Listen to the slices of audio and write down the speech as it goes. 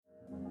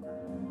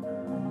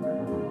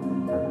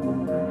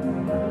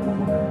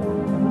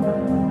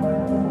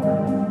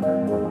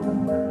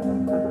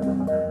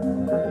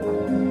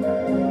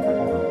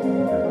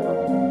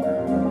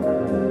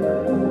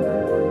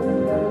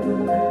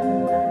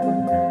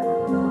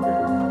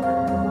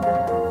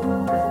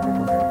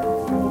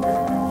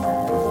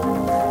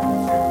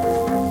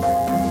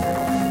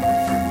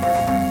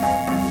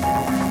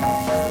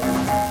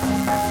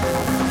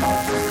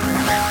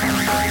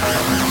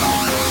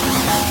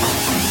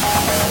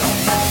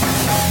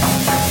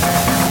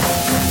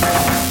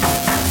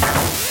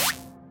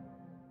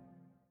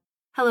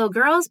Hello,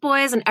 girls,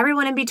 boys, and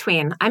everyone in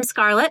between. I'm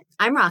Scarlett.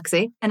 I'm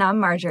Roxy. And I'm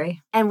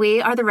Marjorie. And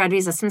we are the Red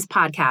Resistance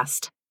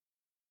Podcast.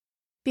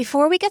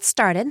 Before we get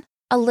started,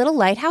 a little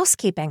light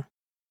housekeeping.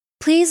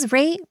 Please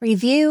rate,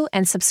 review,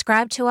 and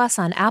subscribe to us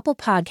on Apple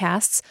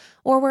Podcasts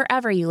or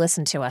wherever you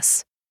listen to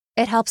us.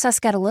 It helps us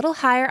get a little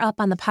higher up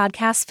on the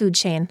podcast food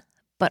chain,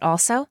 but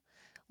also,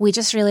 we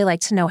just really like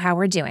to know how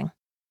we're doing.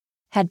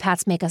 Head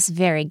pats make us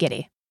very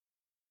giddy.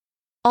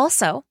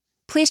 Also,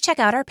 please check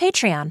out our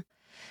Patreon.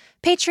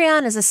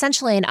 Patreon is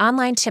essentially an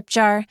online tip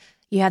jar.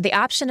 You have the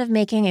option of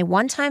making a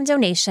one-time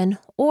donation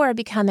or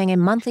becoming a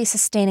monthly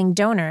sustaining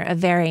donor of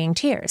varying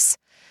tiers.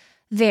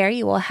 There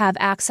you will have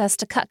access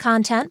to cut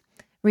content,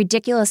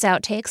 ridiculous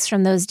outtakes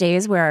from those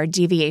days where our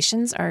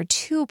deviations are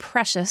too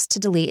precious to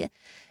delete,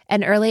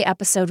 and early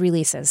episode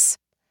releases.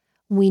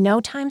 We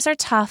know times are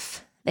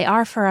tough. They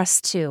are for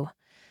us too.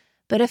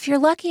 But if you're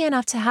lucky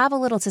enough to have a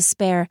little to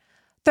spare,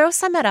 throw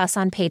some at us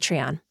on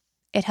Patreon.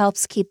 It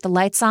helps keep the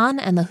lights on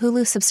and the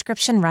Hulu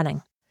subscription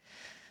running.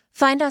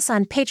 Find us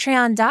on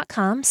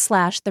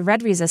patreon.com/The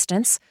Red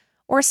Resistance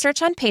or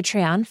search on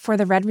Patreon for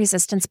The Red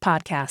Resistance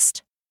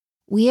Podcast.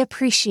 We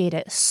appreciate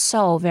it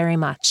so very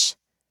much.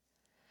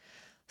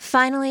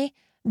 Finally,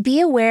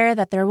 be aware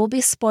that there will be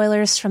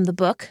spoilers from the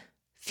book,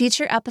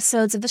 future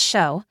episodes of the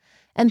show,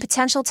 and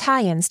potential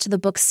tie-ins to the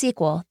book's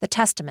sequel, The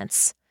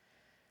Testaments.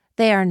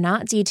 They are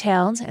not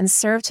detailed and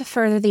serve to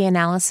further the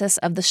analysis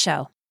of the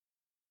show.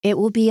 It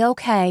will be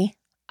okay.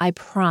 I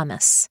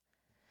promise.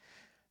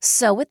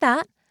 So with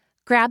that,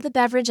 grab the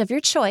beverage of your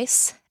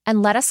choice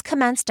and let us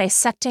commence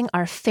dissecting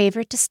our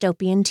favorite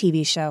dystopian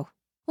TV show.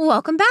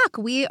 Welcome back.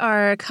 We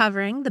are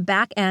covering the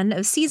back end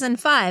of Season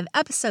 5,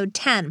 Episode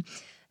 10,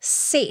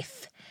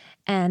 Safe.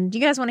 And do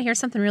you guys want to hear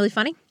something really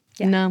funny?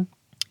 Yeah. No.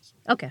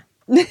 Okay.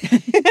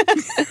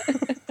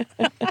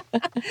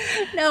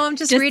 No, I'm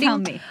just reading. Tell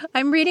me.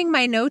 I'm reading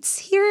my notes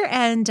here,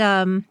 and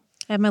I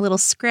have my little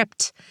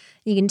script.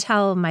 You can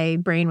tell my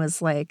brain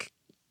was like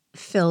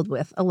filled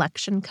with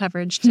election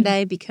coverage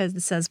today because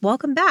it says,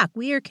 "Welcome back.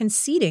 We are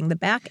conceding the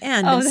back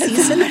end of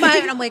Season 5."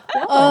 And I'm like,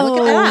 whoa,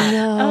 look at that.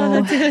 No.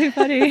 Oh, that's really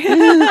funny.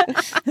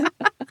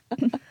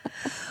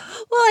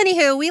 Well,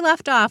 anywho, we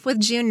left off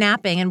with June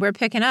napping, and we're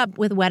picking up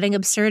with wedding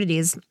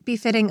absurdities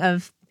befitting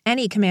of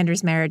any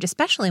commander's marriage,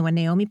 especially when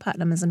Naomi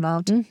Putnam is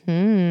involved.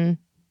 Mm-hmm.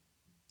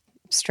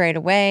 Straight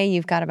away,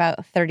 you've got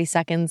about 30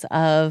 seconds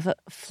of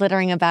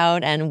flittering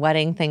about and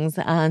wedding things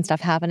and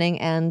stuff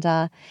happening.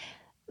 And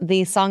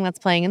the song that's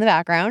playing in the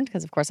background,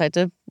 because of course I had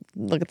to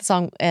look at the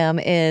song,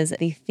 is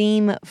the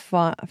theme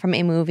from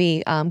a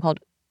movie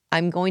called,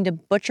 I'm going to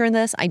butcher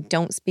this, I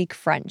don't speak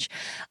French.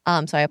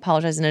 So I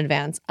apologize in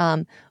advance.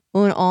 Un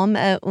homme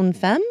et une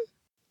femme?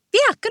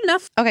 Yeah, good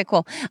enough. Okay,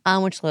 cool.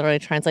 Which literally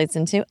translates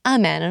into a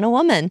man and a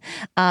woman.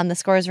 The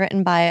score is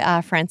written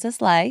by Francis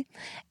Lai.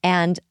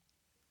 And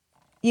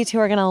you two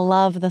are going to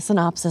love the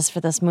synopsis for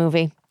this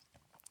movie.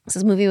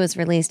 This movie was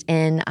released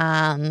in,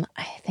 I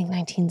think,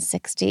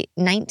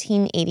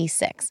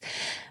 1986.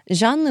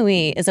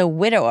 Jean-Louis is a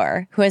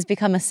widower who has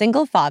become a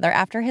single father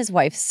after his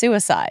wife's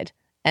suicide.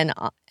 And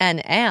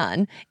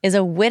Anne is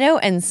a widow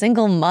and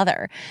single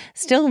mother,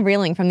 still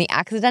reeling from the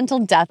accidental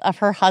death of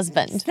her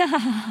husband.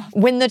 Stop.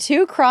 When the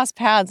two cross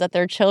paths at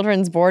their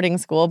children's boarding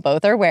school,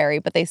 both are wary,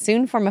 but they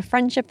soon form a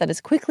friendship that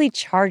is quickly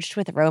charged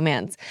with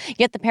romance.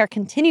 Yet the pair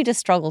continue to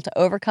struggle to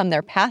overcome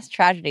their past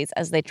tragedies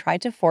as they try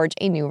to forge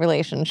a new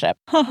relationship.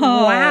 Oh,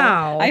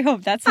 Wow. I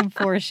hope that's some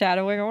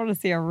foreshadowing. I want to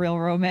see a real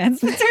romance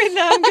between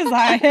them because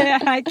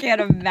I can't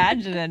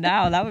imagine it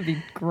now. That would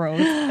be gross.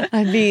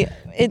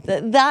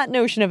 That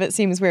notion of it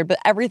seems weird, but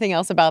everything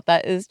else about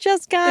that is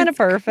just kind of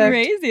perfect.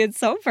 Crazy. It's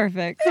so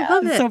perfect. I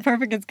love It's it. so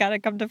perfect it's got to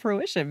come to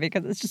fruition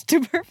because it's just too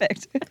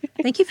perfect.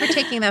 Thank you for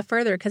taking that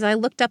further because I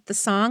looked up the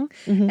song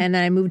and then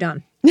I moved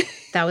on.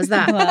 That was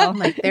that. Well, I'm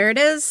like, there it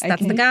is.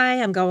 That's the okay.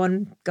 guy. I'm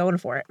going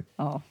for it.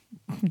 Oh,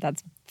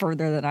 that's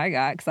further than I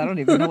got because I don't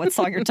even know what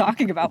song you're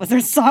talking about. Was there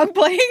a song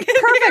playing?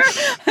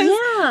 Perfect.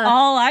 Yeah.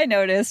 All I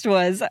noticed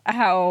was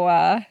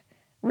how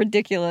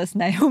ridiculous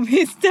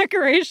Naomi's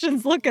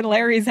decorations look in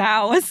Larry's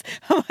house.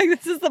 I'm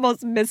like, this is the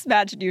most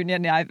mismatched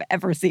union I've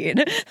ever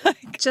seen.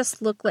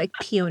 Just looked like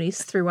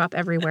peonies threw up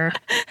everywhere.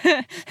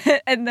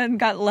 And then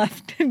got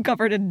left and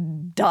covered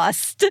in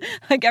dust.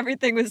 Like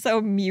everything was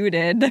so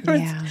muted.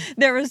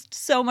 There was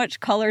so much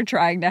color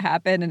trying to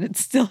happen, and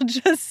it's still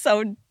just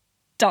so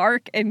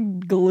dark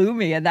and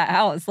gloomy in that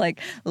house. Like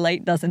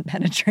light doesn't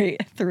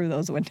penetrate through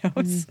those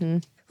windows. Mm-hmm.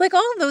 Like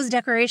all of those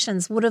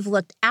decorations would have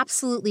looked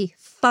absolutely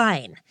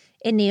fine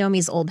in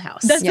Naomi's old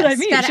house. That's what I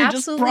mean. That She just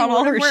absolutely brought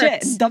all her would've shit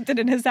worked. and dumped it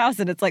in his house,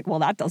 and it's like, well,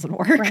 that doesn't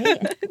work.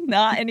 Right?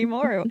 Not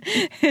anymore.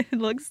 It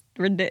looks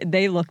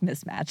they look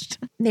mismatched.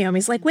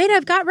 Naomi's like, wait,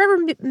 I've got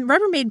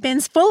Rubbermaid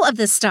bins full of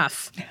this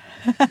stuff.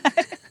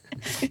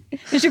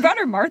 She brought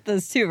her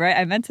Martha's too, right?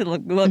 I meant to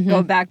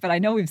go back, but I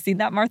know we've seen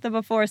that Martha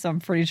before, so I'm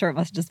pretty sure it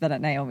must have just been at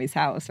Naomi's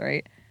house,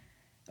 right?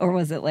 Or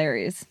was it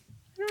Larry's?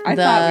 I thought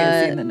we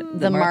had seen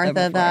the Martha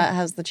before. that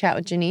has the chat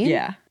with Janine.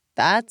 Yeah.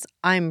 That's,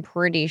 I'm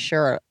pretty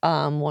sure,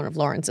 one of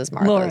Lawrence's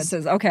Marthas.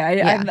 Lawrence's.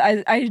 Okay.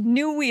 I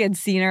knew we had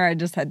seen her. I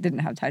just didn't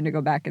have time to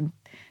go back and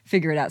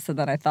figure it out, so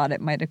that I thought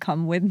it might have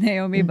come with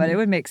Naomi, but it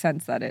would make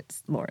sense that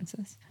it's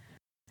Lawrence's.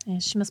 Yeah,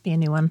 she must be a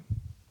new one.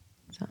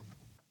 So.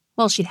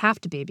 Well, she'd have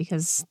to be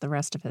because the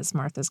rest of his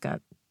Marthas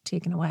got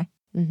taken away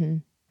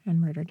and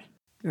murdered.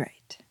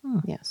 Right.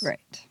 Yes.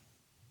 Right.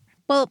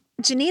 Well,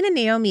 Janine and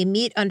Naomi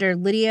meet under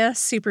Lydia's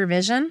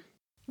supervision.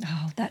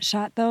 Oh, that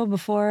shot, though,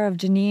 before of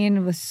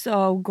Janine was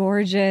so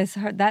gorgeous.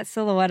 That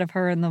silhouette of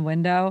her in the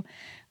window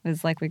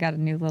was like we got a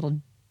new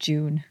little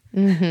June.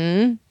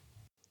 Mm-hmm.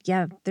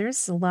 Yeah,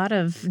 there's a lot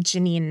of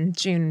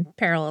June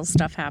parallel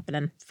stuff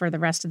happening for the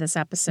rest of this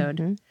episode.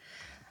 Mm-hmm.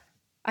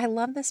 I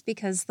love this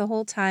because the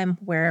whole time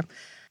where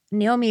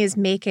Naomi is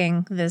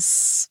making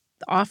this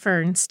offer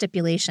and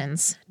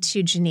stipulations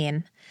to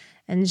Janine,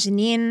 and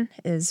Janine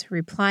is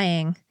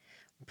replying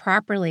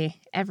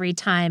properly every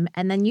time,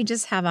 and then you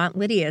just have Aunt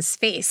Lydia's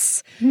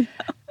face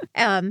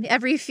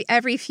every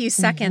few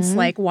seconds,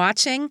 like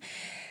watching.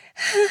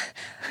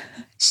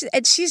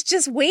 She's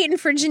just waiting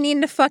for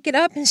Janine to fuck it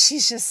up, and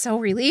she's just so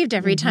relieved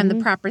every time the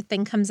proper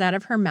thing comes out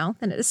of her mouth,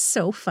 and it is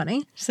so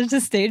funny. Such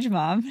a stage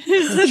mom.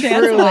 She's a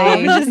dance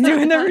mom, just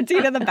doing the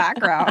routine in the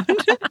background.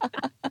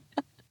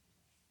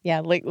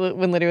 Yeah, like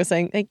when Lydia was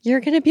saying, like, you're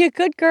going to be a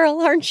good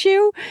girl, aren't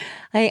you?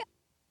 I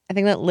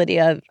think that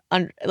Lydia's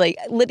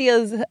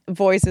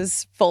voice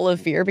is full of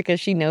fear because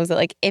she knows that,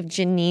 like, if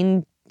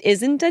Janine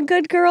isn't a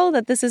good girl,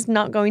 that this is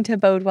not going to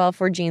bode well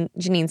for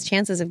Janine's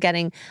chances of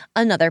getting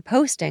another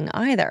posting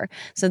either.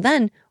 So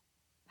then,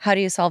 how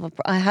do you solve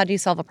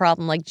a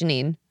problem like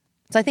Janine?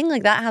 So I think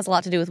like that has a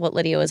lot to do with what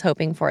Lydia was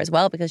hoping for as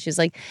well, because she's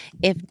like,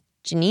 if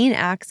Janine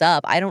acts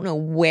up, I don't know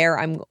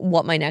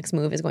what my next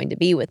move is going to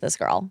be with this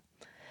girl.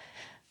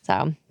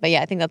 So, but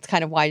yeah, I think that's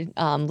kind of why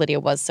Lydia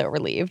was so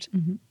relieved.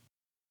 Mm-hmm.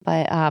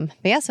 But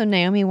yeah, so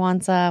Naomi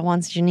wants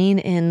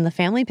Janine in the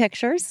family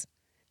pictures,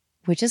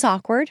 which is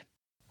awkward.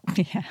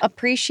 Yeah.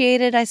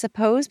 Appreciated, I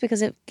suppose,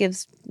 because it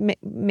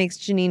makes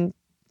Janine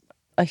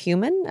a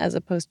human as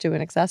opposed to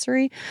an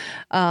accessory,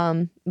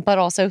 but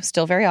also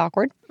still very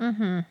awkward.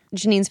 Mm-hmm.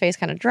 Janine's face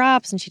kind of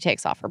drops and she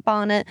takes off her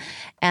bonnet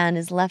and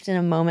is left in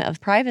a moment of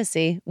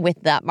privacy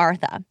with that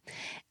Martha,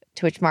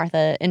 to which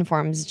Martha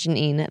informs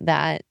Janine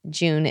that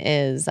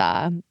June's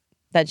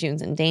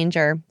in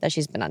danger, that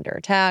she's been under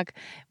attack.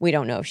 We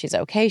don't know if she's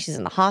okay. She's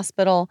in the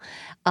hospital.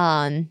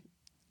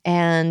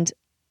 And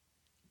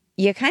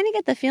you kind of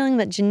get the feeling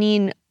that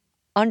Janine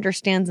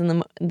understands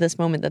in this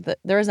moment that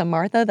there is a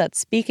Martha that's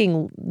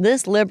speaking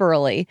this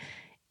liberally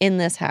in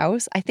this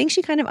house. I think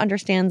she kind of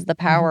understands the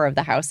power of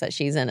the house that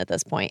she's in at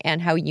this point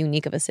and how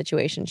unique of a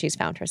situation she's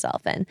found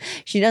herself in.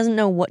 She doesn't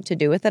know what to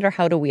do with it or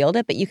how to wield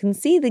it, but you can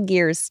see the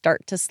gears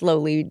start to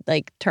slowly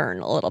like turn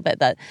a little bit,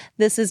 that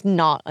this is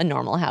not a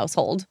normal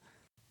household.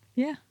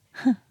 Yeah.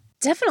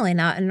 Definitely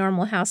not a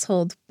normal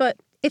household. But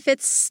if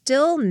it's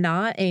still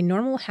not a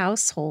normal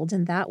household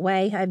in that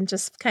way, I'm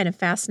just kind of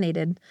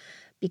fascinated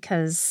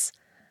because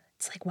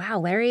it's like,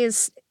 wow,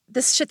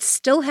 this shit's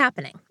still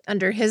happening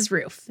under his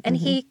roof. And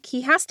he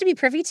has to be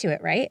privy to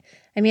it, right?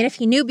 I mean, if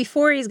he knew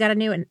before, he's got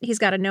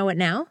to know it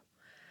now.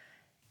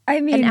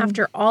 I mean, and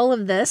after all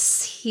of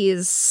this, he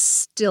is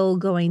still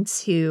going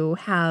to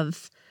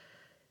have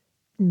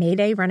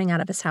Mayday running out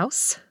of his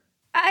house.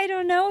 I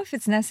don't know if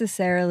it's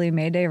necessarily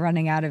Mayday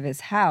running out of his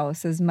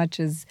house as much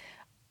as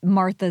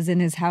Marthas in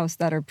his house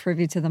that are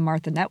privy to the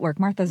Martha network.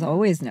 Marthas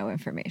always know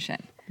information.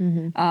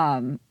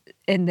 Mm-hmm.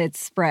 And it's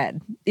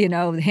spread. You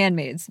know, the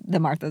handmaids, the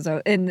Marthas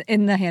are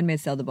in the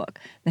Handmaid's Tale, the book.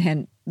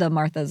 The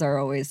Marthas are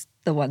always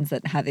the ones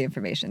that have the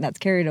information. That's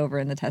carried over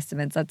in the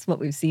Testaments. That's what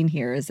we've seen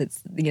here. Is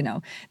it's, you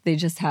know, they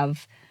just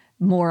have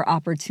more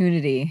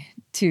opportunity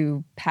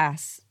to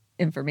pass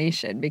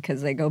information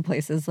because they go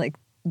places like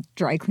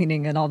dry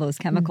cleaning and all those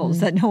chemicals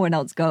that no one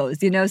else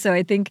goes. You know, so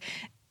I think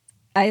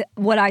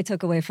what I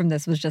took away from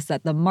this was just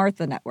that the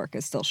Martha network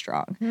is still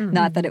strong.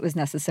 Not that it was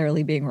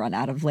necessarily being run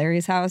out of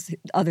Larry's house,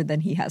 other than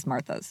he has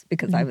Martha's,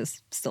 because I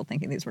was still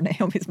thinking these were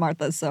Naomi's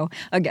Marthas. So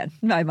again,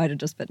 I might have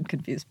just been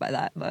confused by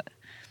that.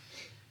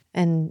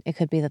 And it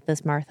could be that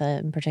this Martha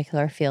in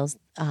particular feels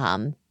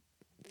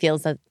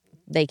that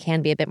they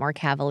can be a bit more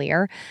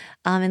cavalier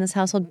in this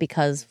household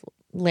because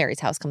Larry's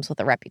house comes with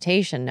a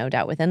reputation, no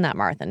doubt, within that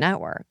Martha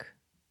network.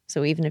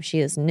 So even if she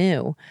is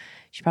new,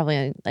 she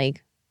probably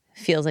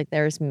feels like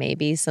there's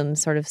maybe some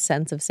sort of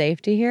sense of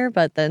safety here,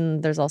 but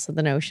then there's also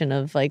the notion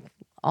of like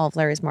all of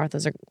Larry's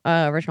Marthas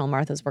original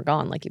Marthas were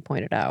gone, like you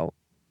pointed out.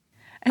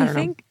 I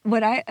think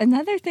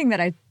another thing that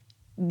I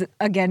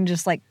again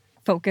just like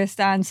focused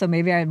on, so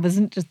maybe I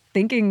wasn't just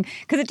thinking,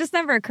 because it just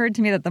never occurred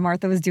to me that the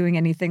Martha was doing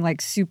anything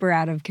like super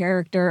out of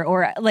character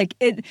or like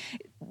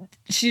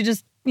she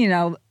just, you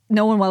know,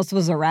 no one else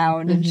was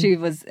around, and she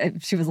was a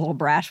little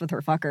brash with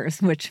her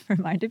fuckers, which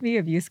reminded me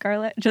of you,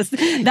 Scarlett. Just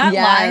that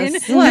line.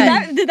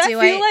 Did that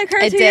feel like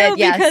her to you?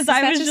 Yes. Because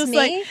I was just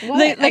like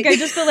I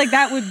just feel like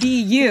that would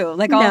be you.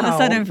 Like all of a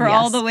sudden, for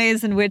all the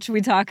ways in which we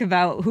talk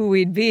about who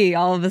we'd be,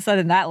 all of a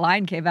sudden that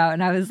line came out,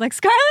 and I was like,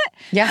 Scarlett,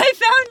 I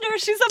found her.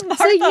 She's a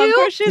Martha. Of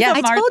course, she's a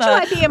Martha. I told you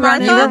I'd be a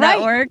Martha. You were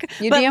right.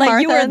 You'd but be a like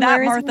Martha you were that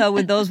Larry's Martha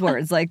with those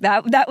words. Like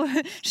that.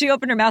 She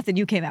opened her mouth and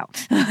you came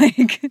out.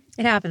 Like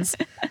it happens.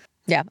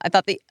 Yeah, I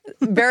thought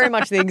very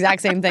much the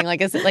exact same thing.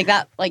 Like, is it like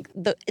that? Like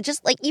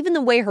just like even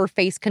the way her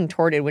face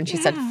contorted when she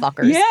said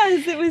 "fuckers."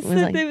 Yes, it was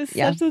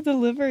such a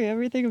delivery.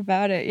 Everything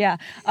about it. Yeah,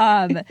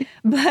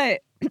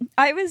 but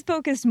I was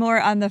focused more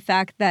on the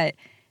fact that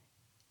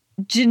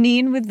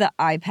Janine with the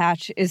eye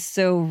patch is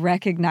so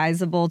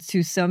recognizable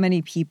to so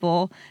many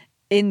people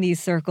in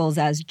these circles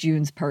as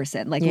June's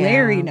person. Like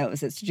Larry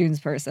knows it's June's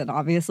person.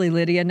 Obviously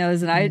Lydia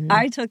knows. And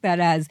I took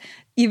that as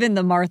even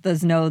the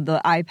Marthas know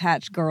the eye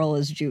patch girl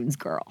is June's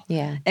girl.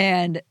 Yeah.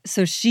 And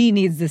so she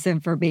needs this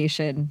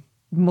information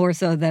more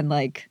so than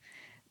like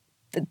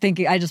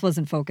thinking. I just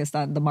wasn't focused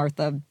on the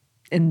Martha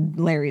in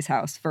Larry's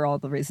house for all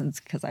the reasons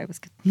because I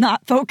was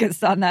not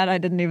focused on that. I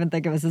didn't even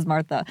think it was his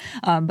Martha.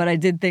 But I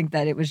did think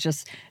that it was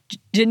just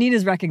Janine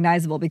is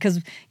recognizable because,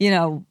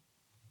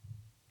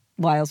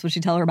 why else would she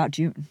tell her about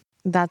June?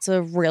 That's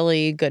a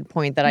really good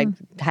point that I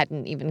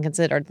hadn't even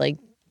considered. Like,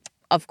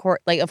 of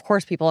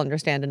course, people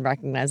understand and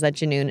recognize that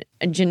Janoon.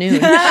 Hey!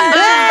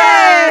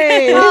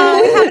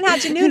 Oh, we haven't had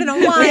Janoon in a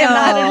while. We haven't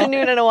had a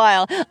Janoon in a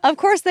while. Of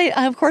course,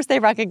 they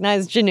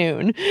recognize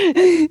Janoon.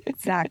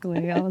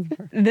 Exactly.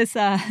 This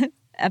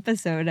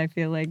episode, I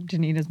feel like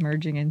Janine is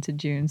merging into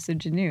June, so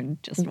Janoon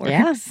just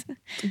works.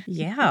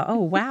 Yeah. Oh,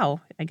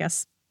 wow. I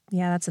guess.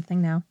 Yeah, that's a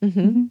thing now.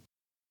 Mm-hmm.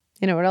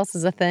 You know what else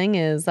is a thing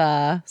is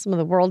some of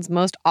the world's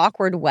most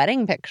awkward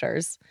wedding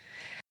pictures.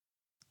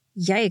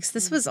 Yikes.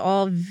 This was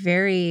all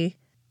very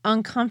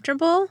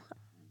uncomfortable.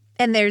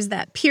 And there's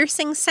that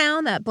piercing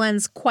sound that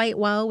blends quite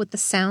well with the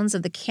sounds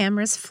of the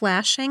cameras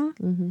flashing.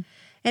 Mm-hmm.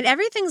 And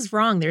everything's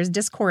wrong. There's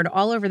discord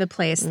all over the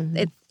place.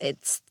 Mm-hmm.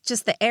 It's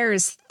just the air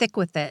is thick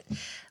with it.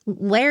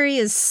 Larry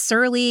is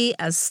surly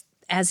as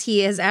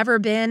he has ever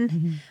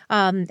been.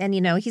 Mm-hmm. And,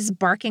 he's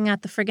barking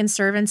at the friggin'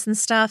 servants and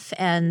stuff.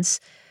 And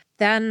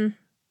then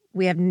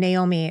we have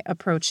Naomi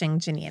approaching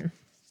Janine,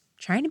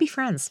 trying to be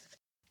friends.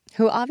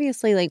 Who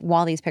obviously, like,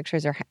 while these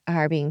pictures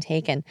are being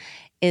taken,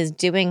 is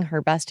doing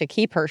her best to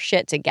keep her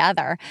shit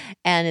together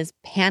and is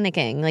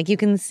panicking. Like, you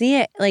can see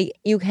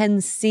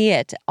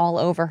it all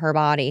over her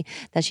body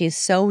that she's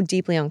so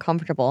deeply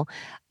uncomfortable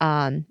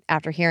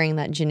after hearing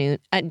that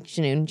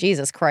Janoon,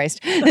 Jesus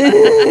Christ,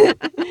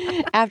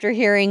 after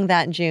hearing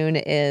that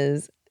June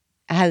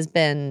has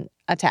been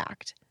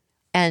attacked.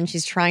 And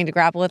she's trying to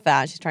grapple with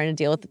that. She's trying to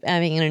deal with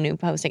being in a new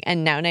posting.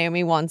 And now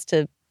Naomi has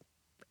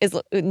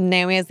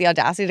the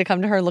audacity to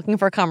come to her looking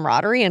for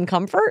camaraderie and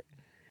comfort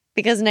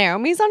because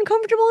Naomi's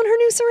uncomfortable in her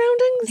new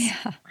surroundings.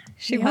 Yeah.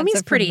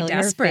 Naomi's pretty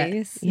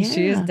desperate. Yeah.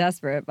 She is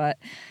desperate, but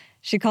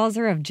she calls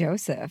her of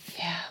Joseph.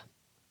 Yeah.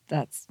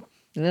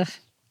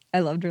 I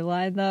loved her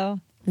line, though.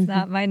 It's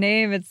not my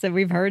name. It's that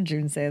we've heard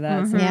June say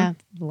that. So yeah.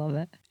 Love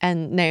it.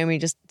 And Naomi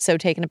just so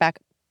taken aback.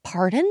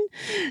 Pardon?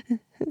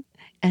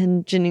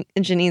 And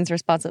Janine's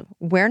response of,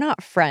 we're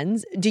not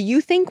friends. Do you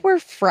think we're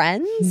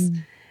friends?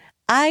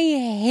 I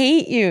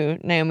hate you,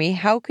 Naomi.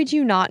 How could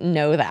you not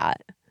know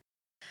that?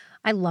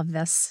 I love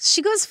this.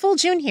 She goes full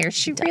June here.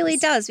 She really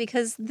does,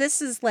 because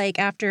this is like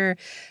after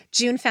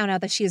June found out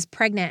that she is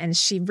pregnant and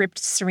she ripped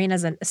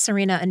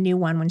Serena a new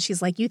one when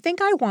she's like, you think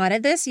I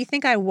wanted this? You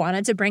think I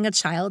wanted to bring a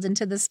child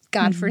into this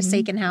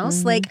godforsaken house?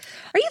 Mm-hmm. Like,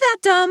 are you that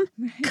dumb?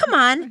 Come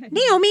on.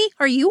 Naomi,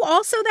 are you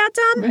also that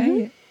dumb?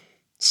 Right.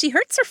 She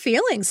hurts her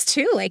feelings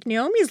too. Like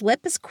Naomi's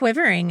lip is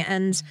quivering,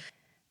 and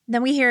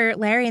then we hear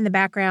Larry in the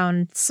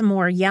background some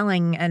more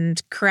yelling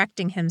and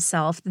correcting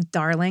himself.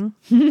 Darling.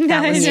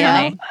 That was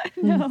funny.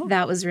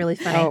 That was really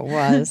funny. Oh, it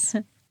was.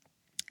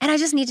 And I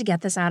just need to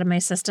get this out of my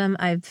system.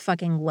 I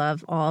fucking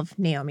love all of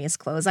Naomi's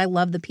clothes. I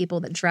love the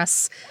people that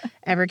dress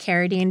Ever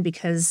Carradine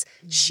because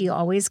she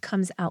always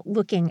comes out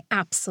looking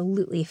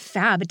absolutely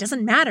fab. It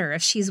doesn't matter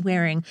if she's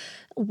wearing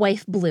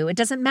wife blue. It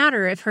doesn't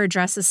matter if her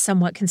dress is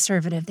somewhat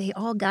conservative. They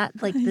all got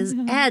like this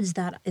edge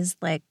that is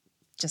like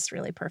just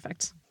really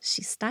perfect.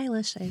 She's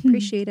stylish. I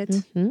appreciate it.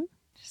 Mm-hmm.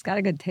 She's got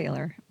a good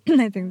tailor.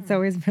 I think it's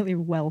always really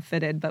well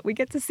fitted, but we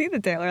get to see the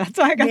tailor. That's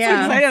why I got so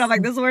excited. I'm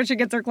like, this is where she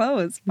gets her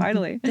clothes,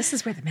 finally. This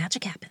is where the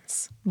magic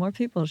happens. More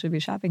people should be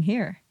shopping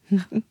here.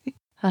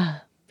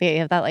 But you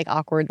have that like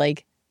awkward,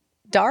 like,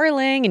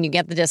 darling, and you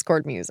get the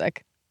Discord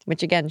music,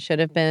 which again should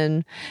have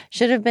been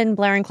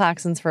blaring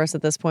klaxons for us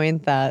at this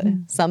point that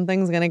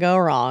something's going to go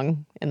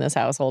wrong in this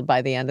household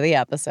by the end of the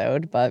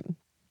episode. But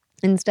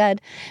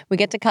instead, we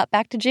get to cut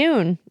back to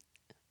June.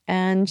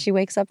 And she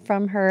wakes up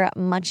from her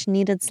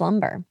much-needed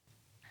slumber.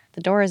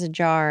 The door is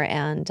ajar,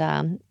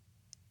 and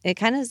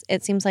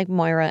it seems like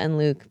Moira and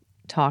Luke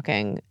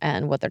talking,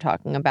 and what they're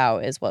talking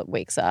about is what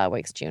wakes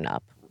June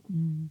up.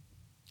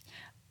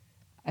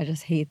 I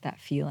just hate that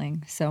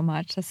feeling so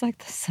much. That's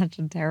like such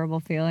a terrible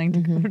feeling to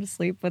go to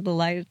sleep with the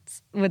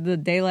lights, with the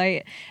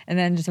daylight, and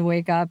then just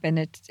wake up.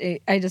 And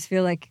I just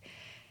feel like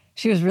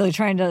she was really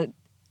trying to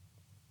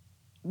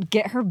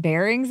get her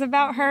bearings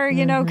about her,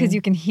 you know, because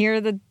you can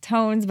hear the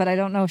tones, but I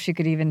don't know if she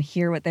could even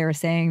hear what they were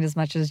saying as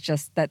much as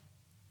just that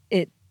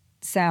it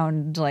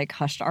sounded like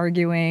hushed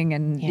arguing.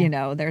 And, you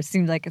know, there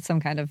seemed like some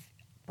kind of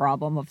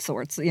problem of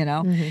sorts, you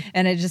know,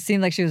 and it just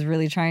seemed like she was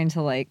really trying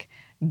to like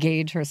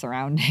gauge her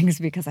surroundings,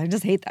 because I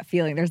just hate that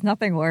feeling. There's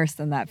nothing worse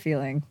than that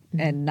feeling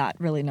and not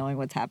really knowing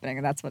what's happening.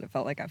 And that's what it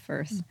felt like at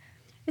first.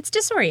 It's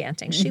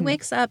disorienting. She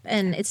wakes up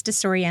and it's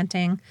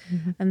disorienting.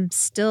 I'm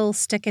still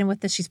sticking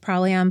with this. She's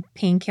probably on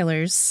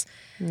painkillers.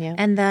 Yeah.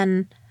 And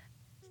then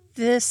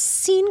this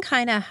scene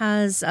kind of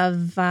has a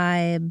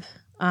vibe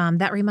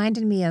that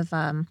reminded me of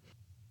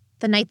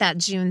the night that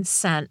June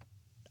sent,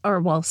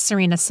 or well,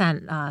 Serena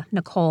sent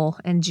Nicole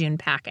and June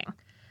packing.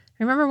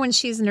 Remember when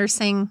she's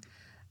nursing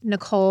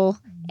Nicole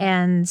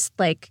and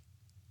like,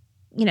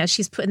 you know,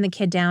 she's putting the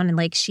kid down and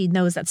like she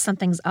knows that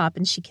something's up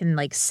and she can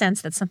like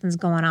sense that something's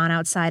going on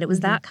outside. It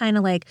was that kind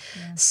of like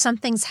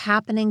something's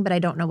happening, but I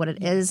don't know what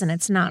it is and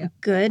it's not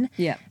good.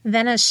 Yeah.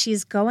 Then as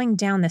she's going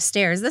down the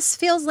stairs, this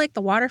feels like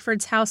the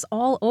Waterford's house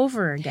all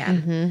over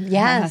again.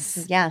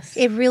 Yes.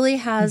 It really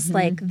has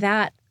like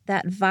that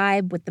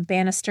vibe with the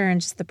banister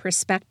and just the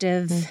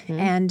perspective.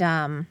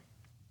 And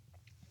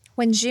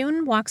when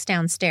June walks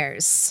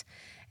downstairs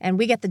and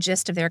we get the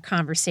gist of their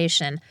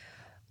conversation,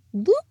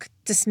 Luke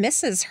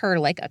dismisses her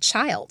like a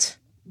child.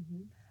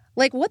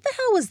 Like, what the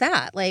hell was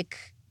that? Like,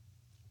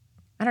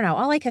 I don't know.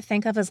 All I could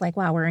think of is like,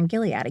 wow, we're in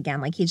Gilead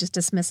again. Like, he just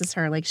dismisses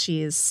her like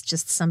she's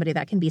just somebody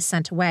that can be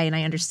sent away. And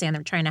I understand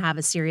they're trying to have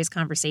a serious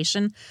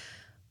conversation.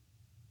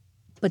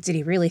 But did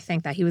he really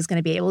think that he was going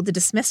to be able to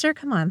dismiss her?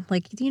 Come on.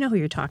 Like, do you know who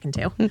you're talking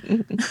to?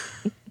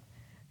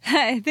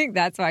 I think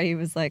that's why he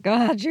was like,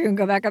 oh, June,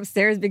 go back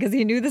upstairs, because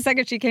he knew the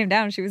second she came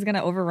down, she was going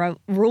to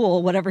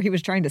overrule whatever he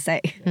was trying to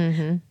say.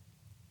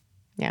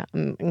 Yeah,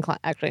 I'm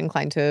actually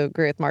inclined to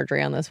agree with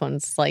Marjorie on this one.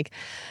 It's like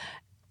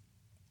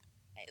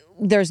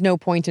there's no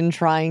point in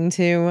trying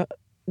to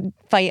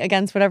fight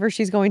against whatever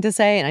she's going to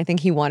say. And I think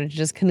he wanted to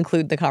just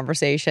conclude the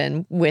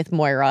conversation with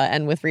Moira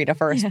and with Rita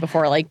first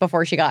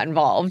before she got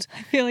involved.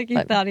 I feel like he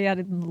thought he had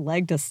a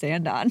leg to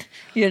stand on,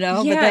 you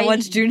know? Yeah, but then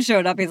once June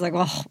showed up, he's like,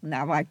 well,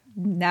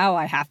 now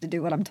I have to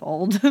do what I'm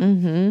told.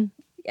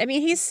 I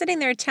mean, he's sitting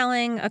there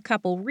telling a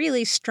couple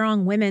really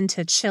strong women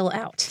to chill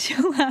out.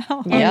 Chill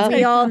out. And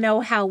we all know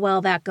how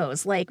well that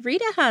goes. Like,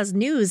 Rita has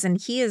news and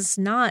he is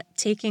not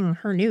taking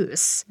her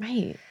news.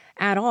 Right.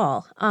 At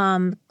all.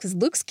 Because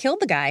Luke's killed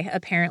the guy,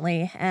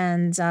 apparently.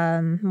 And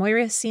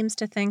Moira seems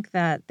to think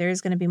that there's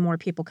going to be more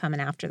people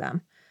coming after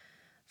them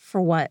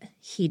for what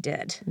he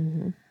did.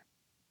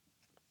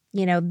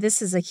 You know,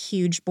 this is a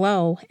huge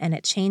blow and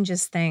it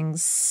changes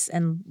things.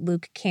 And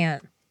Luke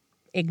can't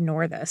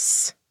ignore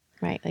this.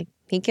 Right. Like,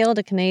 he killed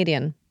a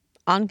Canadian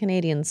on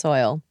Canadian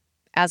soil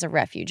as a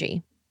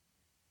refugee.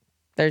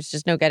 There's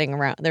just no getting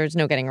around. There's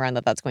no getting around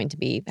that that's going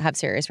to have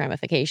serious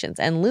ramifications.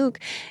 And Luke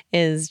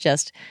is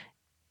just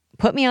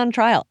put me on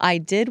trial. I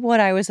did what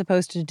I was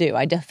supposed to do.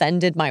 I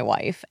defended my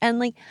wife. And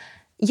like,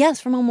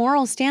 yes, from a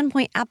moral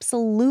standpoint,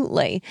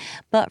 absolutely.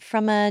 But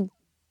from a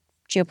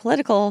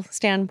geopolitical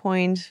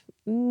standpoint,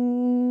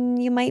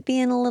 you might be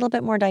in a little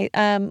bit more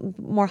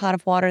hot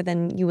of water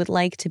than you would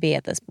like to be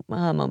at this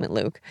moment,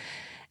 Luke.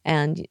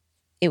 And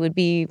it would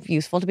be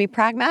useful to be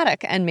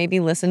pragmatic and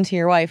maybe listen to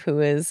your wife, who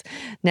is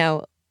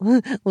now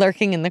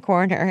lurking in the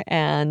corner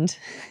and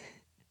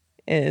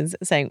is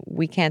saying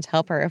we can't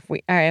help her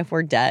if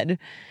we're dead,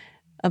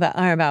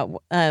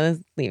 about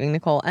leaving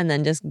Nicole, and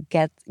then just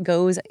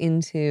goes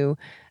into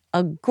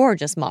a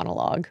gorgeous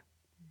monologue.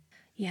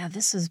 Yeah,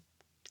 this is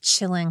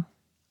chilling.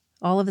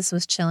 All of this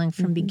was chilling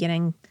from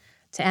beginning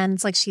to end.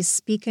 It's like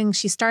she's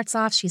starts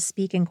off, she's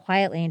speaking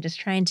quietly and just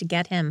trying to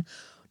get him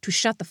to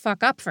shut the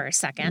fuck up for a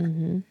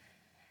second.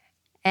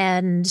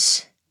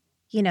 And,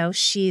 you know,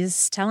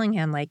 she's telling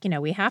him, like, you know,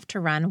 we have to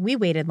run. We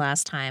waited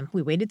last time.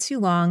 We waited too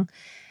long.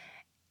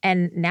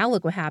 And now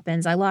look what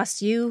happens. I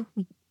lost you.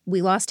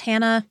 We lost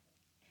Hannah.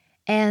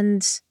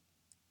 And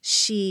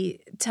she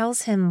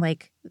tells him,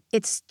 like,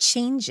 it's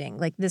changing.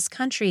 Like, this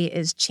country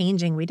is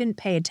changing. We didn't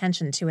pay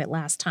attention to it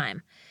last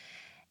time.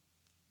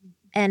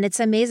 And it's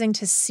amazing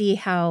to see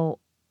how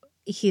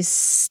he's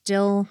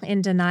still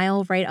in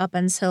denial right up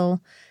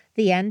until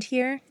the end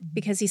here,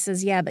 because he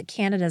says, yeah, but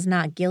Canada's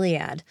not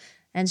Gilead.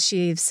 And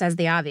she says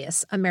the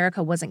obvious.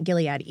 America wasn't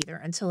Gilead either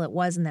until it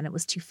was, and then it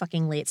was too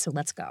fucking late, so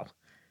let's go.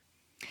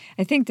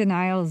 I think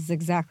denial is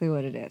exactly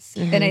what it is.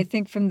 And I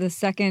think from the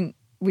second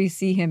we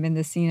see him in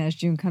the scene as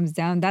June comes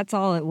down, that's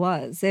all it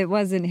was. It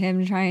wasn't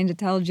him trying to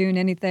tell June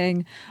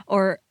anything,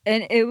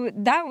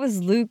 that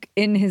was Luke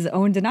in his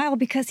own denial,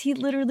 because he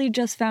literally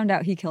just found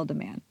out he killed a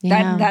man.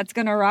 Yeah. That's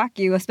going to rock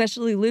you,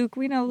 especially Luke.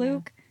 We know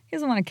Luke. He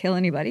doesn't want to kill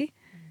anybody.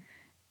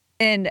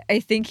 And I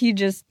think he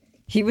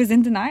was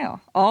in denial.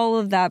 All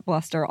of that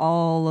bluster,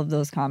 all of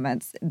those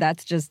comments,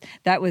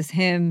 that was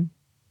him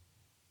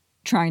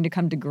trying to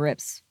come to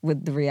grips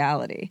with the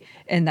reality.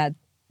 And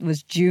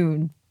was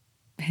June,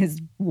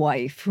 his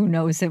wife, who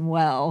knows him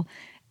well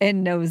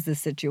and knows the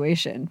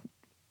situation,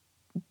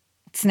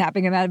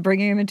 snapping him out and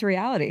bringing him into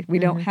reality. We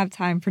don't have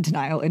time for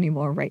denial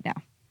anymore right now.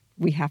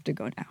 We have to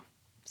go now.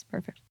 It's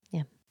perfect.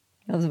 Yeah.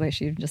 I love the way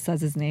she just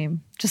says his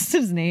name just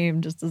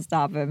to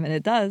stop him. And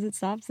it does. It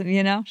stops him,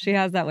 you know? She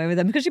has that way with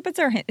him because she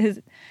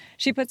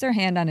puts her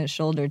hand on his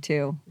shoulder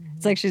too.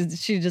 It's like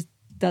she just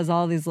does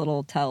all these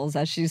little tells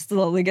as she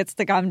slowly gets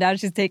to calm down.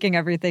 She's taking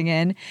everything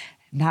in.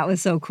 And that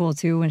was so cool,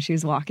 too, when she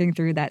was walking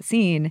through that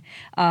scene.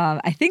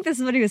 I think this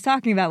is what he was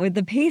talking about with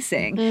the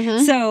pacing.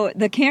 So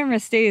the camera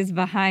stays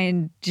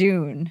behind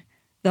June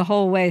the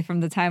whole way from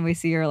the time we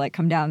see her, like,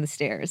 come down the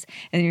stairs.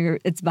 And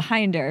it's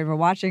behind her, and we're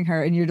watching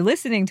her, and you're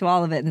listening to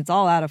all of it, and it's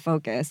all out of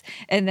focus.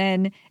 And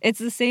then it's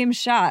the same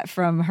shot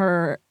from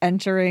her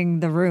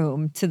entering the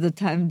room to the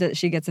time that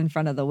she gets in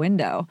front of the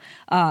window.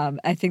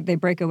 I think they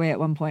break away at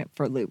one point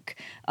for Luke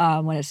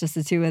when it's just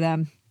the two of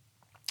them.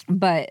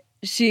 But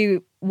she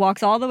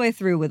walks all the way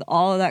through with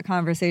all of that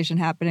conversation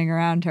happening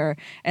around her,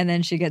 and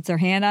then she gets her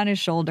hand on his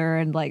shoulder,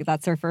 and like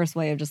that's her first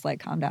way of just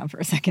like calm down for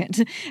a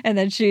second. And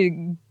then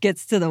she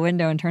gets to the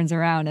window and turns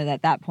around, and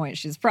at that point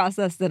she's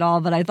processed it all.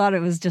 But I thought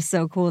it was just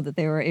so cool that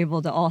they were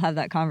able to all have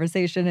that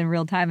conversation in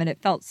real time, and it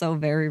felt so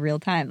very real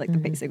time. Like the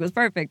pacing was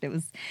perfect.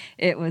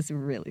 It was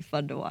really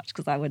fun to watch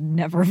because I would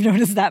never have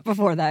noticed that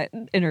before that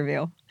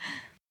interview.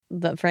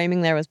 The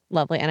framing there was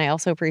lovely, and I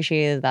also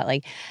appreciated that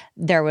like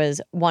there was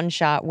one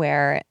shot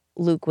where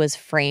Luke was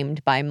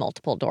framed by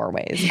multiple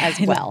doorways as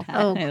well.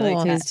 Oh, cool.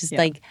 So it was just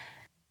like,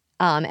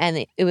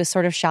 and it was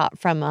sort of shot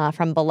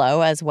from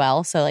below as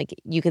well. So like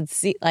you could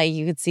see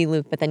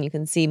Luke, but then you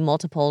can see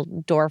multiple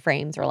door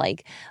frames or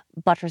like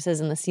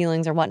buttresses in the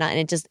ceilings or whatnot.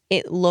 And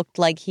it looked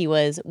like he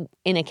was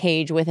in a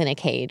cage within a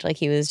cage. Like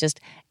he was just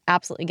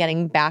absolutely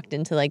getting backed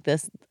into like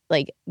this,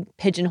 like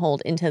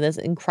pigeonholed into this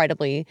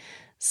incredibly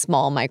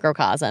small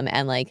microcosm.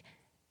 And like,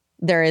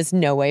 there is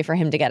no way for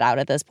him to get out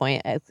at this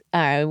point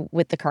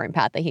with the current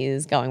path that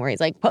he's going, where he's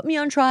like, put me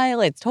on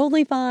trial. It's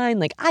totally fine.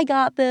 Like, I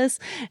got this.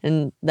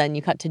 And then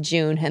you cut to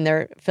June and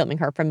they're filming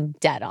her from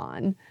dead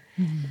on.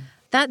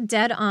 That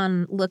dead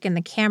on look in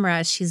the camera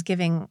as she's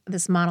giving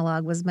this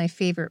monologue was my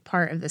favorite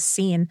part of the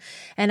scene.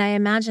 And I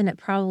imagine it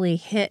probably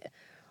hit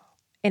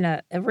in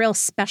a real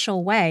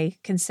special way,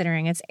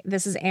 considering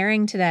this is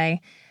airing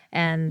today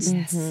and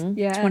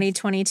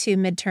 2022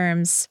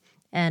 midterms.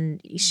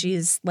 And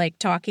she's like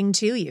talking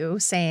to you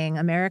saying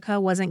America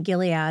wasn't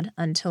Gilead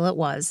until it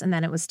was. And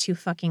then it was too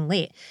fucking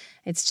late.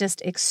 It's just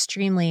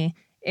extremely,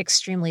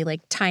 extremely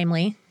like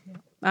timely,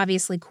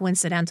 obviously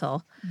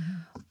coincidental.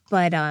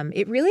 But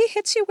it really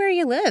hits you where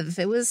you live.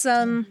 It was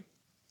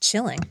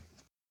chilling.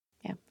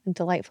 Yeah,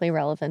 delightfully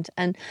relevant.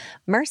 And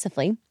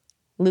mercifully,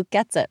 Luke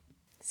gets it.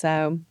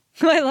 So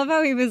I love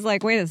how he was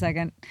like, wait a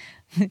second.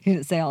 He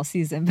didn't say all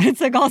season, but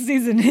it's like all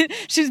season.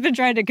 She's been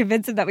trying to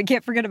convince him that we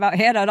can't forget about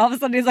Hannah. And all of a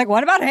sudden he's like,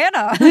 what about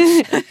Hannah?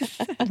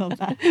 I love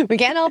that. We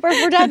can't help her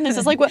for deadness.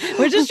 It's like, what?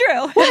 Which is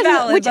true.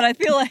 Valid, but I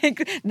feel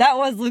like that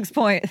was Luke's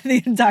point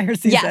the entire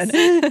season.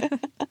 Yes.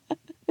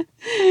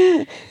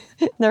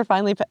 They're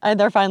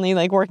finally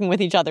like working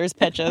with each other's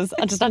pitches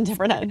just on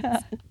different ends.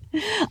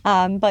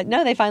 But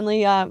no, they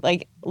finally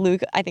like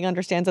Luke, I think,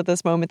 understands at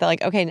this moment that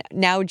like, okay,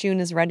 now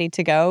June is ready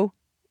to go.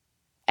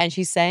 And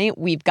she's saying,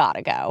 we've got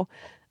to go.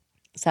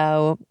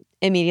 So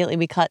immediately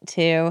we cut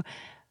to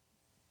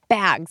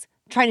bags,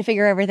 trying to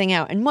figure everything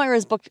out. And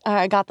Moira's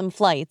got them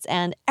flights,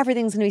 and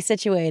everything's going to be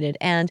situated.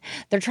 And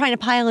they're trying to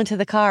pile into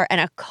the car,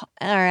 and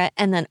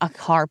then a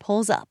car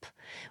pulls up.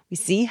 We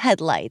see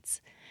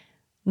headlights.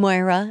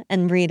 Moira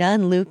and Rita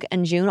and Luke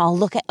and June all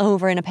look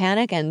over in a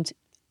panic, and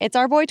it's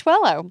our boy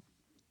Twello.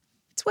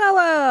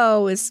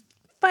 Twello is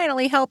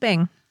finally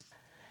helping.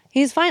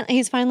 He's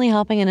finally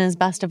helping in as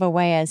best of a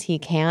way as he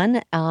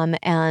can,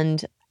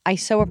 and I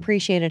so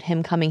appreciated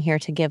him coming here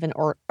to give an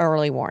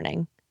early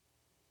warning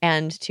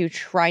and to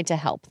try to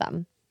help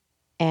them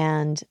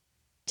and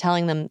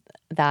telling them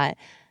that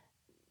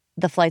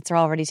the flights are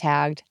already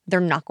tagged. They're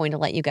not going to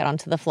let you get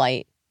onto the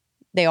flight.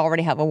 They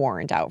already have a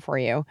warrant out for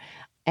you.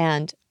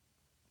 And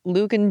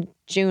Luke and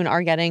June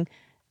are getting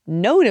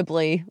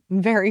notably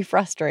very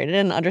frustrated,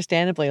 and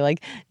understandably,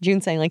 like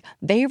June saying like,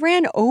 they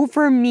ran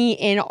over me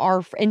in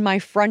my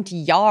front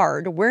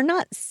yard. We're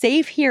not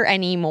safe here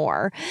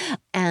anymore.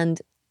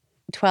 And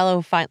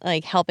Twello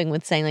like helping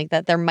with saying like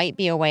that there might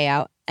be a way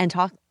out, and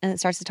it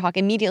starts to talk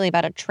immediately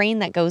about a train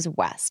that goes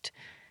west,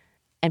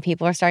 and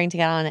people are starting to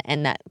get on it,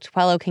 and that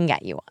Twello can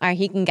get you, or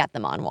he can get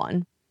them on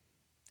one.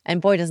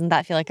 And boy, doesn't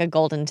that feel like a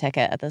golden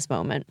ticket at this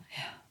moment.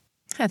 Yeah.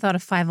 I thought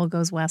if Fievel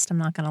goes west, I'm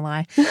not going to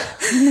lie.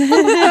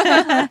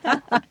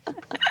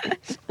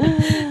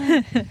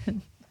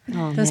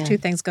 Those two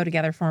things go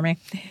together for me.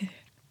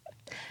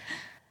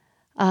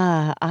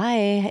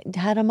 I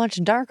had a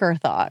much darker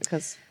thought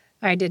because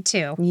I did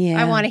too.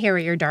 Yeah. I want to hear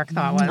what your dark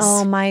thought was.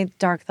 Oh, my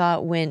dark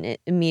thought went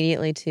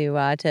immediately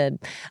to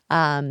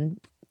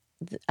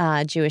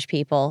Jewish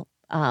people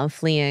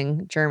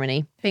fleeing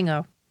Germany.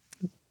 Bingo.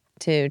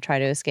 To try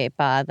to escape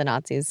the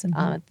Nazis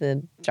at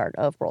the start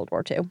of World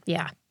War II.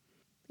 Yeah.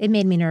 It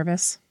made me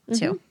nervous.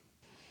 too.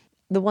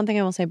 The one thing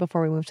I will say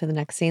before we move to the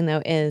next scene,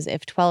 though, is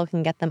if Twello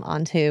can get them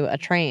onto a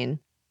train,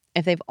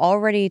 if they've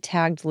already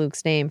tagged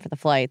Luke's name for the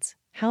flights,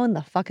 how in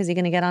the fuck is he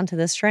going to get onto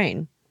this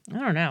train? I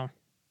don't know.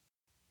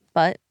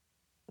 But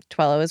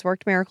Twello has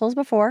worked miracles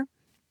before.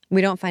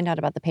 We don't find out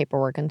about the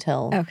paperwork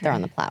until they're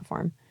on the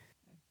platform.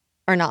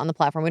 Or not on the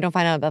platform. We don't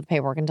find out about the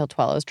paperwork until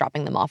Twello is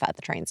dropping them off at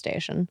the train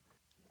station.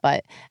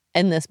 But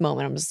in this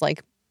moment, I'm just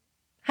like,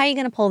 how are you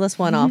going to pull this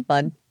one off,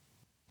 bud?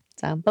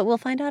 So, but we'll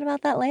find out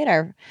about that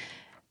later.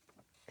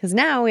 Because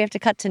now we have to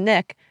cut to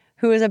Nick,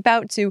 who is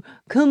about to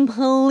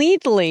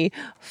completely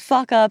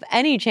fuck up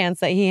any chance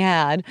that he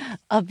had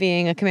of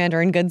being a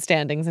commander in good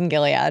standings in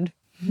Gilead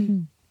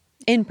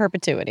in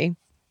perpetuity.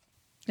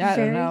 I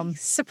don't know. Very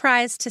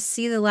surprised to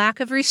see the lack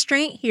of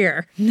restraint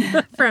here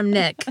from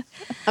Nick.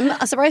 I'm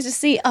not surprised to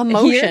see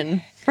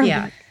emotion from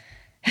Yeah.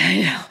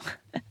 I know.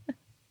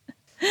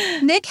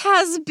 Nick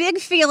has big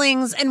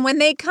feelings, and when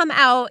they come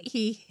out,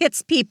 he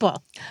hits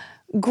people.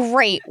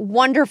 Great,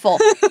 wonderful.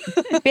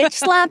 Bitch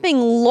slapping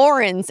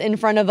Lawrence in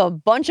front of a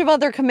bunch of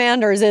other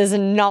commanders is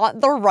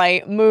not the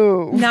right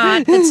move.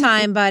 Not the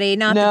time, buddy.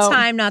 Not No. the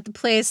time, not the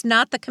place,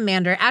 not the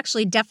commander.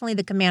 Actually, definitely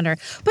the commander.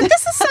 But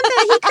this is something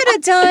that he could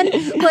have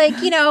done,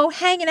 like,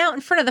 hanging out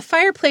in front of the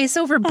fireplace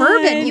over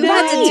bourbon. You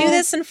had to do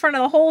this in front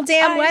of the whole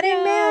damn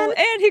wedding, man.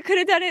 And he could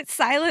have done it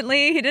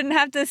silently. He didn't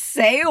have to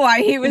say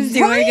why he was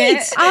doing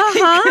it.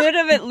 Uh-huh. He could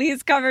have at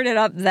least covered it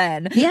up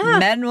then. Yeah.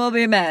 Men will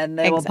be men.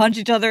 They will punch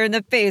each other in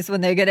the face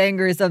when they get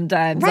angry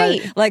sometimes.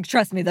 Right. Like,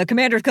 trust me, the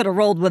commanders could have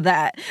rolled with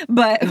that.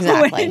 But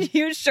Exactly. when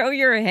you show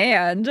your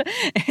hand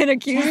and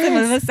accuse them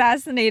of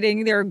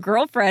assassinating their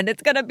girlfriend,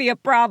 it's going to be a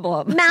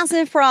problem.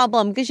 Massive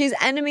problem because she's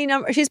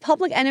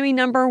public enemy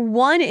number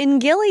 1 in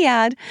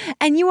Gilead,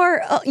 and you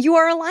are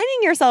aligning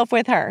yourself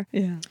with her.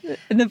 Yeah.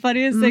 And the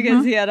funniest thing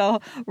is he had a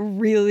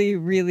really,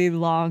 really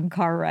long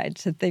car ride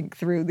to think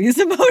through these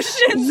emotions.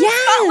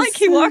 It's not like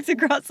he walked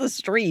across the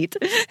street.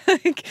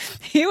 Like,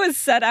 he was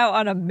set out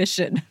on a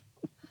mission.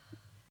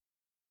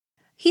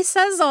 He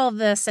says all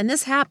this, and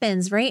this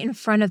happens right in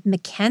front of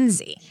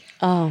Mackenzie.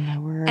 Oh, my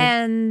word.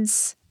 And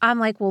I'm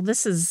like, well,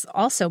 this is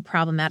also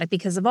problematic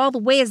because of all the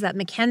ways that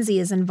Mackenzie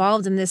is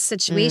involved in this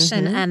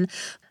situation and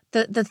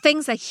the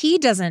things that he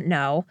doesn't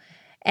know.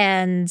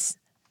 And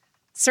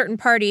certain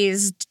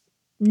parties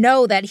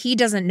know that he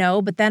doesn't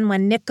know. But then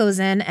when Nick goes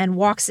in and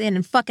walks in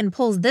and fucking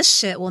pulls this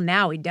shit, well,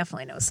 now he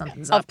definitely knows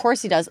something's up. Of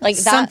course he does. Like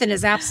Something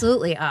is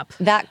absolutely up.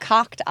 That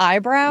cocked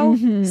eyebrow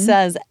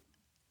says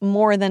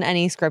more than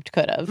any script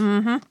could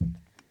have.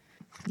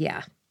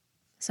 Yeah.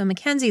 So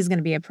Mackenzie's going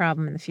to be a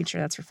problem in the future.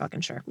 That's for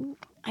fucking sure.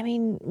 I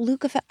mean,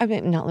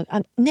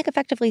 Nick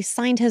effectively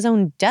signed his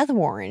own death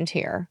warrant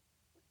here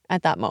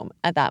at that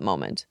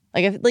moment.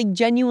 Like,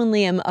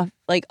 genuinely am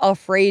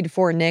afraid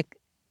for Nick,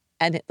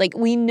 and like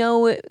we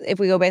know if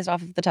we go based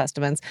off of the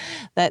testaments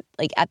that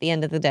like at the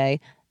end of the day,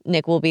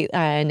 Nick will be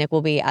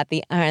at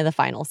the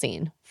final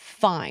scene.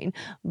 Fine,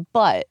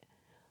 but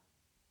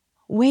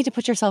way to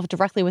put yourself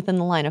directly within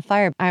the line of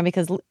fire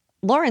because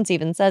Lawrence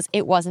even says,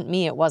 it wasn't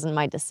me, it wasn't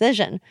my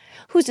decision.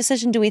 Whose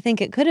decision do we think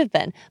it could have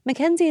been?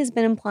 Mackenzie has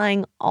been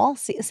saying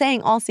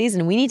all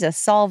season, we need to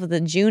solve the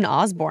June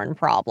Osborne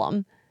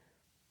problem.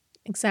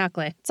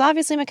 Exactly. It's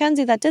obviously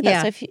Mackenzie that did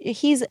this. Yeah. If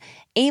he's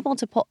able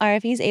to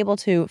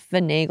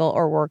finagle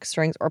or work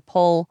strings or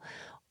pull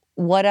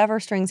whatever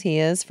strings he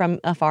is from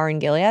afar in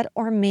Gilead,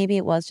 or maybe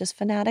it was just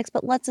fanatics,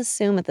 but let's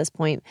assume at this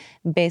point,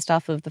 based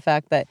off of the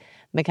fact that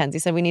Mackenzie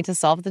said we need to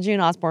solve the June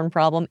Osborne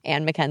problem,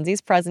 and Mackenzie's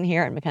present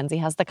here, and Mackenzie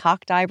has the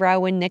cocked eyebrow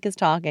when Nick is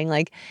talking,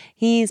 like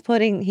he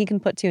can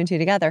put 2 and 2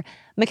 together.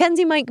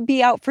 Mackenzie might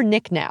be out for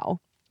Nick now.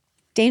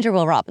 Danger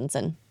Will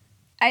Robinson.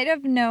 I'd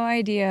have no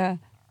idea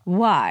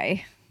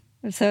why.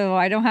 So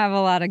I don't have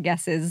a lot of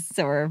guesses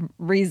or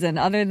reason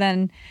other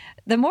than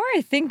the more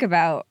I think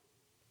about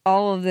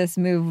all of this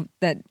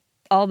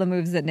all the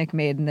moves that Nick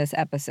made in this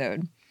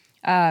episode.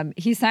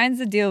 He signs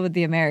the deal with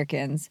the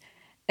Americans,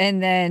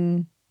 and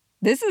then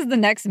this is the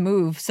next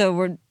move. So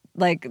we're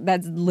like,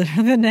 that's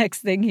literally the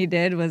next thing he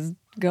did was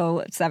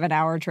go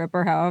 7-hour trip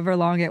or however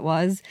long it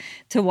was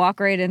to walk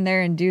right in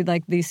there and do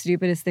like the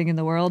stupidest thing in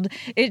the world.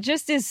 It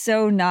just is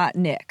so not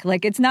Nick.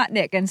 Like, it's not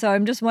Nick. And so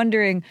I'm just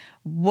wondering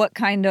what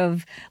kind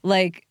of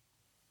like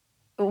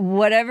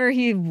whatever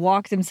he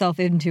walked himself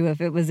into,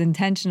 if it was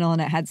intentional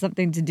and it had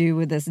something to do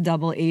with this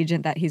double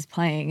agent that he's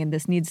playing, and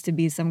this needs to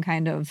be some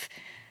kind of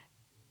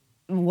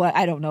what,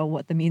 I don't know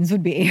what the means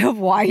would be of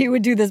why he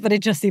would do this, but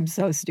it just seems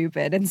so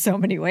stupid in so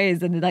many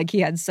ways. And like,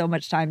 he had so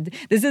much time.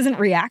 This isn't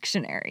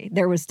reactionary.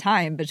 There was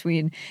time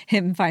between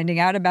him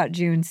finding out about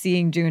June,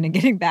 seeing June, and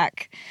getting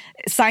back,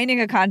 signing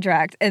a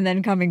contract, and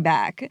then coming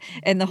back.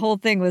 And the whole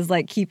thing was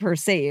like, keep her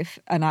safe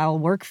and I'll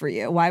work for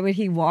you. Why would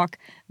he walk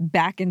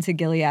back into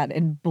Gilead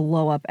and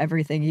blow up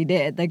everything he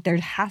did? Like, there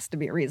has to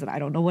be a reason. I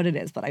don't know what it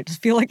is, but I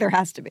just feel like there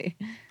has to be.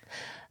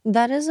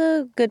 That is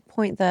a good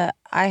point that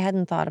I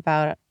hadn't thought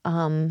about. I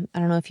don't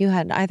know if you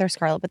had either,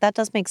 Scarlett, but that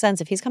does make sense.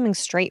 If he's coming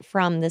straight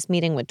from this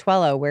meeting with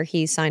Twello where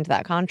he signed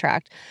that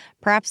contract,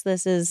 perhaps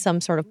this is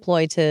some sort of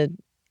ploy to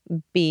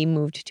be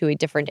moved to a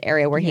different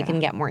area where he can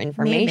get more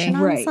information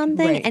on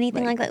something,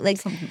 anything like that. Like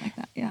something like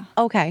that, yeah.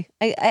 Okay,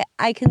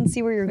 I can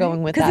see where you're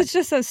going with that. Because it's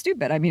just so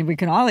stupid. I mean, we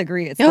can all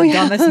agree it's the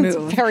dumbest move.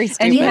 It's very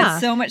stupid. And he had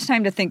so much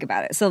time to think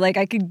about it. So, like,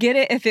 I could get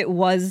it if it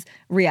was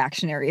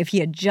reactionary. If he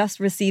had just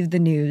received the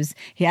news,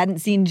 he hadn't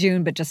seen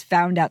June, but just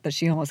found out that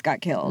she almost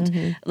got killed.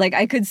 Like,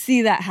 I could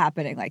see that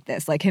happening like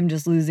this, like him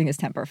just losing his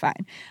temper,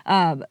 fine.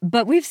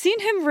 But we've seen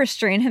him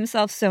restrain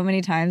himself so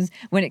many times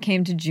when it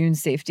came to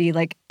June's safety,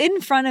 like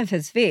in front of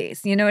his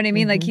face. You know what I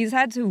mean? Like, he's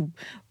had to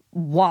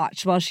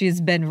watch while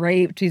she's been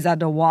raped. He's had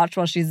to watch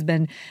while she's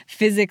been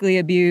physically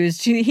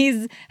abused.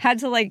 He's had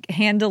to, like,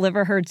 hand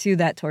deliver her to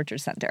that torture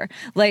center.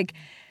 Like,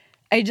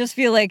 I just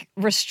feel like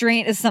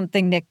restraint is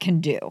something Nick can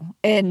do.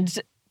 And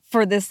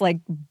for this, like,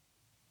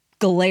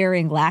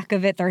 glaring lack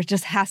of it, there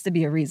just has to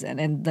be a reason.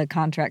 And the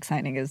contract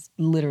signing is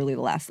literally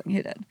the last thing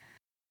he did.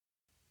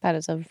 That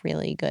is a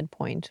really good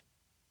point.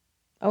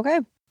 Okay.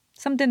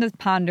 Something to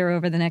ponder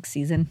over the next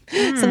season.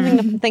 Something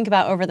to think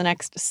about over the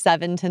next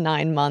 7 to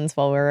 9 months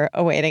while we're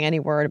awaiting any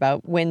word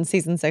about when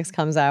season 6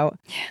 comes out.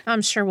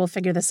 I'm sure we'll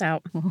figure this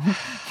out.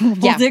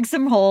 We'll dig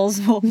some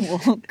holes. We'll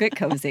get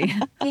cozy.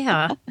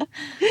 Yeah.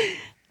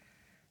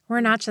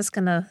 We're not just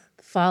going to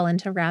fall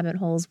into rabbit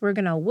holes. We're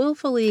going to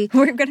willfully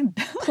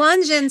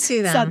plunge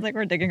into them. Sounds like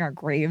we're digging our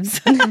graves.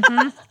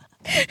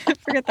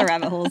 Forget the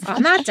rabbit holes.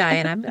 I'm not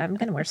dying. I'm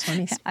going to wear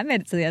swimmies. I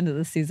made it to the end of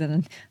the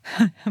season,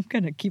 and I'm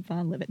going to keep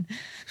on living.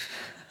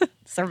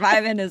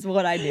 Surviving is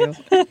what I do.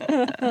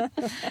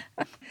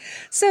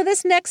 So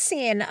this next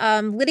scene,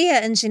 Lydia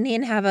and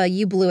Janine have a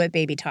 "you blew it,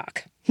 baby"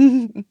 talk.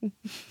 Aunt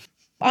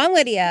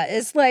Lydia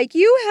is like,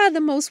 "You had the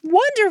most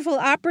wonderful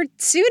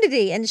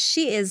opportunity," and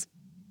she is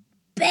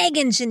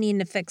begging Janine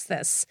to fix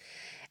this.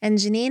 And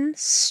Janine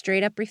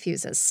straight up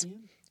refuses.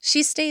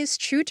 She stays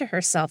true to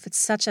herself. It's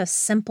such a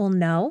simple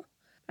no.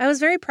 I was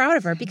very proud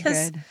of her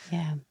because,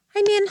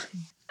 I mean,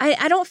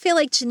 I don't feel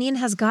like Janine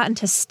has gotten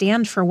to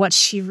stand for what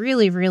she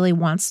really, really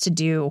wants to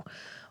do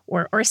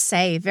or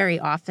say very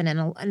often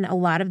in a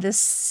lot of this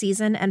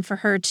season. And for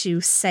her to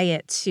say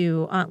it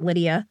to Aunt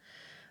Lydia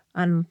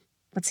on,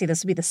 let's see,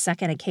 this would be the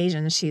second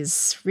occasion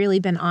she's really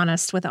been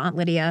honest with Aunt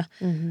Lydia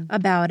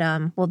about,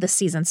 this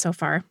season so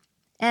far.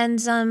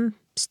 And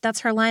that's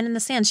her line in the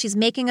sand. She's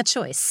making a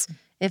choice.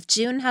 If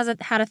June had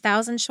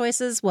 1,000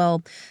 choices,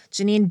 well,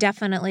 Janine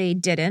definitely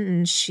didn't.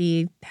 And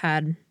she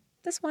had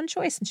this one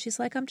choice. And she's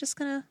like,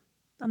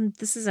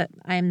 this is it.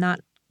 I am not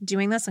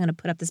doing this. I'm going to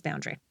put up this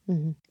boundary.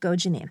 Go,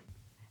 Janine.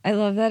 I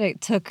love that it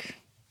took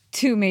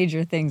 2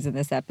 major things in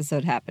this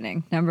episode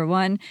happening. Number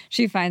 1,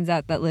 she finds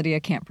out that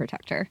Lydia can't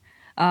protect her.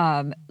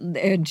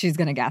 And she's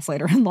going to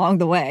gaslight her along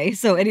the way.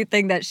 So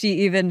anything that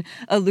she even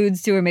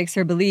alludes to or makes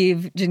her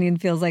believe,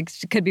 Janine feels like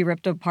she could be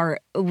ripped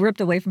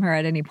away from her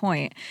at any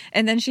point.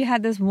 And then she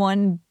had this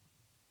one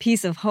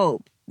piece of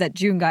hope that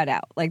June got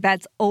out. Like,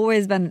 that's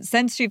always been,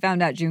 since she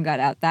found out June got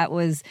out, that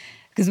was,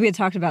 because we had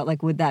talked about,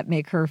 like,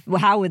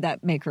 how would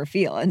that make her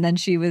feel? And then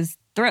she was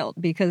thrilled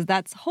because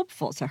that's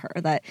hopeful to her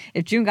that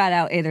if June got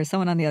out, A, there's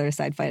someone on the other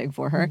side fighting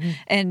for her,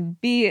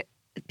 and B,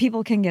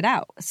 people can get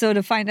out. So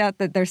to find out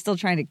that they're still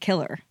trying to kill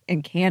her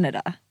in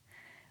Canada,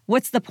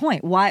 what's the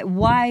point?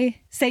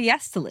 Why say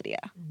yes to Lydia?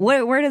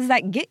 Where does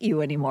that get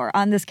you anymore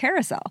on this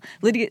carousel?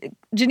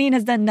 Janine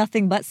has done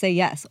nothing but say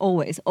yes,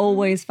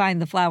 always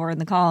find the flower in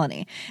the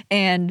colony.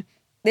 And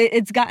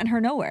it's gotten her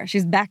nowhere.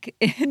 She's back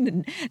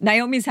in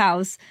Naomi's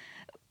house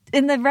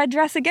in the red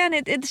dress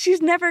again.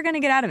 She's never going to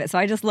get out of it. So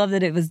I just love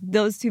that it was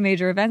those 2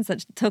 major events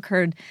that took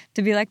her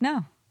to be like,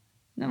 no.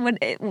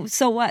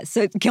 So what?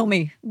 So kill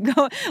me.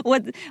 Go.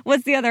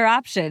 What's the other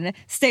option?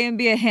 Stay and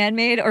be a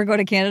handmaid, or go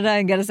to Canada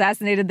and get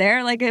assassinated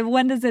there? Like,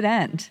 when does it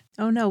end?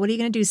 Oh no! What are you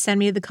going to do? Send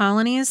me to the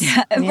colonies?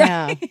 Yeah.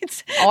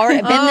 Right. Or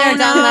been there, done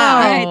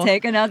that. All right,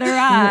 take another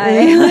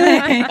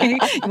eye. Like,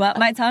 you want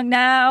my tongue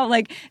now?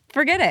 Like,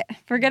 forget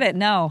it.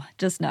 No,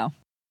 just no.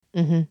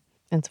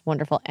 It's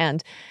wonderful,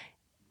 and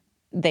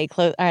they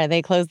close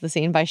the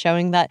scene by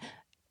showing that,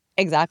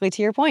 exactly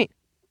to your point,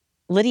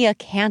 Lydia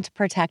can't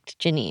protect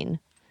Janine.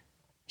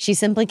 She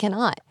simply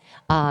cannot,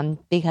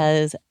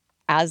 because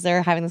as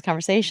they're having this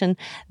conversation,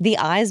 the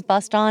eyes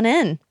bust on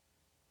in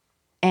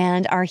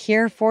and are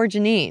here for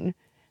Janine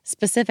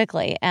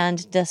specifically.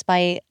 And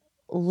despite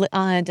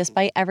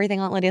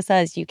everything Aunt Lydia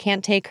says, you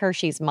can't take her.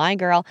 She's my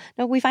girl.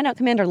 No, we find out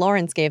Commander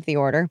Lawrence gave the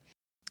order.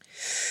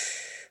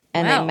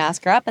 And They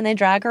mask her up and they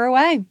drag her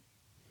away.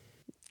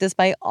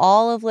 Despite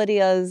all of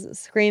Lydia's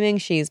screaming,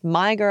 she's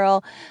my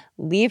girl,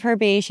 leave her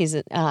be, she's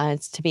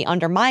to be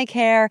under my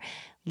care.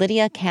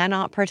 Lydia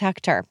cannot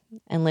protect her,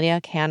 and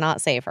Lydia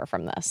cannot save her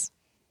from this.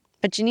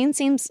 But Janine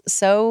seems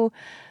so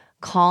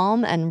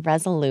calm and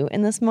resolute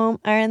in this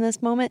moment.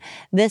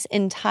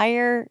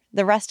 The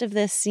rest of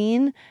this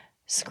scene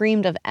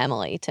screamed of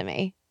Emily to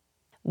me.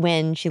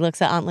 When she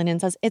looks at Aunt Lydia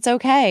and says, "It's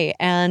okay,"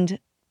 and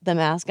the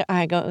mask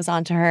goes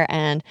onto her,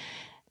 and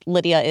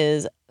Lydia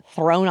is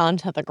thrown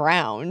onto the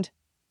ground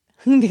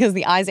because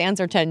the eyes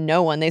answer to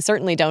no one. They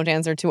certainly don't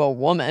answer to a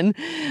woman.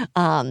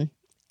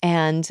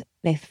 And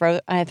they throw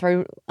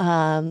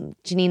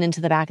Janine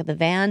into the back of the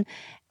van,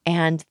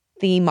 And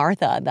the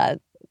Martha that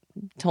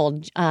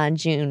told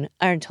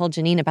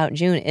Janine about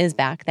June is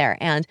back there,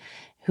 and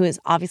who is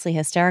obviously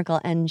hysterical.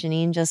 And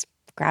Janine just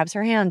grabs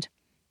her hand,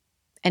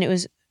 and it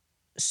was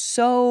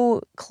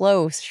so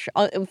close.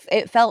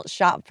 It felt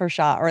shot for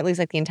shot, or at least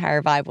like the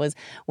entire vibe was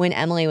when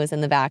Emily was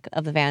in the back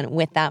of the van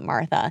with that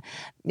Martha,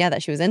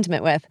 that she was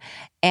intimate with,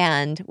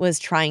 and was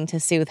trying to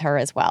soothe her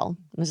as well.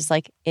 It was just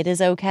like, it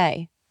is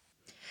okay.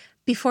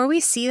 Before we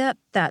see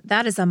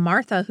that is a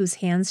Martha whose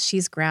hands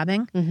she's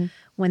grabbing. Mm-hmm.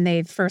 When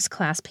they first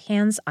clasp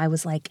hands, I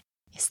was like,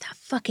 is that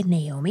fucking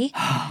Naomi?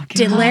 Oh,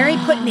 did Larry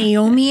put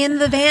Naomi in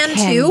the van too?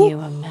 Can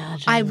you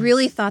imagine? I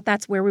really thought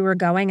that's where we were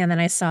going, and then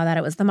I saw that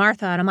it was the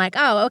Martha, and I'm like,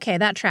 oh, okay,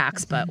 that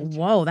tracks. But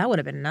whoa, that would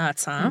have been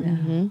nuts, huh?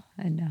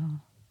 I know.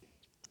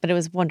 But it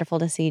was wonderful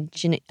to see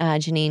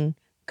Janine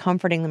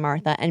comforting the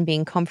Martha and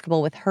being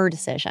comfortable with her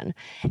decision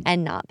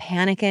and not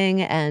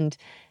panicking and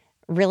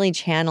really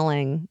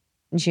channeling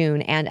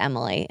June and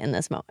Emily in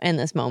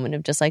this moment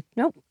of just like,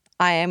 nope,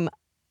 I am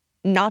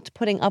not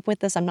putting up with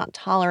this. I'm not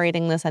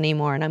tolerating this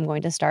anymore. And I'm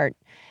going to start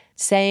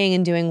saying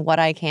and doing what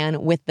I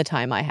can with the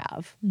time I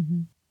have.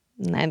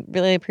 Mm-hmm. And I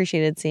really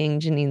appreciated seeing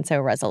Janine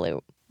so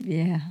resolute.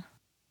 Yeah.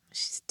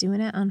 She's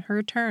doing it on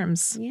her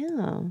terms.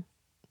 Yeah.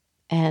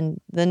 And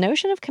the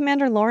notion of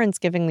Commander Lawrence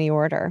giving the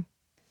order.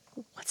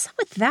 What's up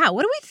with that?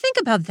 What do we think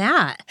about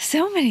that?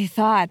 So many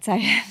thoughts. I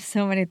have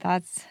so many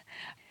thoughts.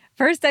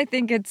 First, I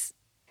think it's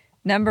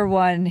number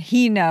one,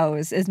 he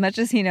knows as much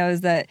as he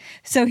knows that.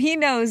 So he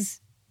knows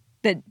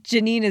that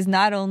Janine is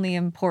not only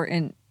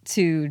important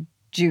to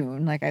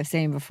June, like I was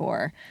saying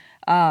before,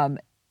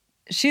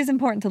 she's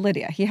important to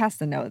Lydia. He has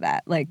to know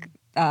that. Like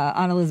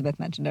Aunt Elizabeth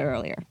mentioned it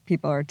earlier.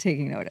 People are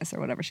taking notice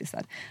or whatever she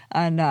said.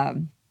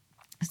 And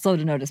slow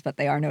to notice, but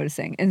they are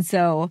noticing. And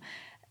so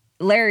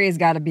Larry has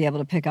got to be able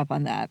to pick up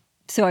on that.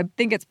 So I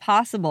think it's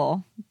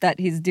possible that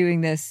he's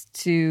doing this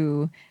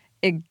to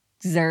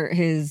exert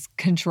his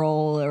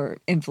control or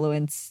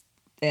influence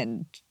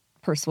and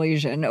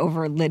persuasion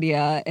over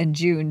Lydia and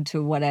June.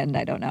 To what end,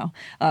 I don't know.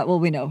 Well,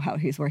 we know how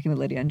he's working with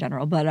Lydia in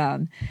general,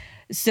 but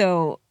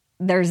so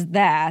there's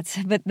that.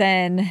 But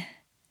then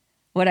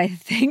what I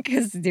think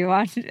is,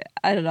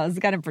 I don't know, it's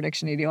kind of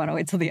prediction-y. Do you want to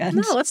wait till the end?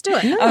 No, let's do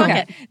it. No.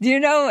 Okay. Do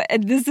you know,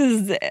 this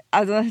is,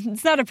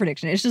 it's not a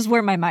prediction, it's just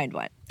where my mind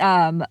went,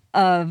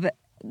 of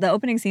the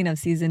opening scene of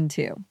season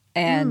 2.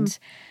 And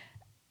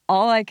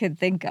all I could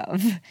think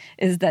of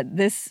is that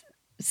this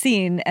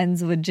scene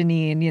ends with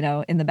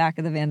Janine, in the back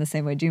of the van the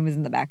same way June was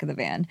in the back of the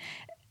van.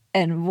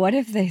 And what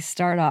if they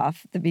start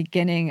off the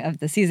beginning of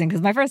the season?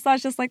 Because my first thought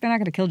is just like, they're not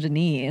going to kill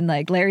Janine.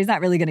 Like, Larry's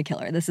not really going to kill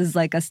her. This is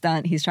like a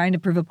stunt. He's trying to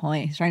prove a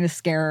point. He's trying to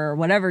scare her,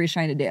 whatever he's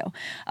trying to do.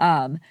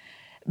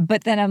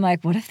 But then I'm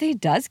like, what if he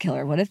does kill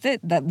her? What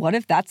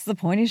if that's the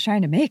point he's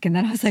trying to make? And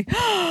then I was like,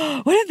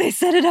 what if they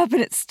set it up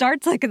and it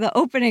starts like in the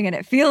opening and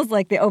it feels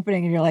like the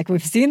opening and you're like,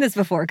 we've seen this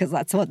before, because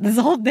that's what this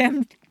whole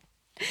damn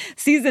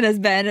season has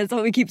been. It's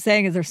what we keep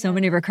saying is there's so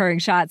many recurring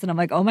shots. And I'm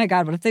like, oh my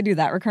God, what if they do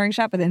that recurring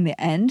shot? But in the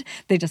end,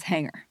 they just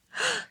hang her.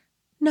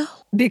 No.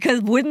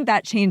 Because wouldn't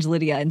that change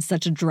Lydia in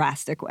such a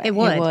drastic way? It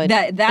would.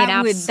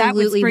 That would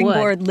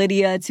springboard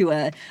Lydia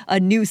to a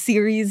new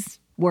series,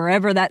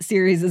 wherever that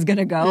series is going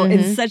to go,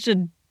 in such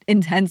an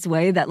intense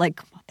way that, like,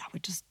 that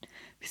would just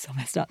be so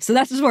messed up. So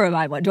that's just where my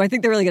mind went. Do I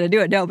think they're really going to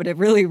do it? No, but it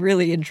really,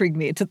 really intrigued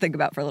me to think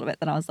about for a little bit.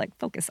 Then I was like,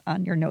 focus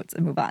on your notes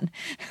and move on.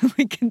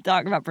 We can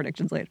talk about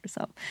predictions later.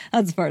 So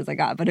that's as far as I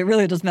got. But it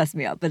really just messed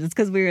me up. But it's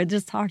because we had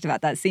just talked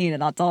about that scene,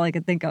 and that's all I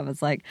could think of.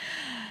 It's like,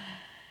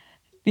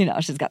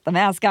 she's got the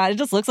mask on. It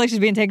just looks like she's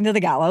being taken to the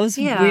gallows.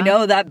 Yeah. We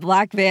know that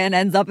black van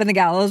ends up in the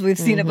gallows. We've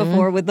seen it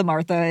before with the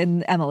Martha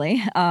and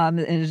Emily. I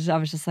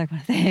was just like,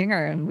 what if they hang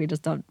her? And we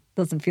just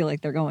doesn't feel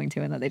like they're going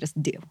to, and that they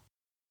just do.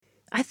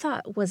 I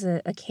thought it was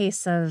a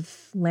case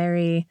of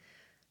Larry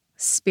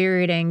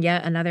spiriting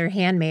yet another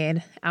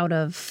handmaid out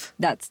of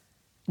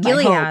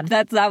Gilead.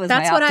 That's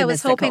what I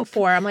was hoping hope.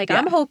 for. I'm like,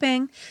 I'm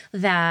hoping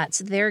that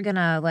they're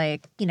gonna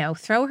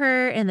throw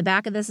her in the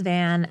back of this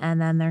van, and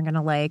then they're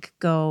gonna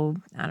go,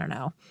 I don't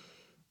know,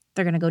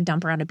 they're gonna go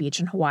dump her on a beach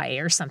in Hawaii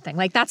or something.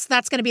 Like that's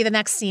gonna be the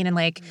next scene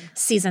in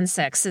season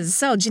 6. Is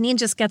so Janine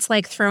just gets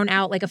thrown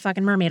out like a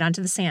fucking mermaid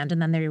onto the sand,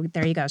 and then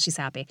there you go, she's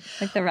happy.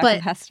 Like the wreck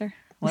of Hester.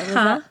 What was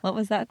that? What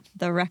was that?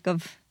 The wreck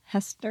of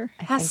Hester?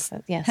 Yes.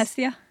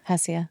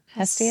 Hestia?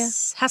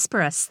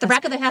 Hesperus. The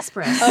wreck of the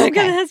Hesperus. The wreck of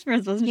the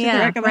Hesperus. Wasn't she the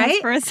wreck of the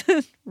right?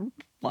 Hesperus?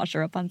 Wash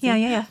her up on sea.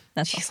 Yeah.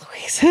 That's Jeez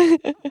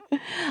Louise.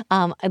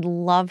 I'd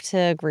love to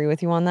agree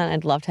with you on that.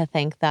 I'd love to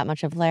think that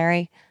much of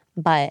Larry.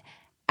 But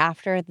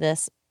after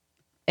this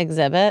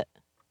exhibit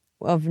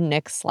of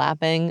Nick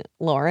slapping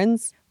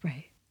Lawrence,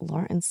 right.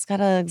 Lawrence got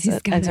to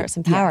exert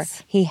some power.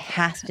 Yes. He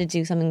has to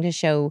do something to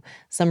show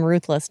some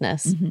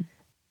ruthlessness. Mm-hmm.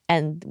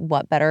 And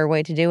what better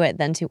way to do it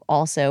than to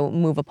also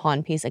move a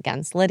pawn piece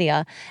against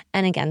Lydia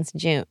and against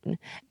June?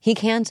 He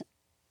can't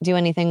do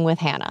anything with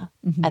Hannah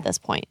at this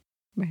point.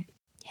 Right.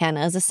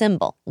 Hannah is a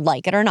symbol,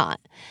 like it or not.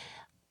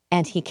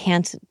 And he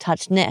can't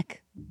touch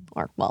Nick,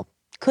 or, well,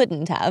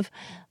 couldn't have.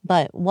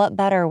 But what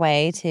better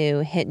way to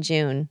hit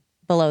June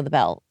below the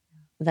belt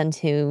than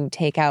to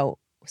take out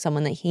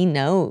someone that he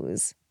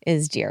knows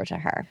is dear to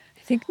her. I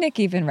think Nick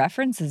even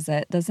references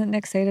it. Doesn't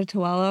Nick say to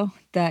Tuello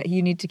that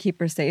you need to keep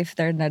her safe?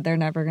 They're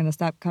never going to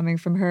stop coming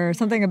from her.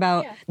 Something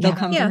about they'll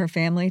come from her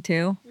family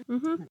too.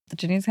 Mm-hmm.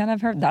 Janine's kind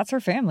of that's her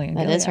family.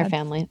 That is her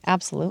family.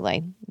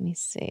 Absolutely. Let me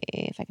see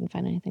if I can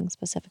find anything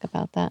specific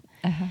about that.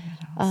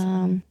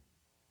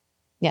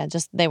 Yeah,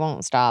 just they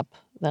won't stop.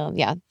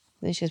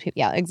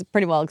 It's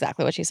pretty well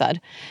exactly what she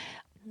said.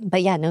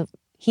 But yeah, no,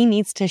 he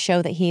needs to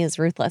show that he is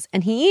ruthless.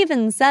 And he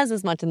even says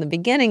as much in the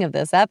beginning of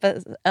this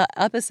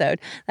episode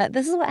that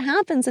this is what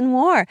happens in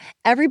war.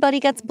 Everybody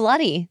gets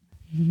bloody.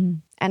 Mm-hmm.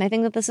 And I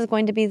think that this is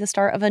going to be the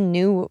start of a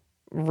new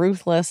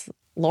ruthless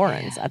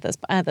Lawrence at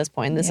this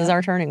point. This is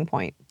our turning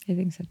point. I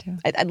think so too.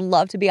 I'd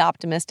love to be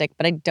optimistic,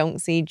 but I don't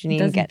see Janine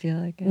doesn't feel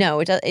like it. No,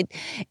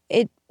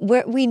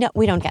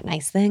 we don't get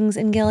nice things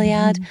in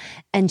Gilead,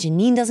 and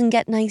Janine doesn't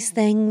get nice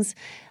things.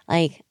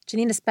 Like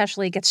Janine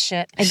especially gets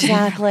shit.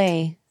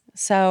 Exactly.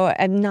 So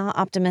I'm not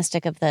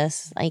optimistic of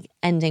this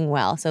ending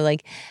well. So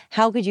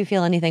how could you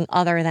feel anything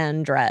other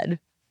than dread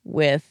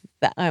with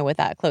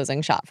that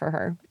closing shot for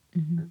her?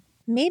 Mm-hmm.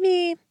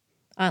 Maybe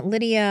Aunt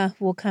Lydia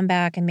will come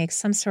back and make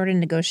some sort of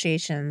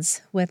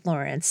negotiations with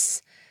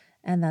Lawrence,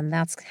 and then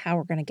that's how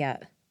we're going to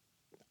get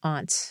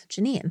Aunt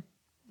Janine.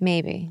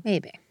 Maybe.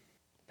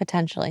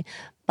 Potentially.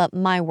 But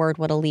my word,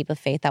 what a leap of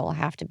faith that will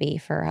have to be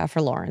for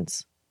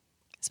Lawrence.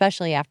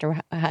 Especially after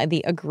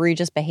the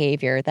egregious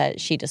behavior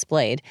that she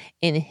displayed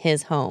in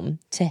his home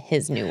to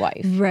his new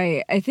wife.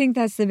 Right. I think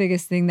that's the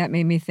biggest thing that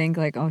made me think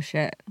oh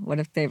shit, what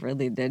if they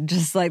really did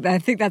just like that? I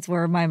think that's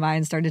where my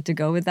mind started to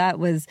go with that,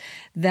 was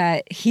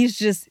that he's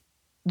just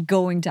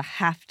going to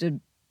have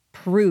to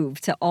prove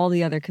to all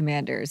the other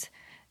commanders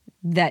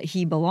that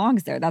he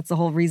belongs there. That's the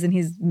whole reason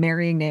he's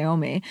marrying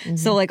Naomi. Mm-hmm.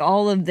 So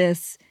all of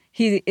this,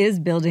 he is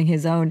building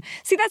his own.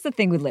 See, that's the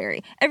thing with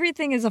Larry.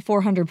 Everything is a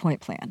 400-point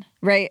plan,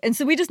 right? And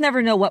so we just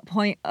never know what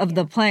point of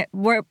the plan,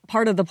 what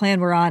part of the plan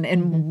we're on,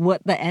 and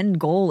what the end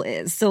goal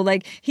is. So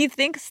he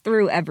thinks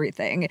through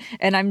everything.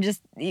 And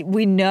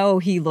we know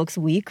he looks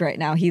weak right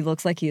now. He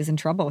looks like he is in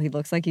trouble. He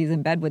looks like he's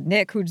in bed with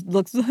Nick, who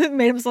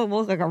made himself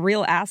look like a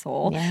real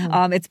asshole.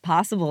 Yeah. It's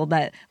possible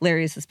that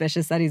Larry is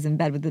suspicious that he's in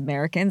bed with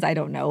Americans. I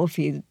don't know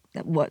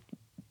what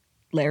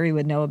Larry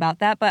would know about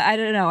that, but I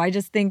don't know. I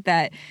just think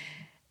that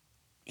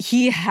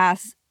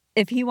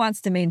if he wants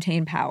to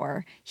maintain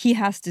power, he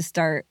has to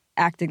start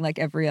acting like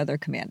every other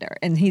commander.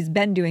 And he's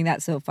been doing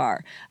that so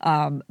far.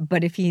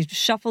 But if he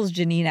shuffles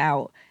Janine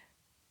out,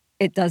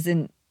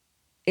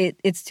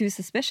 it's too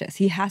suspicious.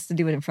 He has to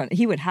do it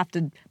he would have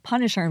to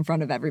punish her in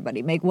front of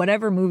everybody. Make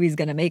whatever movie he's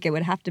going to make, it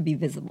would have to be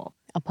visible.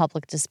 A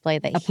public display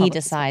that he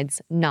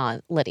decides,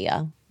 not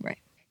Lydia. Right.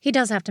 He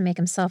does have to make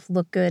himself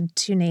look good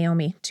to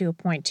Naomi to a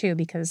point too,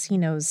 because he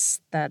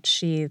knows that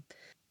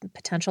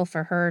potential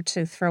for her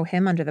to throw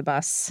him under the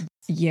bus.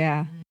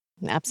 Yeah.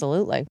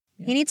 Absolutely.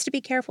 He needs to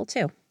be careful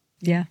too.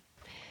 Yeah.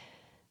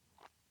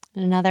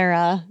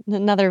 Another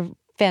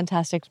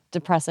fantastically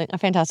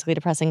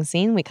depressing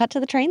scene. We cut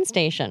to the train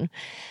station,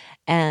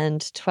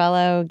 and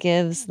Tuello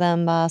gives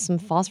them some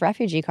false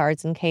refugee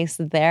cards in case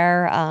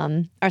or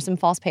some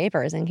false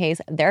papers in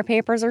case their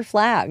papers are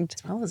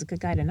flagged. Tuello's a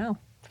good guy to know.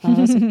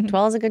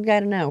 Tuello's a good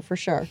guy to know for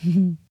sure.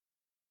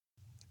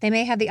 They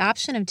may have the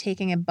option of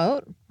taking a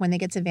boat when they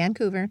get to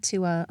Vancouver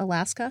to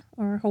Alaska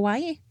or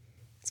Hawaii.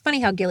 It's funny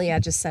how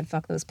Gilead just said,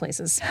 fuck those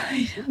places.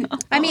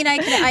 I mean, I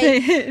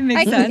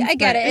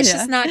get it. It's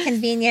just not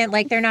convenient.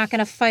 They're not going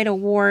to fight a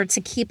war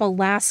to keep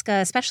Alaska,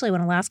 especially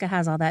when Alaska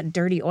has all that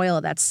dirty oil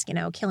that's,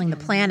 killing the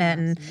planet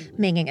and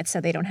making it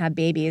so they don't have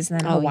babies. And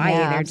then Hawaii,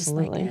 they're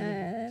absolutely. just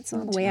it's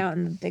all the way out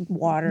in the big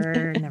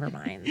water. Never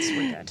mind.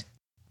 We're good.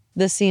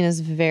 This scene is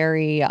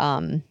very...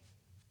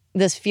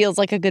 This feels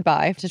like a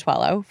goodbye to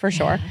Tuello, for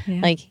sure.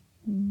 Yeah.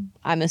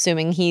 I'm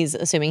assuming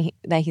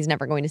that he's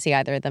never going to see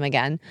either of them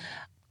again.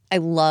 I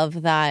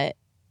love that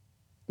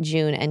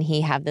June and he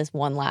have this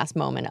one last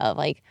moment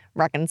of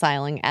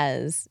reconciling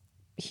as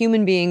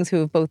human beings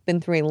who have both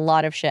been through a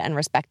lot of shit and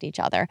respect each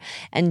other.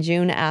 And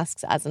June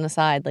asks as an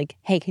aside,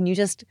 hey, can you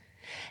just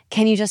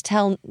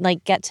tell,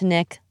 get to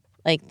Nick,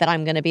 that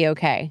I'm going to be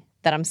okay,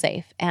 that I'm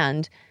safe.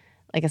 And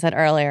like I said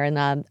earlier in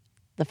the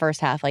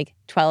first half,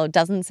 Tuello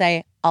doesn't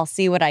say, I'll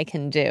see what I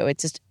can do.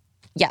 It's just,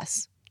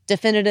 yes,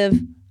 definitive,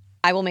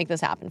 I will make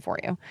this happen for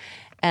you.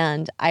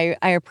 And I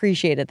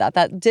appreciated that.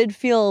 That did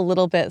feel a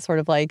little bit sort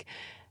of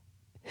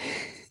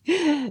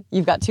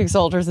you've got two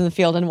soldiers in the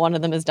field and one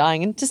of them is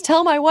dying, and just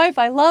tell my wife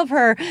I love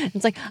her.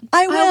 It's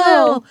I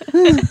will.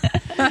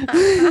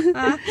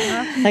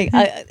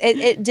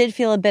 It did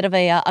feel a bit of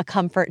a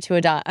comfort to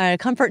a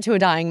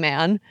dying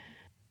man,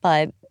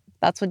 but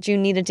that's what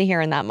June needed to hear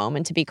in that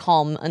moment to be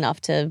calm enough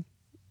to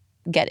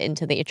get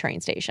into the train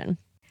station.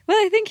 Well,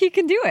 I think he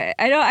can do it.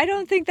 I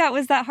don't think that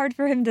was that hard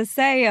for him to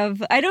say.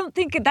 I don't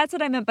think that's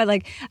what I meant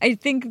by I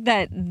think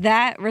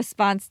that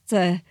response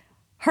to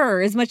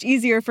her is much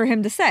easier for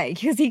him to say,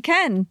 because he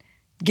can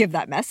give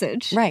that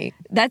message. Right.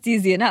 That's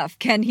easy enough.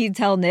 Can he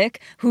tell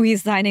Nick, who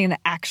he's signing an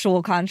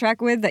actual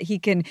contract with, that he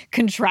can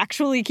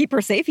contractually keep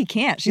her safe? He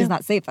can't. She's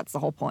not safe. That's the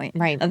whole point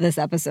of this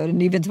episode.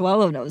 And even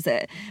Tuello knows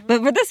it.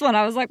 But for this one,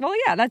 I was like, well,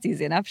 yeah, that's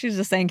easy enough. She's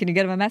just saying, can you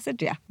get him a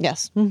message? Yeah.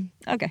 Yes.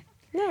 Okay.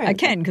 Right. I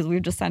can, because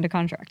we've just signed a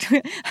contract.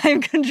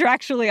 I'm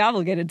contractually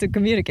obligated to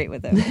communicate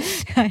with him.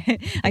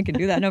 I can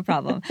do that, no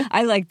problem.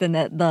 I like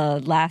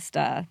the last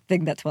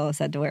thing that Tuello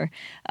said to her.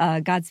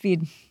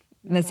 Godspeed,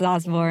 Miss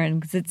Osborne,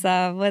 because it's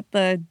what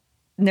the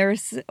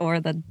nurse or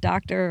the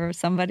doctor or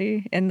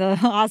somebody in the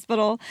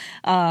hospital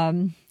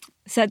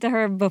said to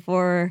her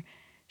before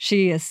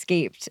she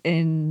escaped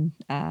in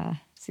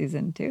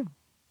season 2.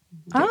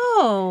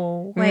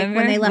 Oh, Remember? like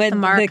when they left the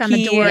mark on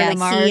the door, the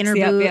key in her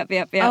boot.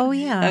 Yep. Oh,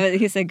 yeah.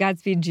 He said,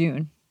 Godspeed,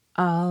 June.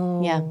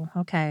 Oh, yeah.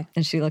 Okay.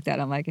 And she looked at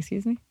him like,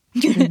 excuse me?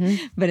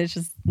 Mm-hmm. But it's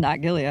just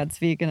not Gilead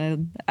speak.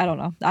 And I don't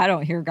know. I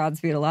don't hear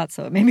Godspeed a lot,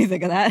 so it made me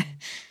think of that.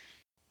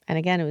 And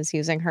again, it was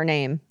using her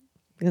name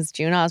because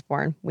June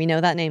Osborne, we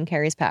know that name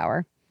carries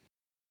power.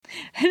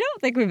 I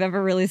don't think we've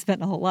ever really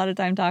spent a whole lot of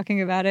time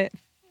talking about it,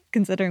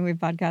 considering we've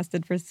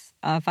podcasted for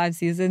 5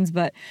 seasons.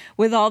 But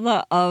with all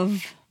the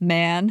of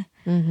man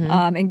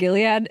in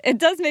Gilead, it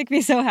does make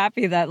me so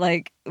happy that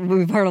like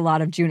we've heard a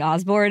lot of June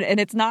Osborne, and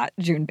it's not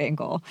June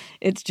Bangle,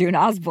 it's June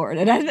Osborne.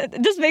 And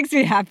it just makes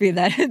me happy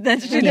that she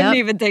didn't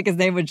even take his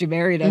name when she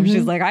married him.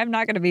 She's like, I'm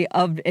not going to be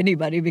of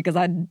anybody, because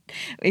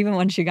even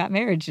when she got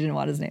married, she didn't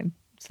want his name.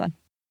 It's fun.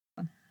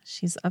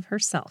 She's of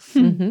herself.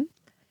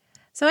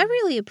 So I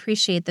really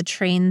appreciate the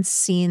train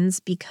scenes,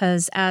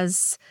 because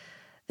as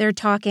they're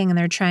talking and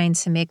they're trying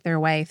to make their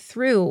way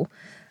through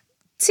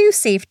to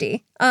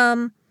safety,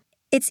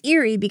 it's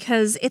eerie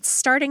because it's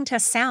starting to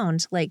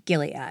sound like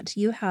Gilead.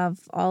 You have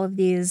all of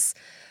these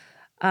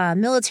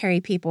military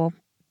people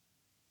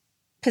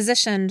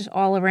positioned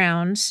all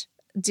around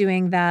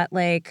doing that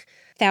like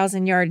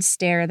 1,000-yard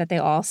stare that they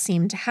all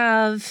seem to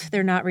have.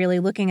 They're not really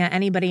looking at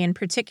anybody in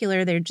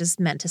particular. They're just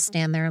meant to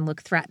stand there and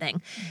look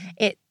threatening.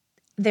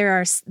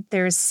 There's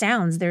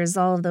sounds. There's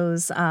all of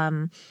those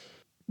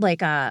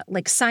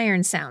like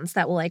siren sounds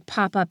that will like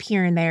pop up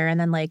here and there, and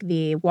then like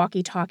the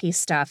walkie-talkie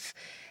stuff.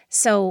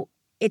 So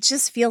it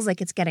just feels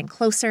like it's getting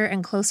closer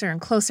and closer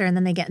and closer, and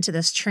then they get into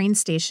this train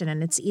station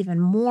and it's even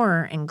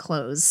more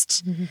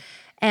enclosed.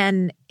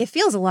 And it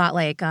feels a lot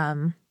like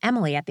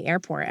Emily at the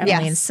airport,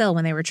 Emily and Syl,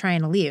 when they were trying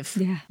to leave.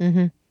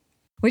 Yeah.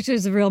 Which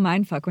is a real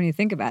mindfuck when you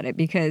think about it,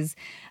 because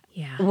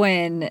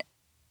when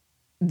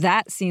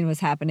that scene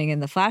was happening in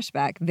the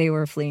flashback, they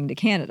were fleeing to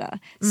Canada.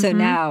 So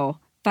now,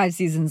 5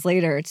 seasons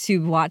later,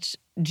 to watch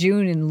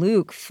June and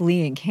Luke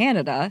fleeing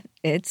Canada,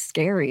 it's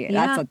scary.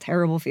 Yeah. That's a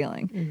terrible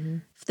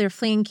feeling. They're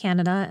fleeing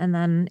Canada, and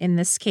then in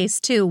this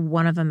case, too,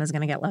 one of them is going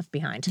to get left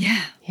behind.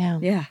 Yeah.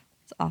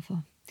 It's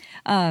awful.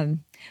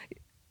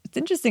 It's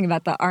interesting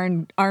about the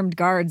armed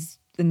guards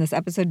in this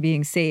episode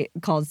being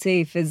called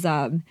safe is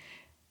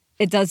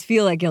it does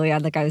feel like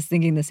Gilead. Like I was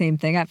thinking the same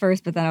thing at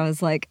first, but then I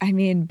was like, I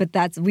mean,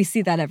 but we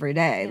see that every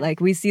day.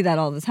 Like we see that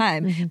all the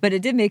time. But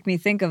it did make me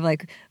think of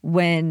like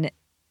when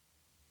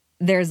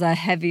there's a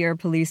heavier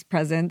police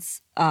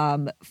presence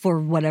for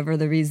whatever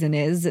the reason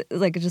is,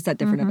 like just at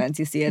different events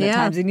you see it at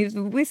times.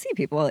 And we see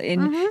people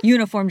in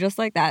uniform just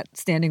like that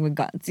standing with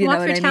guns. You know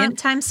what I mean?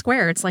 Times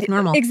Square, it's like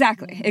normal.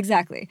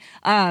 Exactly.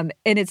 And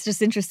it's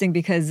just interesting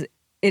because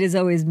it is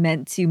always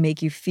meant to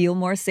make you feel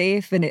more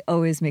safe, and it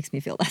always makes me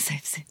feel less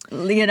safe.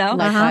 You know?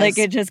 Like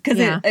it just,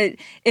 because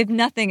if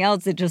nothing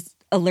else, it just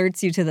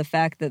alerts you to the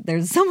fact that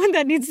there's someone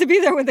that needs to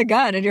be there with a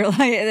gun, and you're like,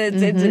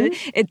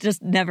 it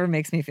just never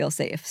makes me feel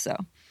safe. So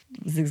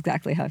it was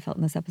exactly how I felt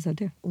in this episode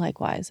too.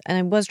 Likewise. And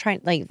I was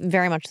trying, like,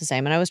 very much the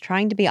same. And I was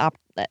trying to be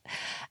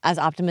as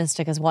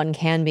optimistic as one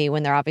can be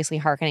when they're obviously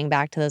hearkening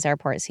back to those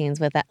airport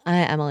scenes with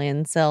Emily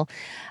and Syl.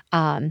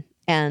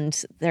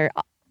 And they're,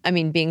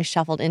 being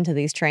shuffled into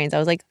these trains. I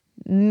was like,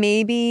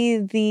 maybe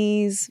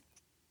these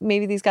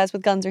guys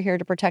with guns are here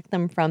to protect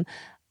them from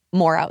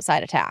more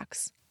outside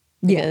attacks.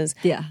 Because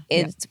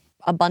it's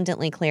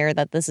abundantly clear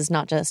that these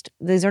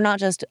are not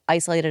just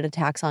isolated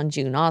attacks on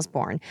June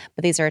Osborne,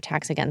 but these are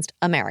attacks against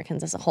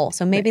Americans as a whole.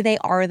 So maybe they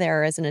are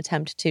there as an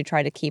attempt to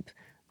try to keep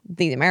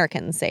the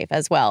Americans safe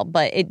as well,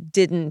 but it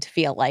didn't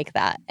feel like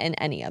that in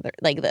any other,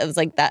 like it was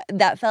like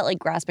that felt like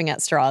grasping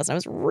at straws. And I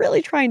was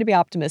really trying to be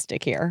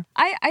optimistic here.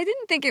 I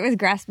didn't think it was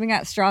grasping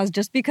at straws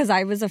just because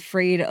I was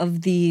afraid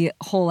of the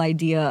whole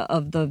idea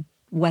of the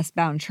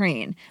westbound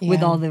train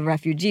with all the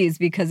refugees,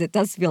 because it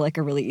does feel like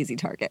a really easy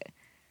target.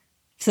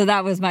 So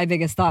that was my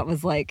biggest thought,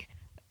 was like,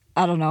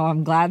 I don't know,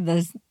 I'm glad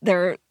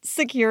their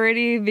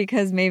security,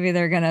 because maybe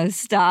they're going to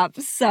stop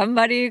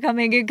somebody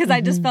coming in. Because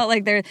I just felt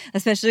like they're,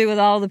 especially with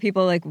all the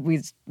people, like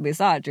we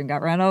saw June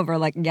got run over.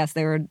 Like, yes,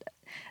 they were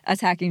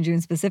attacking June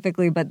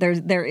specifically, but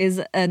there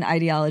is an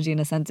ideology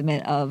and a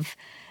sentiment of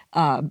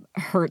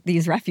hurt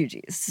these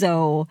refugees.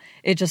 So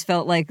it just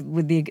felt like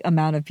with the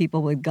amount of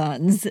people with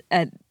guns,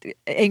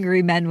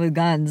 angry men with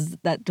guns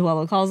that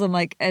Tuello calls them,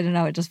 like, I don't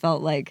know, it just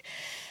felt like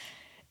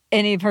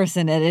any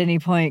person at any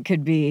point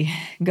could be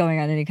going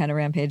on any kind of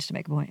rampage to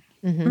make a point.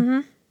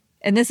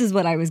 And this is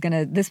what I was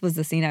this was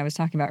the scene I was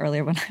talking about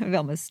earlier when I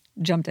almost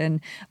jumped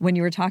in when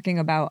you were talking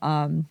about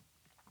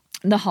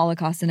the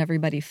Holocaust and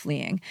everybody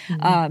fleeing.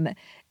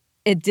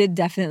 It did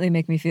definitely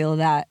make me feel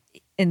that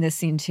in this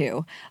scene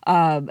too.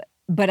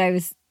 But I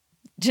was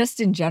just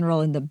in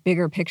general in the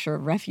bigger picture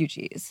of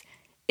refugees,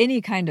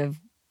 any kind of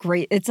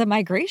it's a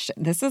migration.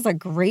 This is a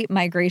great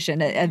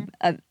migration.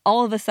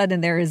 All of a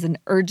sudden there is an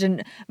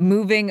urgent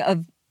moving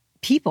of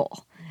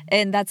people.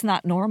 And that's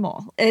not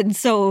normal. And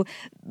so,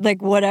 like,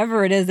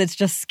 whatever it is, it's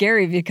just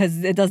scary because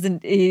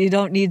you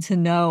don't need to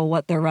know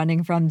what they're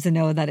running from to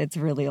know that it's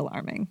really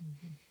alarming.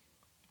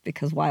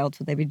 Because why else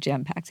would they be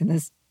jam-packed in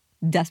this,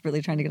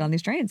 desperately trying to get on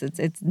these trains?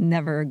 It's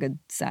never a good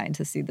sign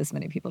to see this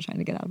many people trying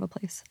to get out of a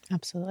place.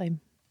 Absolutely.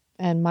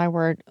 And my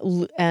word,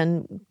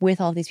 and with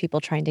all these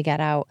people trying to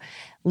get out,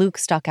 Luke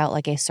stuck out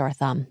like a sore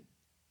thumb.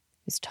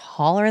 He's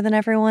taller than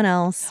everyone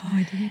else. Oh,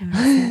 I didn't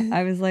know that.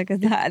 I was like,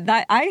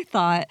 I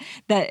thought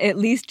that at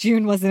least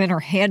June wasn't in her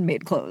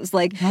handmade clothes.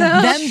 Like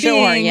them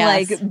being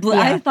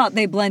I thought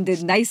they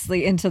blended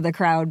nicely into the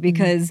crowd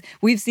because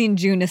we've seen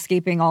June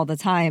escaping all the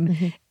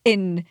time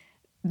in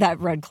that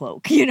red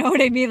cloak. You know what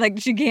I mean?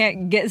 Like she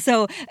can't get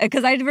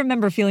because I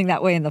remember feeling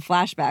that way in the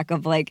flashback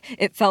of like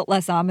it felt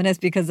less ominous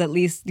because at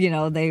least,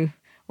 they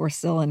were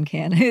still in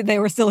Canada. They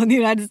were still in the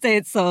United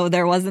States, so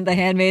there wasn't the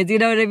handmaids. You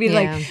know what I mean?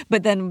 Yeah. Like,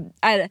 but then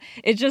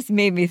it just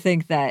made me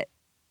think that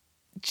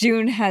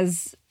June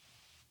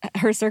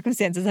her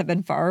circumstances have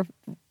been far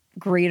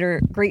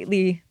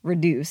greatly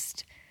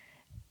reduced,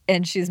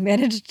 and she's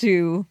managed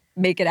to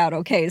make it out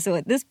okay. So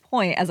at this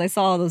point, as I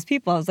saw all those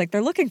people, I was like,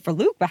 they're looking for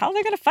Luke, but how are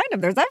they going to find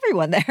him? There's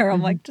everyone there.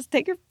 I'm like, just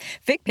take your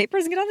fake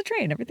papers and get on the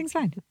train. Everything's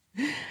fine.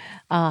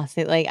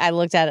 See, like I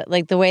looked at it,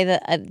 like the way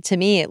that to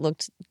me it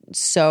looked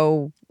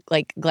so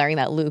like glaring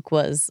that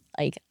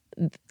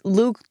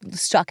Luke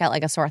stuck out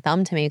like a sore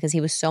thumb to me because he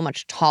was so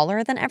much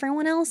taller than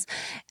everyone else.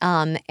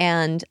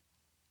 And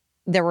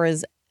there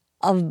was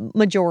a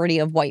majority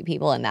of white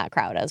people in that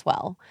crowd as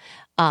well.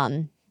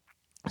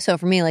 So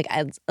for me,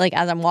 as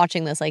I'm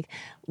watching this, like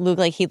Luke,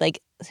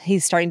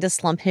 he's starting to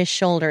slump his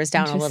shoulders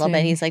down a little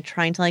bit. He's like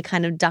trying to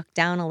kind of duck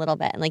down a little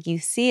bit. And like you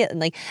see it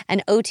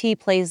and OT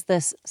plays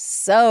this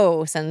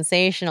so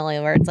sensationally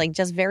where it's like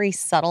just very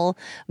subtle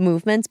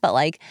movements, but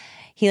like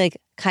he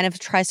kind of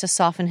tries to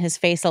soften his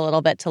face a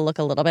little bit to look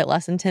a little bit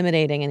less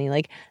intimidating. And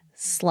he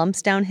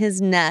slumps down his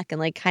neck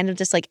and kind of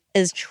just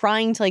is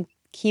trying to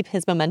keep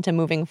his momentum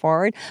moving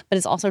forward, but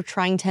is also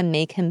trying to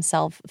make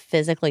himself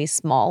physically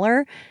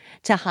smaller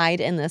to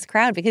hide in this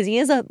crowd because he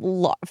is a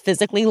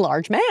physically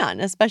large man,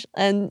 especially.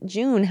 And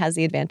June has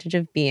the advantage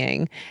of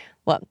being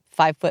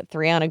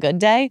 5'3" on a good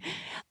day.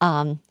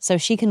 So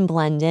she can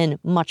blend in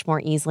much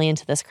more easily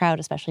into this crowd,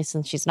 especially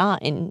since she's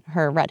not in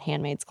her red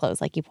handmaid's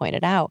clothes, like you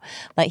pointed out.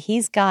 But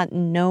he's got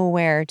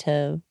nowhere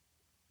to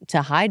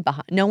hide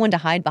behind, no one to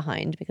hide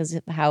behind because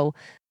of how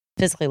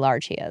physically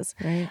large he is.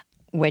 Right.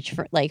 Which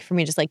for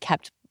me just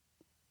kept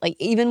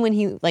even when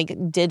he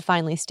did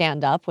finally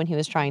stand up when he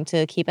was trying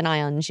to keep an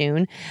eye on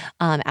June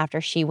after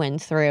she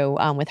went through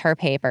with her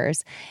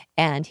papers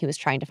and he was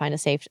trying to find a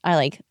safe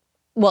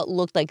what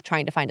looked like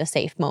trying to find a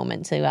safe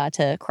moment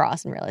to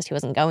cross and realized he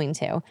wasn't going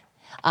to.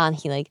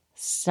 He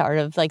sort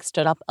of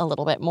stood up a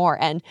little bit more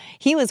and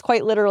he was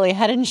quite literally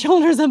head and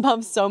shoulders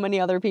above so many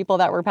other people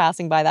that were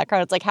passing by that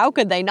crowd. It's like, how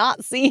could they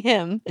not see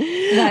him?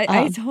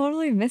 I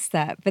totally missed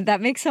that. But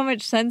that makes so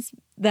much sense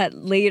that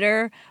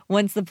later,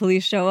 once the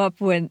police show up,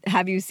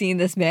 have you seen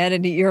this man?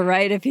 And you're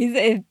right. If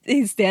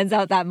he stands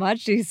out that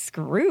much, he's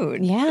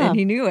screwed. Yeah. And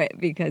he knew it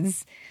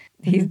because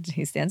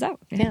he stands out.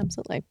 Yeah,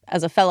 absolutely.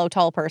 As a fellow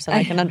tall person,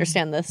 I can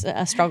understand this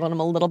struggle and I'm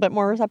a little bit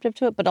more receptive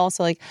to it. But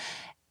also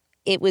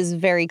it was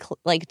very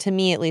to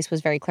me at least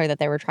was very clear that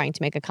they were trying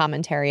to make a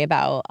commentary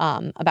about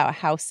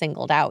how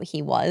singled out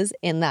he was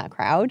in that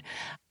crowd.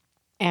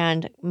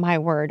 And my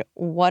word,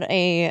 what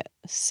a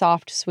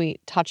soft,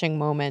 sweet, touching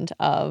moment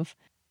of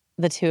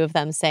the two of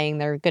them saying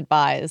their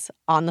goodbyes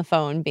on the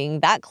phone,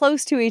 being that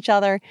close to each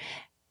other,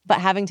 but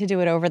having to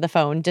do it over the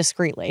phone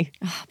discreetly.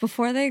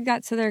 Before they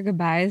got to their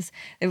goodbyes,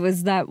 it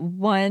was that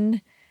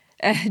one,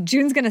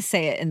 June's going to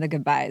say it in the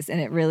goodbyes, and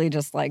it really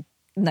just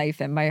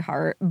knife in my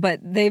heart.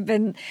 But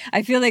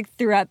I feel like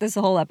throughout this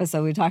whole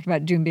episode we talked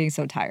about June being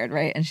so tired,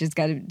 right? And she's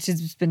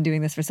been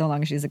doing this for so long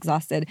and she's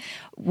exhausted.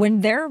 When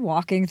they're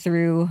walking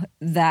through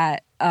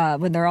that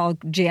when they're all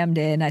jammed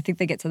in, I think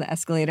they get to the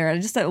escalator,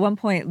 and just at one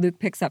point Luke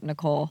picks up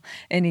Nicole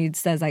and he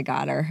says, I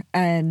got her.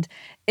 And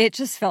it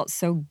just felt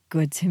so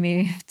good to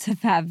me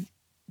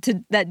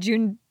that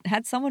June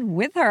had someone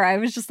with her. I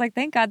was just like,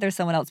 thank God there's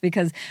someone else,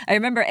 because I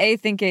remember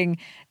thinking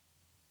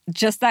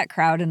just that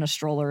crowd in a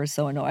stroller is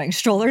so annoying.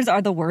 Strollers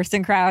are the worst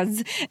in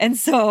crowds. And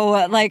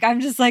so, like,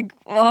 I'm just like,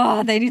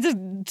 oh, they need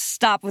to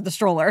stop with the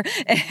stroller.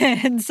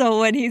 And so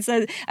when he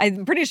says,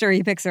 I'm pretty sure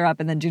he picks her up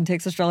and then June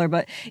takes the stroller.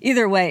 But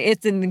either way,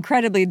 it's an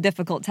incredibly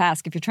difficult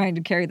task if you're trying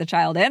to carry the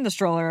child and the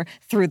stroller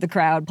through the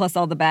crowd, plus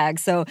all the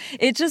bags. So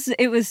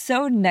it was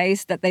so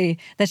nice that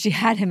she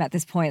had him at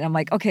this point. I'm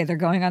like, okay, they're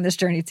going on this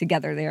journey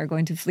together. They are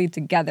going to flee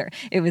together.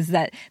 It was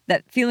that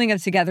feeling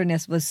of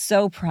togetherness was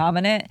so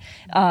prominent.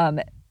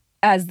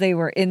 As they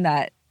were in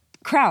that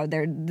crowd,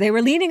 they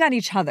were leaning on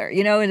each other,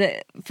 you know.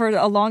 And for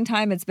a long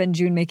time, it's been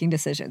June making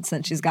decisions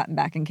since she's gotten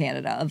back in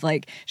Canada. Of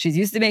like, she's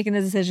used to making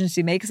the decisions,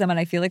 she makes them, and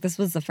I feel like this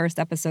was the first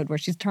episode where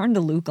she's turned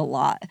to Luke a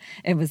lot.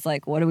 It was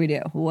like, what do we do?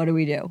 What do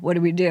we do? What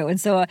do we do?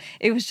 And so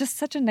it was just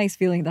such a nice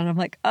feeling that I'm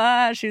like,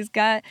 she's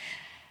got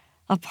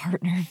a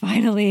partner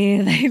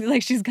finally.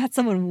 Like she's got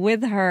someone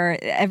with her.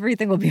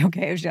 Everything will be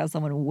okay if she has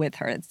someone with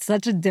her. It's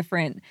such a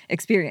different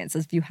experience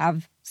as if you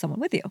have someone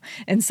with you.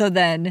 And so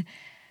then,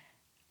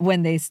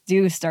 when they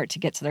do start to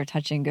get to their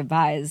touching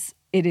goodbyes,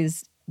 it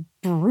is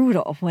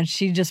brutal when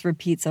she just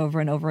repeats over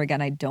and over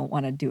again, I don't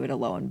want to do it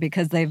alone,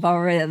 because they've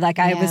already, like,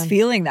 I was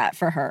feeling that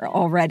for her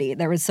already.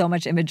 There was so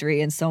much imagery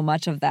and so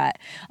much of that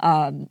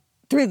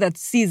through the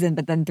season,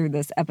 but then through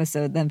this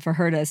episode, then for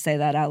her to say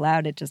that out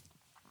loud, it just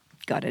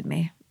gutted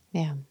me.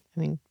 Yeah. I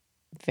mean,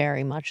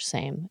 very much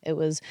same. It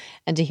was,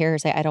 and to hear her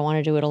say, I don't want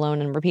to do it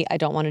alone, and repeat, I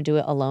don't want to do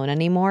it alone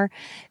anymore.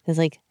 Because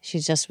like, she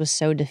just was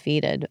so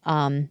defeated.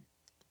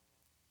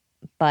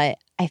 But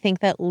I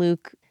think that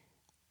Luke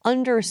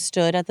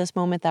understood at this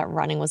moment that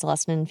running was a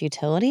lesson in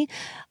futility,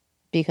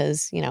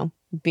 because, you know,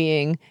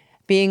 being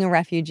a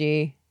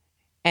refugee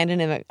and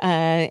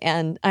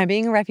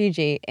being a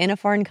refugee in a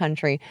foreign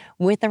country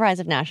with the rise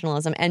of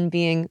nationalism and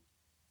being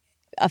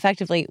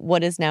effectively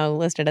what is now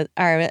listed as,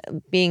 or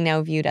being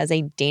now viewed as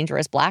a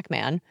dangerous black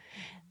man,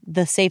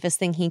 the safest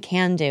thing he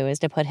can do is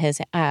to put his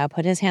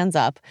hands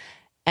up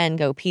and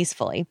go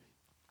peacefully.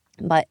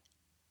 But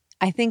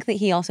I think that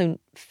he also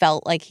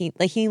felt like he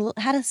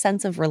had a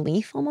sense of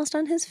relief almost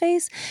on his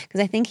face, because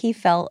I think he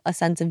felt a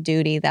sense of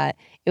duty that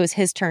it was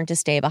his turn to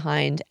stay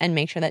behind and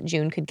make sure that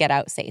June could get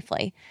out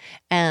safely.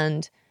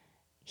 And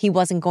he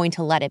wasn't going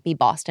to let it be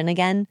Boston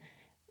again.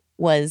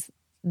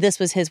 This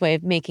was his way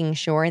of making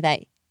sure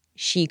that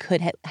she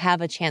could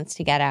have a chance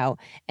to get out,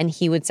 and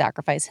he would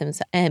sacrifice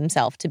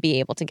himself to be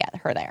able to get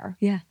her there.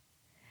 Yeah.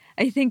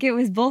 I think it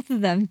was both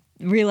of them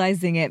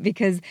realizing it,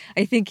 because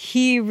I think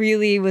he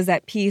really was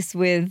at peace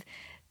with,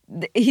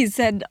 he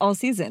said all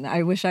season,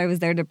 I wish I was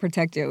there to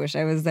protect you. I wish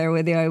I was there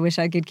with you. I wish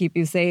I could keep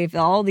you safe,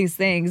 all these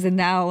things. And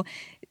now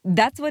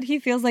that's what he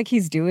feels like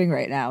he's doing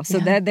right now. So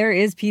that there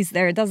is peace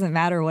there. It doesn't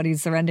matter what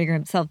he's surrendering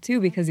himself to,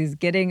 because he's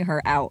getting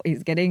her out.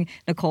 He's getting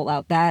Nicole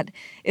out. That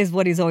is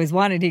what he's always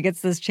wanted. He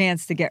gets this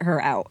chance to get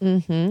her out.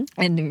 Mm-hmm.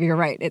 And you're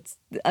right. It's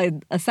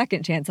a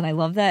second chance. And I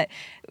love that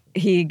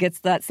he gets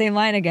that same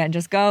line again.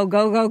 Just go,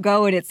 go, go,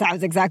 go. And it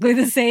sounds exactly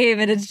the same.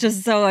 And it's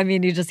just so, I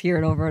mean, you just hear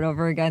it over and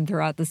over again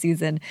throughout the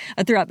season,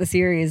 throughout the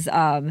series.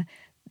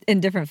 In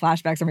different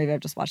flashbacks, or maybe I've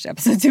just watched the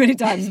episode too many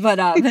times, but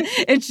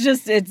it's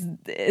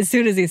as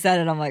soon as he said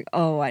it, I'm like,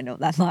 oh, I know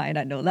that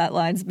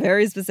line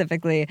very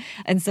specifically.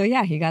 And so,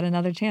 yeah, he got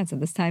another chance. And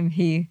this time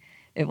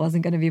it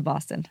wasn't going to be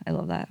Boston. I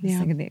love that. I was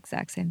thinking the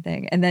exact same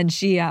thing. And then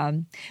she,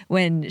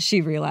 when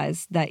she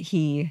realized that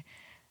he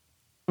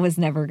was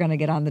never going to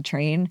get on the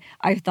train,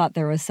 I thought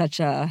there was such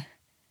a,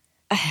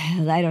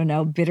 I don't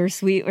know,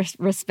 bittersweet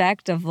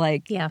respect of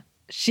like,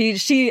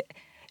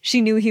 she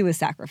knew he was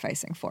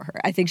sacrificing for her.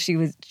 I think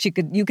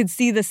you could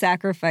see the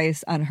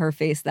sacrifice on her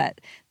face,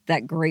 that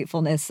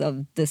gratefulness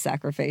of the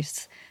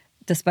sacrifice.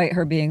 Despite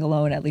her being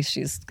alone, at least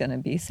she's going to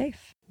be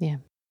safe. Yeah.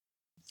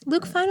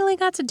 Luke finally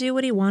got to do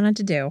what he wanted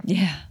to do.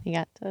 Yeah. He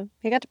got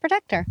to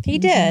protect her. He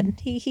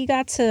did. He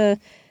got to,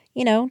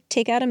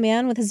 take out a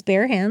man with his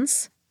bare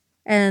hands,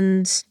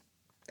 and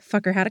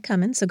fucker had it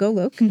coming, so go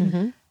Luke.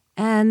 Mm-hmm.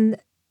 And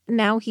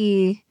now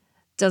he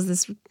does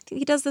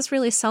this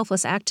really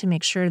selfless act to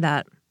make sure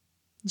that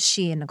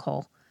she and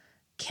Nicole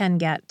can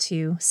get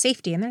to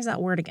safety. And there's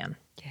that word again.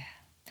 Yeah.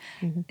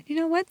 Mm-hmm. You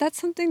know what? That's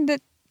something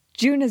that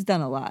June has done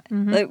a lot.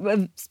 Mm-hmm.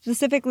 Like,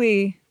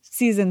 specifically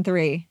season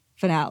 3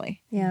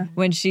 finale. Yeah.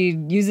 When she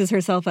uses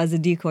herself as a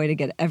decoy to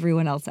get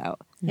everyone else out.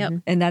 Yep.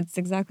 And that's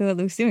exactly what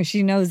Luke's doing.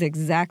 She knows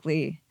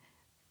exactly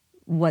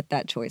what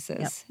that choice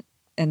is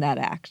in that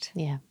act.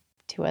 Yeah.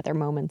 2 other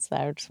moments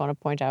that I just want to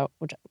point out,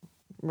 which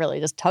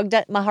really just tugged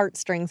at my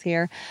heartstrings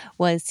here,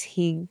 was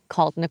he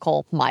called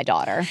Nicole my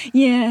daughter.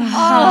 Yeah.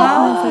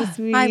 Oh, so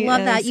sweet. I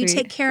love that. You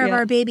sweet. take care of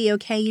our baby,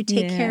 okay? You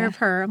take care of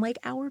her. I'm like,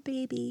 our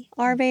baby.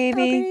 Our baby.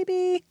 Our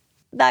baby.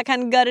 That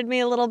kind of gutted me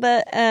a little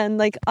bit, and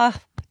like,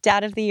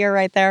 dad of the year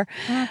right there.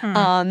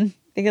 Uh-huh.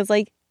 Because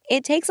like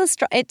it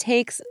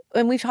takes,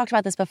 and we've talked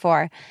about this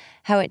before,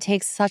 how it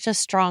takes such a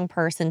strong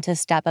person to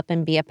step up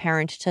and be a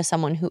parent to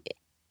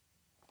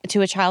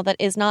a child that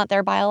is not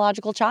their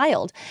biological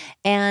child.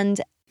 And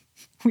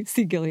we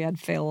see Gilead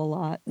fail a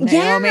lot.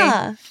 Naomi.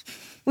 Yeah.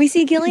 We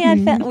see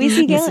Gilead fail. We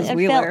see Gilead fail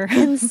Wheeler.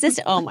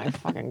 consistent. Oh my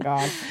fucking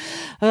God.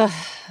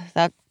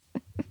 That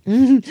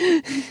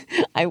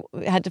I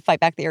had to fight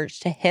back the urge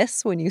to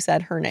hiss when you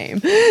said her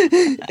name.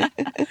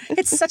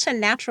 It's such a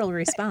natural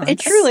response. It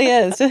truly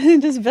is.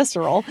 Just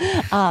visceral.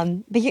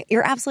 But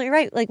you're absolutely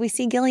right. Like, we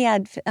see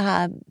Gilead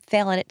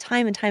fail at it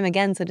time and time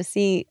again. So to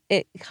see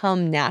it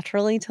come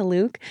naturally to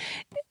Luke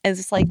is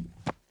just like,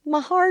 my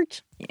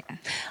heart. Yeah.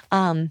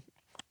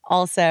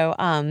 Also,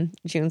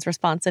 June's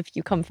response, if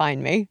you come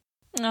find me.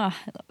 Oh, I love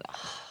that.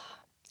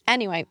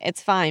 Anyway,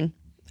 it's fine.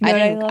 You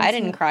know I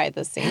didn't cry at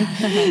this scene.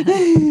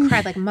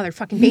 Cried like a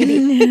motherfucking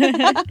baby.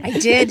 I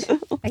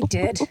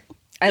did.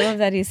 I love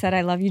that he said,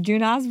 I love you,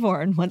 June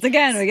Osborne. Once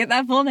again, we get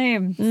that full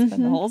name. It's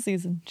been the whole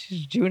season.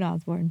 She's June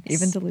Osborne,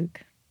 even to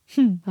Luke.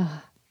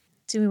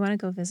 Do we want to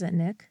go visit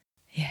Nick?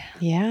 Yeah.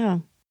 Yeah.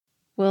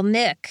 Well,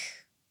 Nick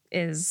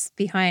is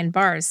behind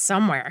bars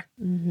somewhere.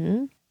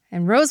 Mm-hmm.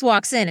 And Rose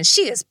walks in and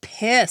she is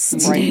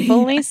pissed.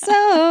 Rightfully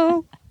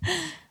so.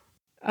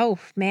 Oh,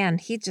 man.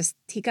 He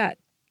got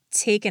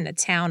taken to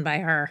town by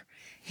her.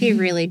 He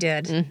really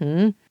did.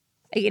 Mm-hmm.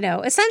 You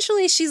know,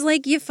 essentially, she's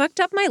like, you fucked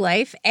up my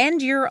life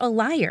and you're a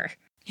liar.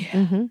 Yeah.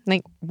 Mm-hmm.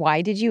 Like,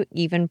 why did you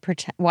even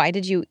pretend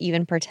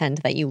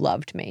that you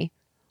loved me?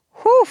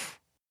 Whew.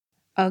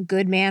 A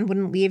good man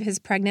wouldn't leave his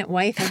pregnant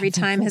wife every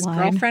time his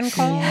line. girlfriend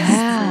calls.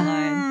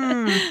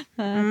 Yeah.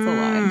 That's a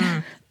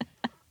line.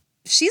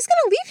 She's going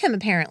to leave him,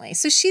 apparently.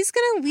 So she's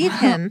going to leave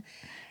him.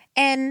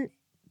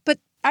 But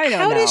I don't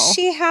how know. does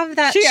she have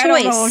that I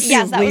don't know if choice?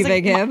 she's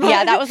leaving him.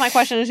 Yeah, that was my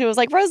question. And she was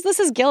like, Rose, this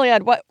is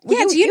Gilead. What?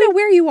 Yeah, do you know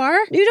where you are?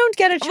 You don't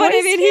get a choice. But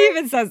I mean, he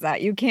even says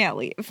that. You can't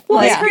leave. Well,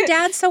 Like, is her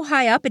dad so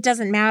high up, it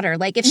doesn't matter.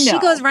 Like, if she No.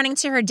 goes running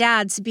to her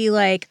dad to be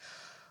like,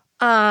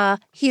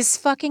 he's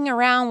fucking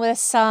around with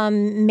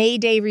some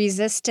Mayday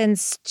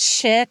resistance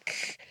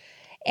chick,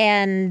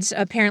 and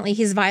apparently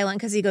he's violent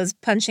because he goes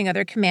punching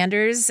other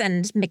commanders,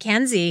 and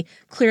Mackenzie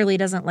clearly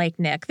doesn't like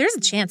Nick. There's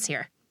a chance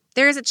here.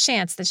 There is a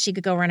chance that she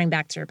could go running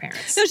back to her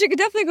parents. No, she could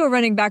definitely go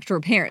running back to her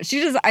parents.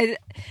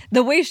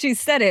 The way she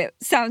said it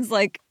sounds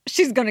like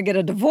she's going to get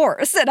a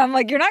divorce. And I'm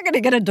like, you're not going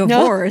to get a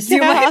divorce. You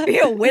might be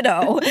a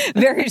widow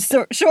very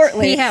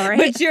shortly. Yeah, right.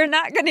 But you're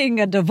not getting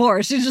a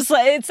divorce. She's just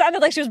like, it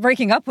sounded like she was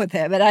breaking up with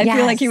him. And I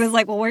feel like he was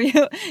like, well, where are you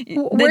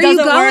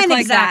going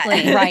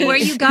exactly? Right. Where are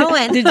you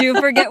going? Did you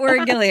forget we're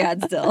in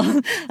Gilead still?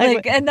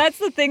 Like, and that's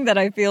the thing that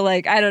I feel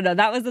like, I don't know,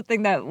 that was the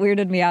thing that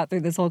weirded me out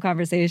through this whole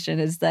conversation,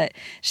 is that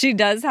she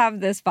does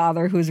have this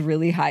father who's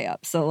really high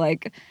up. So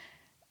like,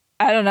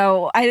 I don't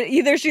know.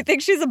 Either she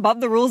thinks she's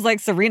above the rules like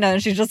Serena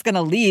and she's just going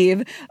to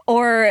leave,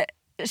 or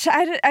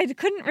I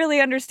couldn't really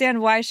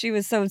understand why she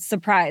was so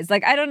surprised.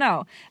 Like, I don't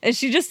know.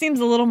 She just seems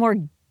a little more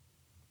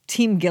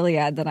Team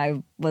Gilead than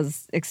I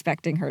was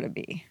expecting her to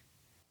be.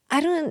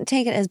 I don't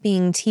take it as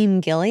being Team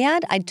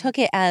Gilead. I took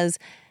it as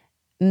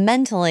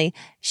mentally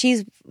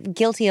she's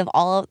guilty of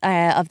all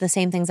of the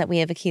same things that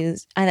we've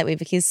accused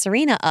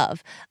Serena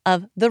of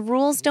the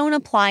rules don't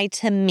apply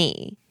to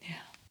me.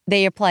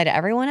 They apply to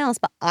everyone else,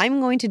 but I'm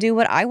going to do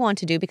what I want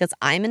to do because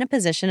I'm in a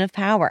position of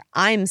power.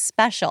 I'm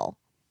special,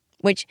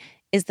 which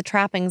is the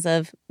trappings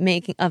of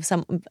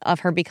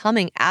her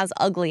becoming as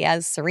ugly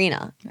as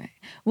Serena. Right.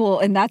 Well,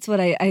 and that's what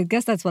I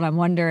guess that's what I'm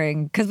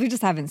wondering, because we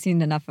just haven't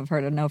seen enough of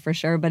her to know for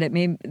sure. But it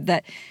may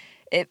that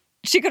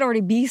she could already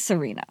be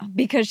Serena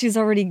because she's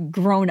already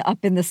grown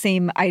up in the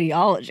same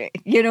ideology.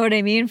 You know what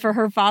I mean? For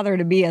her father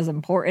to be as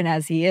important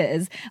as he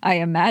is, I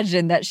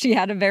imagine that she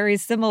had a very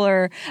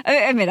similar,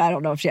 I mean, I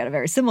don't know if she had a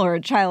very similar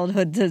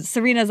childhood to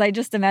Serena's. I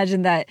just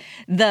imagine that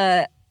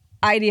the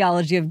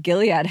ideology of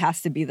Gilead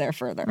has to be there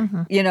further.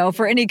 Mm-hmm. You know,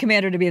 for any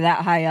commander to be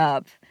that high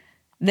up,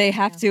 they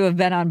have to have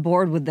been on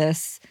board with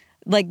this,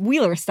 like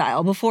Wheeler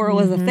style, before it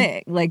was a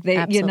thing. Like they,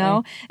 Absolutely. you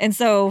know? And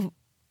so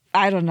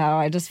I don't know.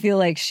 I just feel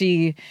like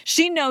she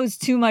knows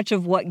too much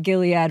of what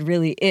Gilead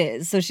really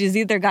is. So she's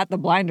either got the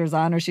blinders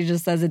on or she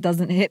just says it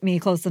doesn't hit me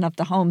close enough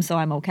to home, so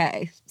I'm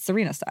okay.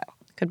 Serena style.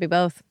 Could be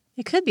both.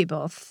 It could be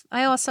both.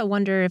 I also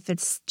wonder if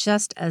it's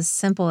just as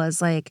simple as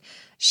like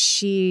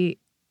she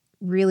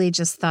really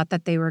just thought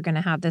that they were going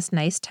to have this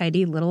nice,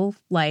 tidy little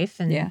life,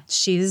 and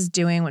she's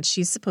doing what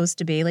she's supposed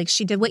to be. Like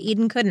she did what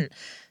Eden couldn't.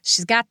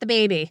 She's got the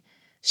baby.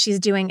 She's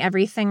doing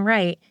everything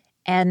right.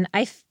 And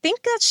I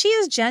think that she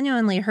is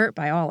genuinely hurt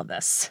by all of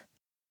this.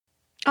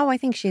 Oh, I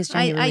think she's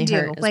genuinely I do.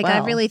 hurt as Like,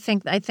 well.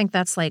 I think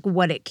that's like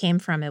what it came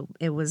from.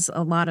 It was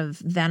a lot of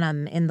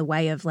venom in the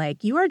way of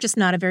like, you are just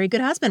not a very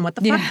good husband. What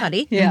the fuck,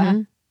 buddy? Yeah.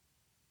 Mm-hmm.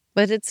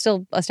 But it's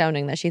still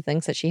astounding that she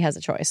thinks that she has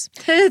a choice.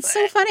 It's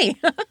so funny.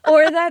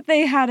 Or that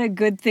they had a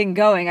good thing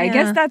going. I Yeah.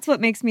 guess that's what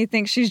makes me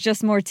think she's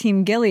just more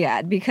Team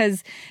Gilead,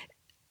 because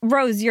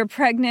Rose, you're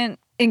pregnant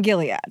in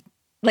Gilead.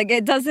 Like,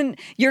 it doesn't,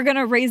 you're going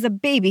to raise a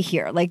baby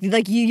here. Like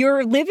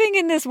you're living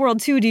in this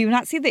world too. Do you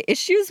not see the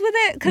issues with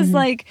it? Because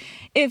like,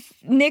 if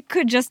Nick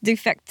could just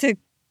defect to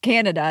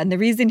Canada, and the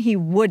reason he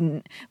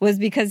wouldn't was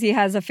because he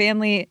has a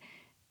family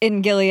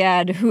in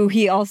Gilead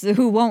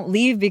who won't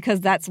leave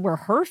because that's where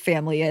her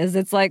family is.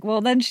 It's like,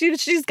 well, then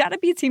she's got to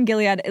be Team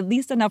Gilead at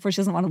least enough where she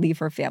doesn't want to leave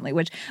her family,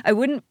 which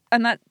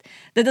that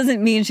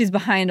doesn't mean she's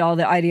behind all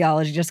the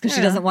ideology just because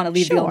she doesn't want to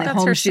leave the only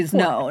home she's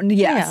known.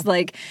 Yes.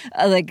 Like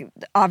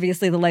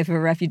obviously the life of a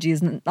refugee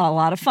is not a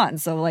lot of fun.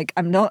 So like,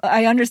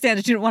 I understand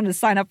that she didn't want to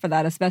sign up for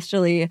that,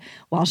 especially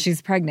while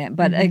she's pregnant.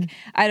 But like,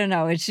 I don't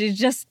know. She's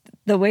just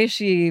the way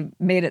she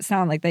made it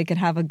sound like they could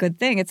have a good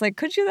thing. It's like,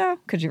 could you though?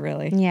 Could you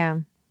really? Yeah.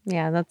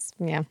 Yeah,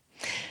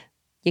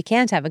 you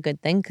can't have a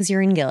good thing because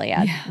you're in Gilead.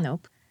 Yeah.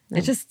 Nope.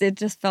 It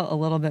just felt a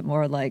little bit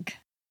more like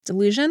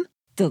Delusion.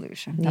 That's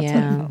what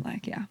it felt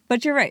like, yeah.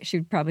 But you're right.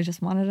 She probably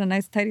just wanted a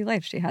nice, tidy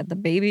life. She had the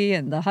baby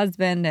and the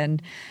husband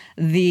and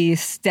the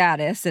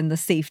status and the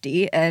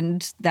safety,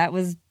 and that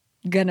was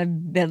going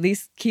to at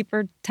least keep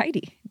her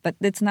tidy. But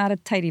it's not a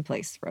tidy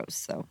place, Rose,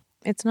 so...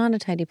 It's not a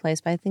tidy place,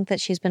 but I think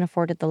that she's been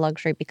afforded the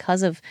luxury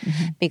because of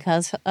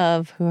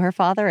who her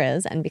father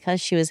is, and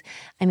because she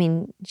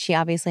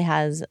obviously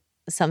has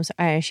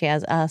she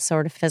has a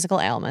sort of physical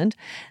ailment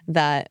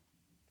that,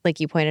 like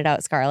you pointed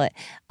out, Scarlett,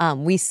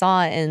 we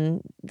saw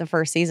in the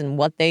first season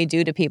what they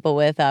do to people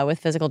with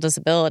physical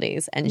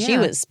disabilities, and she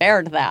was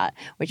spared that,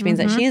 which means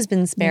that she has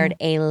been spared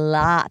a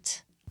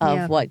lot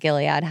of what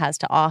Gilead has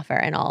to offer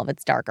in all of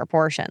its darker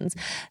portions.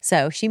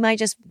 So she might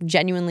just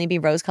genuinely be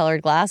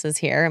rose-colored glasses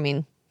here. I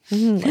mean,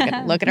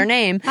 look at her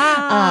name,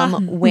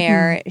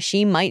 where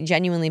she might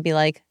genuinely be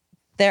like,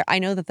 I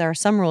know that there are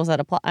some rules that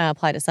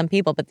apply to some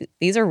people, but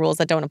these are rules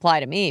that don't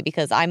apply to me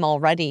because I'm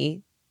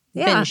already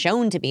been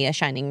shown to be a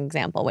shining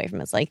example away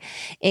from it. It's like,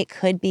 it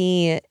could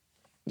be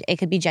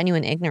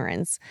genuine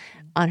ignorance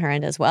on her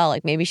end as well.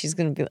 Like maybe she's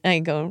going to be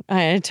go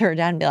to her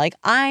dad and be like,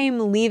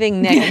 I'm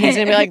leaving Nick. And he's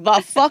going to be like,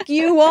 the fuck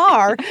you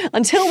are.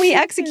 Until we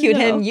execute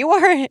him, you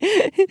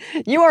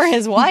are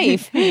his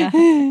wife.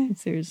 Yeah,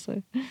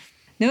 seriously.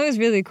 No, it was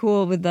really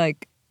cool with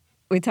like,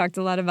 we talked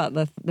a lot about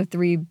the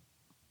 3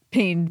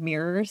 paned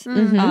mirrors.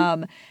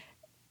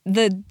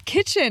 The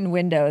kitchen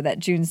window that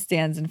June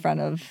stands in front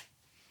of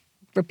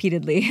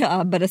repeatedly,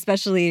 but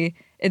especially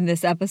in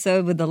this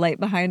episode with the light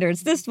behind her.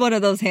 It's just one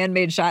of those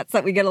handmade shots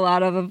that we get a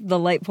lot of the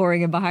light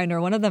pouring in behind her.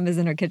 One of them is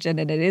in her kitchen,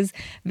 and it is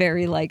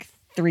very like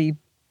 3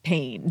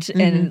 paned,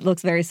 and it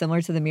looks very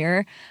similar to the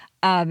mirror.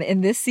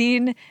 In this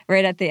scene,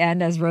 right at the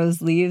end, as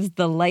Rose leaves,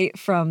 the light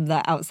from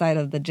the outside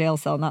of the jail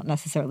cell, not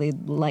necessarily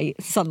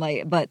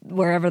sunlight, but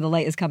wherever the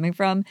light is coming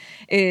from,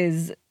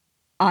 is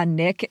on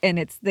Nick, and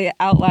it's the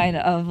outline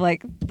of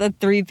like the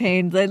 3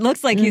 panes. It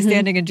looks like he's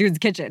standing in June's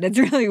kitchen. It's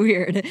really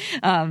weird,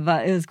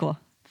 but it was cool.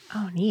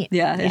 Oh, neat.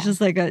 Yeah, it's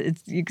just like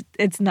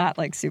it's not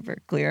like super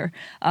clear.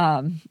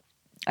 I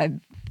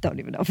don't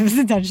even know if it was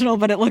intentional,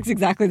 but it looks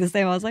exactly the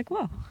same. I was like,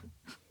 whoa.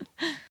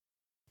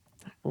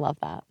 Love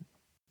that.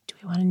 Do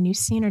we want a new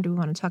scene, or do we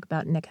want to talk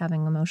about Nick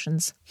having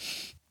emotions?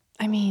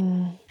 I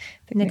mean,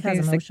 Nick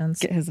has emotions.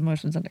 Get his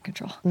emotions under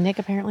control. Nick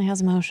apparently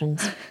has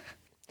emotions.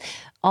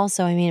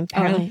 Also, I mean,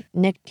 apparently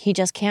Nick, he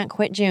just can't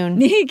quit June.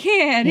 He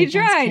can't. He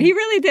tried. He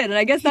really did. And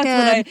I guess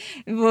that's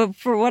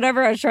for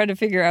whatever I was trying to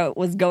figure out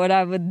was going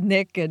on with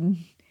Nick. And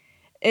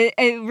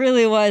it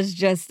really was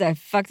just, I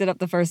fucked it up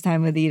the first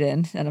time with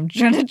Eden. And I'm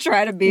going to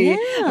try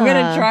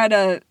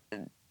to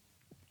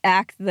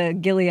act the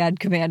Gilead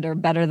commander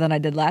better than I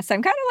did last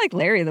time. Kind of like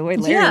Larry, the way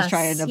Larry's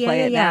trying to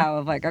play it now.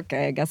 Of like,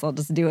 okay, I guess I'll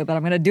just do it, but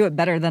I'm going to do it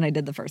better than I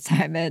did the first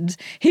time. And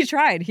he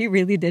tried. He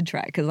really did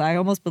try, because I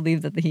almost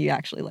believed that he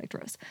actually liked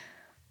Rose.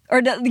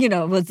 Or,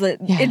 was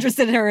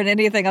interested in her in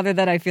anything other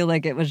than I feel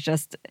like it was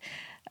just,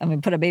 I'm going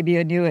to put a baby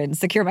in you and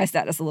secure my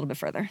status a little bit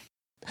further.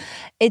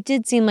 It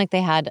did seem like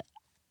they have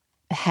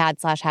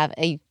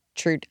a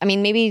true, I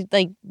mean, maybe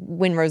like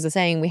when Rose is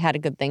saying we had a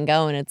good thing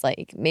going, it's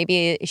like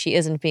maybe she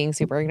isn't being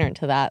super ignorant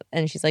to that.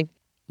 And she's like,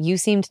 you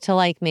seemed to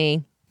like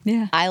me.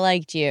 Yeah. I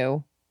liked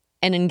you.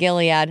 And in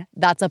Gilead,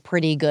 that's a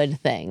pretty good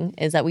thing,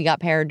 is that we got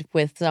paired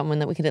with someone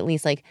that we could at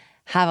least like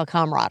have a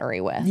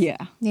camaraderie with. Yeah.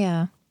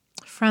 Yeah.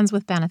 Friends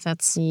with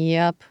benefits.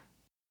 Yep.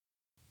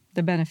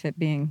 The benefit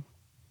being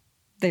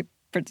they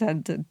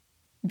pretend to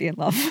be in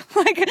love.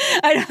 Like,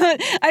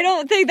 I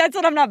don't think that's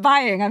what I'm not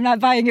buying. I'm not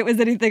buying it was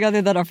anything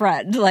other than a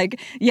friend. Like,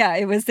 yeah,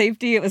 it was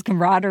safety, it was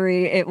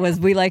camaraderie, it was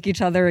we like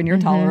each other and you're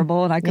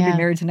tolerable, and I could be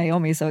married to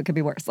Naomi, so it could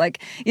be worse.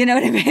 Like, you know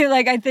what I mean?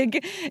 Like, I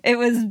think it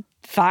was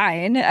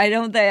fine.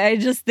 I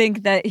just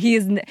think that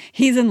he's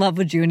in love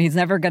with June. He's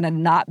never gonna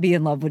not be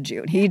in love with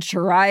June. He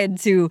tried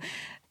to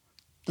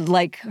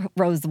like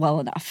Rose well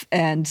enough,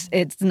 and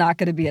it's not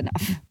gonna be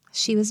enough.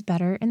 She was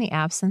better in the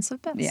absence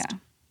of best. Yeah.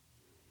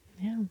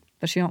 Yeah.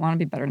 But she don't want to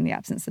be better in the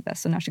absence of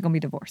best, so now she's going to be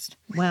divorced.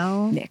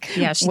 Well, Nick.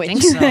 Yeah, she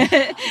thinks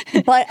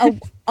so. But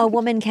a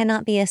woman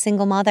cannot be a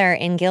single mother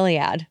in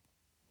Gilead.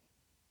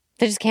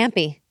 There just can't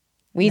be.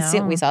 We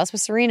saw this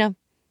with Serena.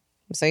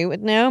 We saw it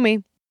with Naomi.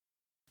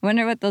 I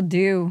wonder what they'll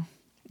do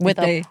with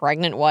a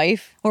pregnant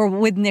wife. Or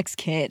with Nick's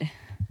kid.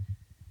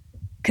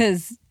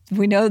 Because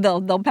we know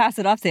they'll pass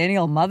it off to any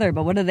old mother,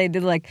 but what do they do?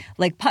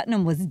 Like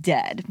Putnam was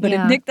dead, but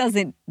if Nick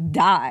doesn't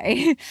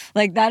die,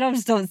 like that, I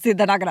just don't see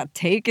they're not gonna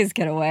take his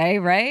kid away,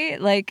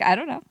 right? Like I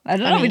don't know.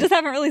 We just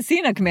haven't really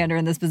seen a commander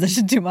in this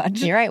position too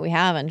much. You're right, we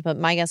haven't. But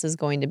my guess is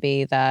going to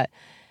be that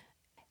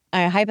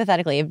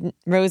hypothetically, if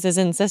Rose is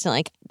insistent,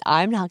 like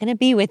I'm not going to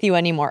be with you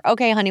anymore.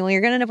 Okay, honey, well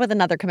you're going to end up with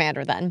another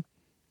commander then.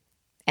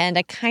 And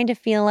I kind of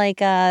feel like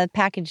a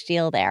package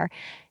deal there.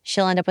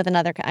 She'll end up with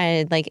another,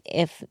 like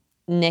if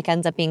Nick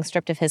ends up being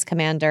stripped of his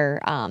commander,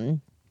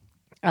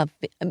 of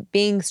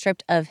being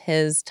stripped of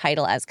his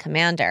title as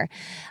commander,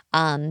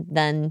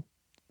 then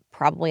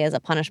probably as a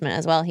punishment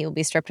as well, he will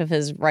be stripped of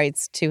his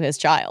rights to his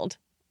child.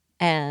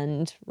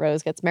 And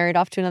Rose gets married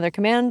off to another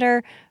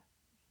commander,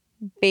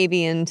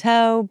 baby in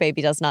tow.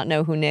 Baby does not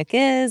know who Nick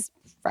is.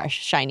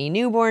 Fresh, shiny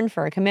newborn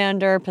for a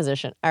commander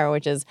position,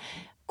 which is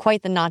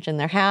quite the notch in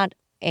their hat.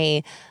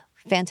 A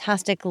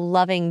fantastic,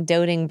 loving,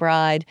 doting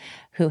bride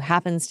who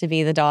happens to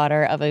be the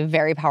daughter of a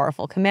very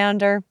powerful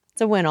commander.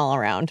 It's a win all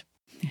around.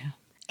 Yeah.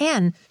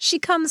 And she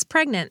comes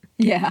pregnant.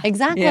 Yeah,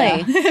 exactly.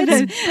 Yeah.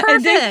 It's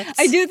perfect.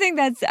 I do think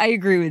I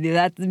agree with you.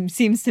 That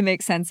seems to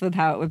make sense with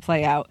how it would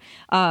play out.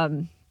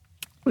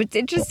 What's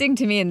interesting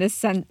to me in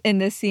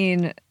this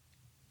scene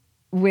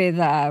with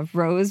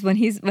Rose,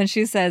 when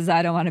she says,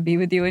 I don't want to be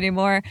with you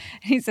anymore,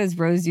 he says,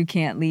 Rose, you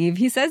can't leave.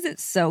 He says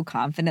it so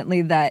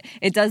confidently that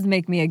it does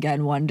make me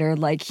again wonder,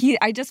 like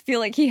I just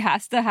feel like he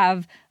has to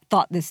have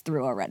thought this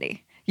through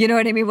already. You know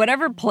what I mean?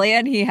 Whatever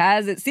plan he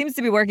has, it seems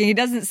to be working. He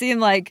doesn't seem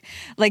like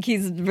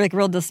he's like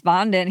real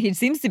despondent. He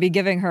seems to be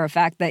giving her a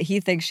fact that he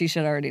thinks she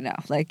should already know.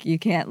 Like, you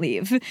can't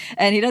leave.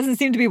 And he doesn't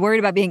seem to be worried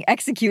about being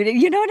executed.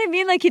 You know what I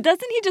mean? Like, he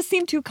just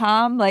seem too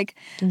calm. Like,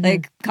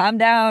 calm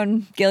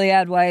down,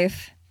 Gilead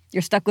wife.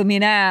 You're stuck with me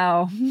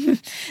now.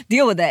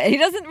 Deal with it. He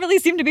doesn't really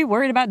seem to be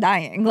worried about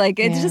dying. Like,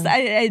 it's just,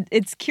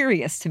 it's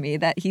curious to me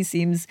that he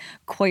seems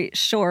quite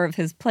sure of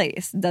his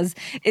place.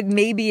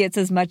 Maybe it's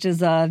as much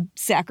as a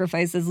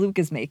sacrifice as Luke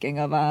is making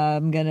of,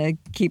 I'm going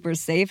to keep her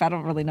safe. I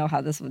don't really know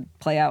how this would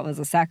play out as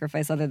a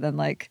sacrifice other than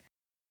like.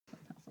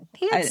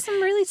 He had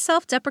some really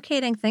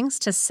self-deprecating things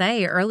to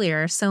say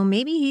earlier. So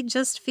maybe he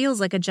just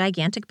feels like a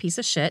gigantic piece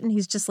of shit. And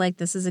he's just like,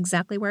 this is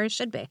exactly where it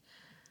should be.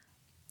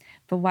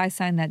 But why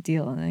sign that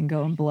deal and then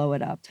go and blow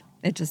it up?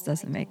 It just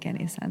doesn't make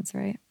any sense,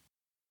 right?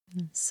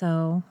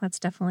 So that's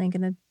definitely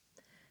going to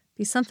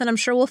be something I'm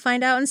sure we'll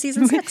find out in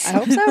season 6. I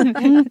hope so.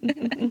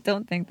 I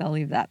don't think they'll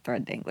leave that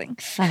thread dangling.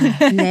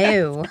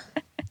 No.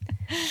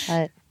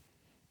 But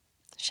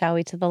shall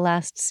we to the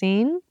last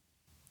scene?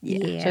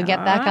 Yeah. She'll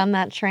get back on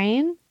that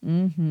train.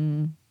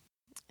 Mm-hmm.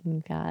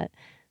 We've got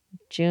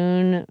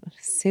June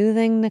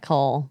soothing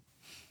Nicole.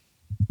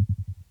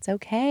 It's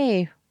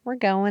okay. We're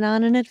going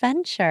on an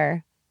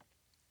adventure.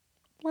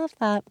 Love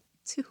that.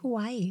 To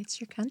Hawaii. It's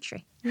your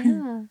country.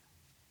 Yeah.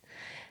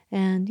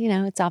 And,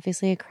 it's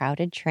obviously a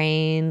crowded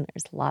train.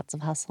 There's lots of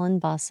hustle and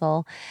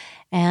bustle.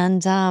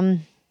 And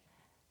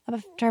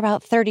after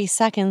about 30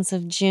 seconds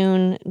of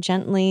June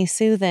gently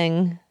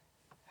soothing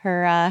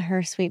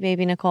her sweet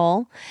baby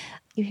Nicole,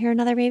 you hear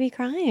another baby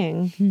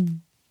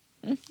crying.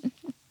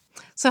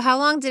 So how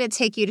long did it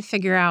take you to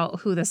figure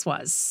out who this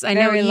was? I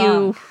Very know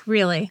long. You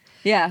really.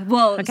 Yeah.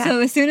 Well, Okay. So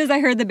as soon as I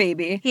heard the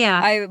baby,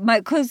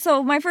 my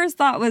first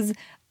thought was,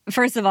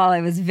 first of all,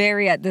 I was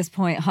very at this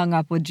point hung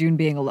up with June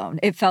being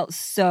alone. It felt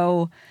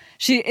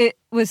it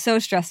was so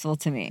stressful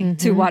to me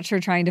to watch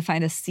her trying to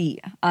find a seat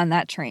on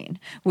that train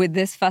with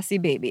this fussy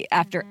baby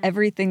after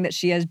everything that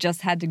she has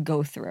just had to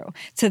go through,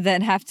 to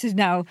then have to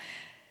now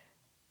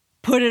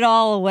put it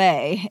all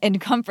away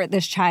and comfort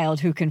this child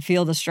who can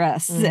feel the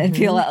stress and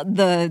feel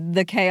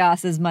the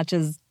chaos as much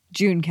as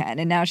June can.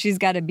 And now she's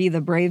got to be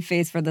the brave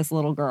face for this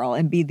little girl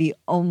and be the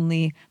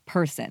only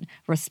person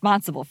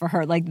responsible for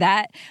her. Like,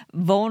 that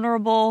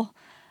vulnerable,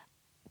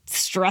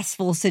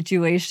 stressful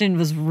situation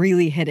was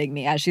really hitting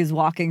me as she's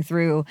walking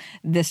through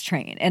this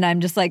train. And I'm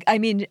just like,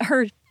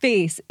 her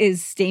face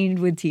is stained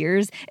with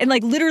tears and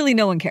like literally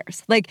no one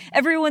cares. Like,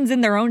 everyone's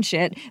in their own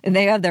shit and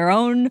they have their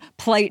own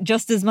plight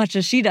just as much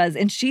as she does.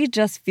 And she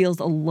just feels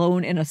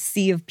alone in a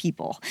sea of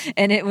people.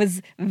 And it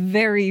was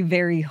very,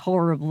 very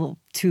horrible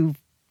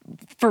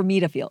for me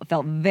to feel.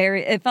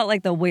 It felt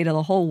like the weight of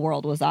the whole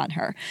world was on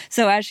her.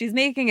 So as she's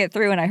making it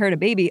through and I heard a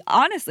baby,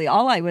 honestly,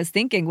 all I was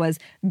thinking was,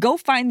 go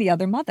find the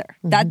other mother.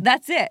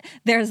 That's it.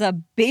 There's a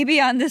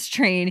baby on this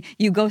train.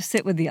 You go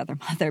sit with the other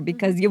mother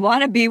because you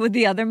want to be with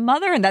the other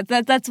mother. And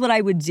that's what I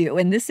would do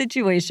in this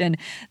situation.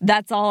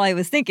 That's all I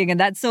was thinking.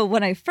 And so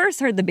when I first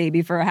heard the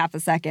baby for a half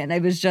a second,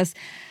 it was just,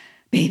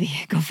 baby,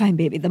 go find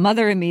baby. The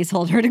mother in me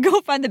told her to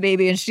go find the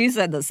baby, and she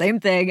said the same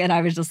thing. And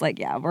I was just like,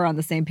 yeah, we're on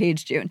the same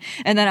page, June.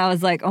 And then I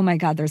was like, oh my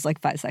God, there's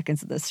like 5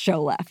 seconds of this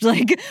show left.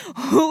 Like,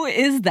 who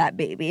is that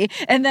baby?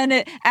 And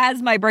then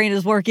as my brain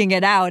is working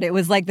it out, it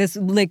was like this,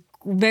 like,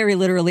 very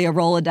literally a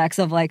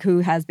Rolodex of like, who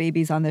has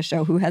babies on this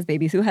show? Who has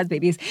babies? Who has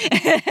babies?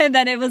 And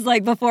then it was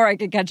like, before I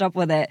could catch up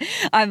with it,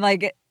 I'm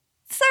like,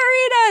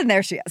 Serena, and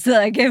there she is.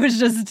 Like, it was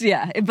just,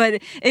 yeah.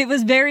 But it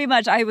was very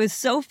much, I was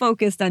so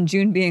focused on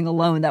June being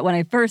alone that when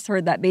I first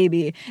heard that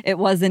baby, it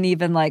wasn't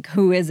even like,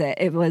 who is it?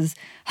 It was,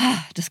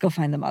 just go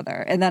find the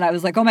mother. And then I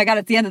was like, oh my God,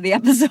 it's the end of the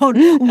episode.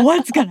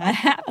 What's going to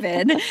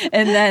happen?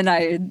 And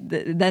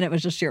then it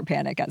was just sheer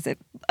panic as it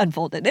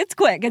unfolded. It's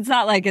quick. It's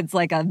not like it's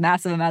like a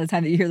massive amount of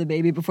time that you hear the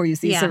baby before you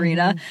see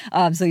Serena.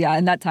 So yeah,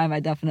 in that time, I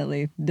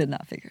definitely did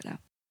not figure it out.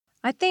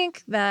 I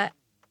think that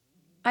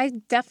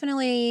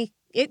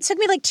it took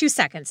me like 2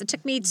 seconds. It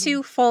took me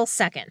 2 full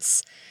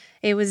seconds.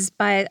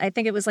 I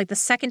think it was like the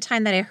second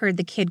time that I heard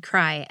the kid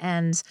cry.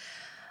 And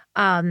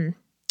I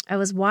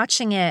was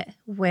watching it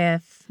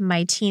with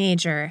my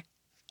teenager,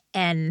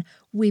 and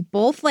we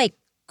both like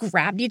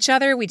grabbed each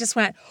other. We just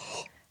went,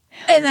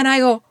 and then I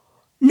go,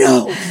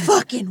 no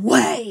fucking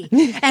way.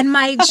 And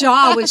my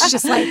jaw was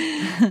just like,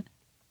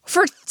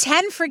 for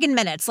 10 friggin'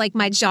 minutes, like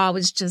my jaw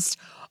was just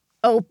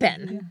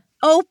open.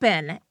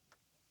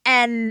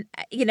 And,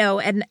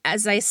 and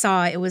as I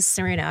saw it was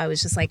Serena, I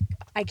was just like,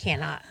 I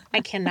cannot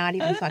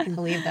even fucking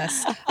believe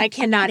this. I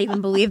cannot even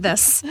believe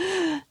this.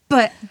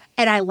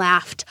 And I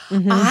laughed.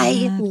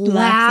 I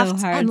laughed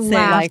so hard. and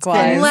laughed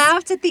and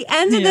laughed at the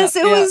end of this.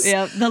 It was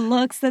the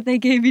looks that they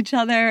gave each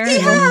other.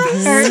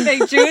 Yes.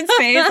 Like June's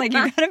face, like,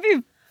 you gotta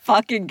be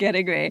fucking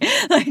kidding me.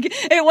 Like,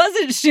 it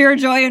wasn't sheer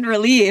joy and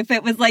relief.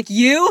 It was like,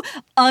 you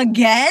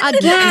again?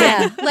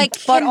 Yeah. Like,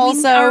 but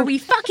also, are we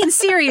fucking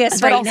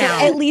serious right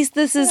now? At least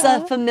this is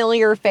a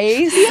familiar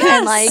face.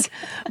 Yes.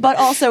 And but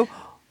also,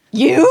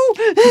 you?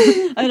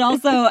 And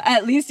also,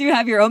 at least you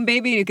have your own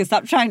baby. You can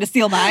stop trying to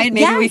steal mine.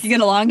 Maybe we can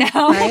get along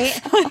now. Right?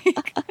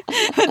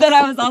 But then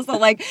I was also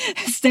like,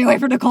 stay away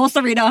from Nicole,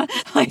 Serena.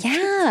 Like,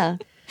 yeah.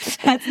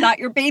 That's not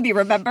your baby,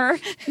 remember?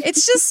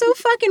 It's just so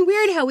fucking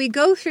weird how we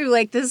go through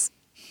like this,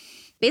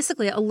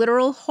 basically a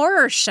literal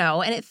horror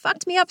show. And it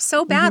fucked me up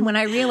so bad when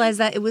I realized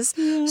that it was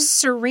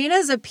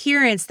Serena's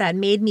appearance that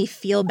made me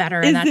feel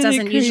better. And that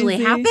doesn't usually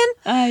happen.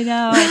 I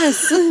know.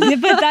 Yes. Yeah,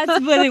 but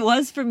that's what it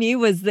was for me,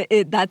 was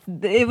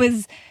it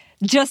was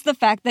just the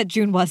fact that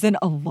June wasn't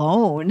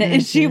alone.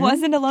 And she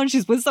wasn't alone.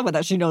 She's with someone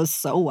that she knows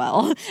so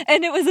well.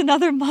 And it was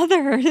another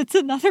mother. It's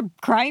another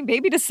crying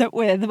baby to sit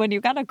with. When you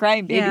got a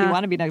crying baby, you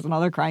want to be next to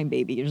another crying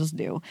baby. You just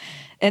do.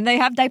 And they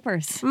have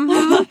diapers.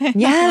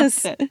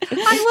 Yes. I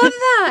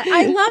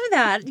love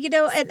that.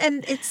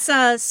 And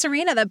it's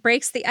Serena that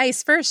breaks the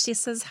ice first. She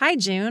says, hi,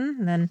 June.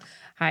 And then,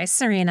 hi,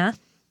 Serena.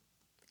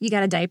 You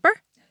got a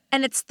diaper?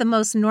 And it's the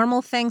most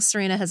normal thing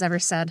Serena has ever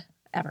said,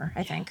 ever,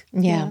 I think.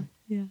 Yeah.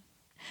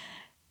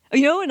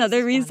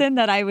 Another reason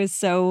that I was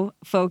so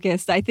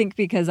focused, I think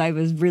because I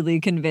was really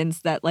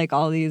convinced that like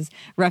all these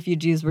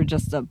refugees were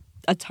just a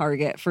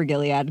target for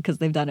Gilead because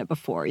they've done it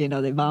before.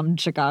 They bombed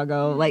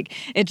Chicago. Like,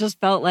 it just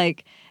felt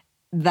like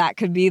that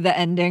could be the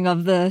ending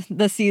of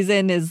the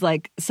season, is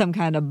like some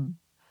kind of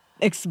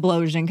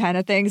explosion kind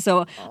of thing.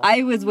 So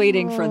I was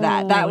waiting for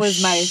that. That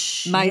was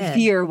my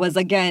fear, was,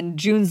 again,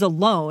 June's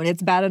alone.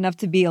 It's bad enough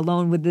to be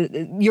alone with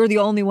you're the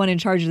only one in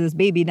charge of this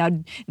baby.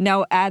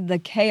 Now add the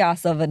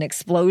chaos of an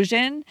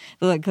explosion.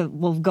 Like,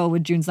 we'll go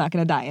with June's not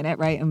going to die in it,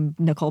 right? And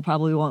Nicole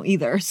probably won't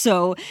either.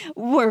 So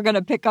we're going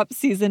to pick up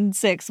season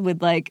 6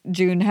 with like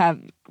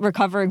June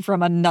recovering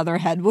from another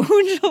head wound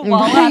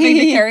while having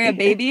to carry a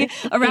baby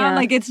around.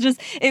 Like, it's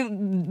just,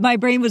 my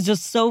brain was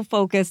just so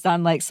focused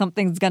on like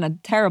something's gonna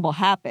terrible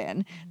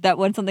happen, that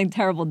when something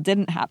terrible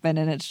didn't happen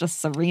and it's just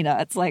Serena,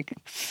 it's like,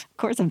 of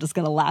course I'm just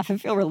gonna laugh and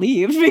feel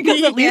relieved,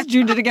 because at least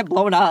June didn't get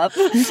blown up.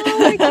 Oh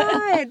my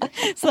God.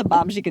 It's the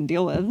bomb she can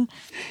deal with.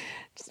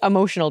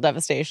 Emotional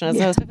devastation as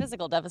opposed to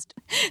physical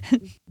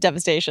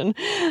devastation.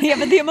 Yeah,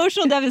 but the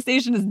emotional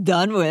devastation is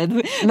done with.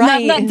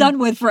 Right. Not done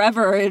with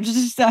forever. It's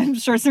just, I'm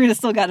sure Serena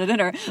still got it in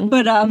her.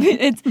 But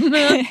it's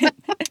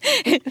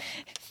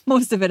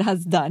most of it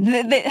has done.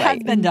 It has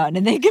been done,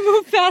 and they can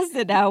move past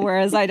it now,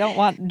 whereas I don't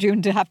want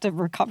June to have to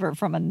recover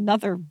from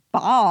another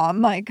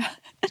bomb. My God.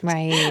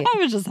 Right. I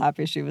was just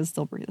happy she was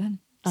still breathing.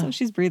 So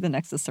she's breathing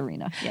next to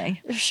Serena.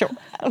 Yay. Sure.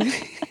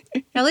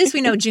 At least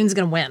we know June's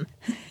going to win.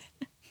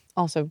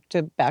 Also,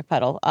 to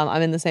backpedal,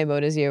 I'm in the same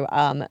boat as you.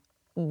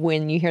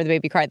 When you hear the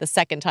baby cry the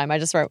second time, I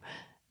just wrote,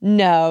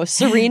 no,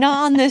 Serena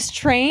on this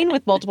train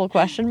with multiple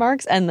question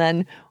marks. And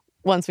then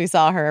once we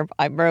saw her,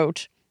 I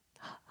wrote,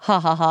 ha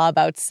ha ha,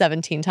 about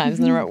 17 times.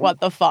 And then I wrote, what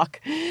the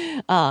fuck?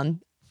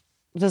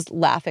 Just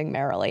laughing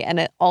merrily. And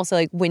it also,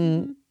 like,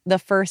 when the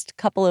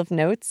couple of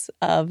notes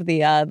of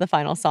the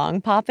final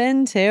song pop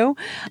in too,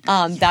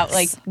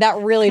 that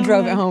really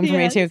drove it home for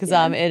me too, because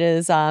it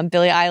is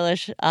Billie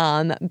Eilish,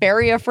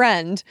 Bury a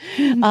Friend.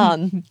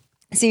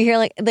 So you hear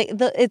like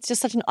it's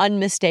just such an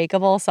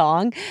unmistakable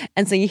song,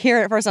 and so you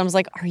hear it first, and I was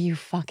like, are you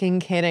fucking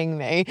kidding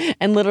me?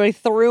 And literally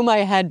threw my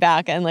head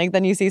back, and like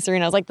then you see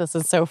Serena, I was like, this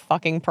is so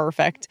fucking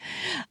perfect.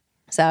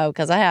 So,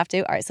 because I have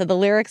to. All right, so the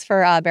lyrics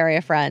for Bury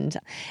a Friend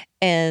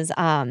is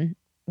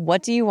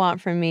what do you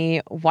want from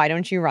me? Why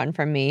don't you run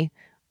from me?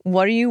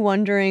 What are you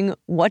wondering?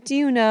 What do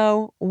you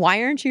know?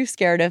 Why aren't you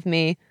scared of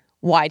me?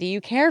 Why do you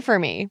care for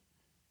me?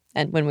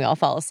 And when we all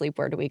fall asleep,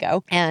 where do we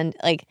go? And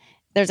like,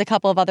 there's a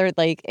couple of other,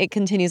 like, it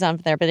continues on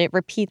from there, but it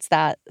repeats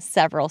that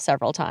several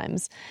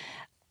times.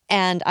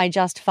 And I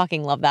just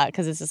fucking love that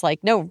because it's just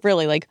like, no,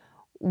 really, like,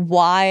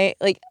 why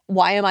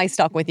am I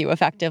stuck with you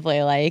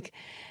effectively? Like,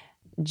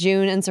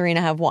 June and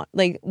Serena have one.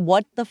 Like,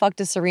 what the fuck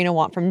does Serena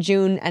want from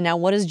June? And now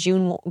what is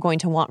June going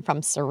to want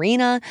from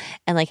Serena?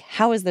 And like,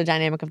 how is the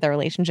dynamic of their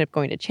relationship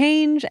going to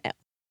change?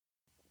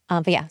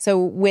 But yeah, so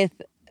with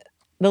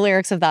the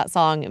lyrics of that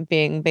song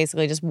being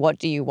basically just, what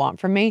do you want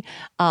from me?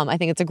 I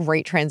think it's a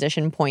great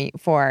transition point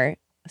for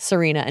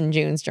Serena and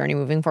June's journey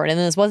moving forward. And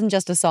this wasn't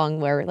just a song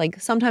where, like,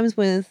 sometimes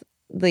with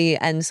the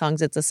end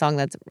songs, it's a song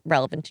that's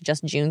relevant to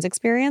just June's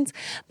experience.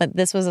 But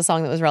this was a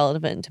song that was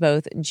relevant to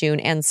both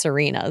June and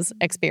Serena's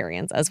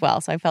experience as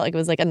well. So I felt like it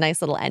was like a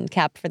nice little end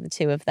cap for the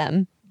two of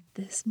them.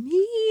 This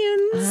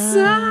means,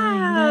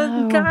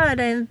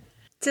 God, I'm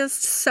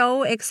just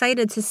so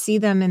excited to see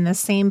them in the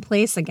same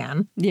place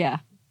again. Yeah.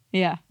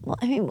 Yeah. Well,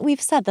 I mean,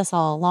 we've said this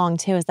all along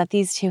too, is that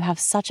these two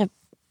have such a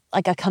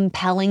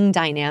compelling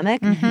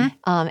dynamic.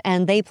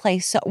 And they play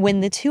so, when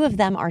the two of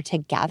them are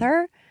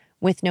together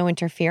with no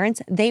interference,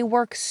 they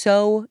work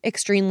so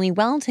extremely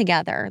well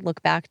together.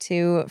 Look back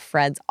to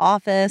Fred's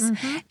Office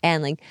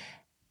and like,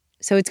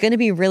 so it's going to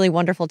be really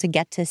wonderful to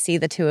get to see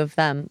the two of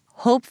them,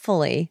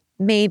 hopefully,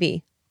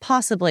 maybe,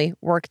 possibly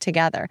work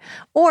together.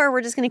 Or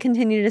we're just going to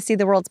continue to see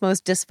the world's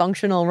most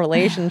dysfunctional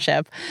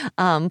relationship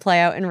play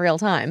out in real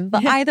time.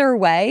 But either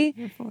way,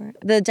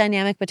 the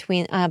dynamic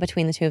between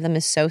the two of them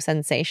is so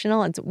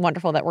sensational. It's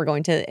wonderful that we're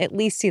going to at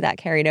least see that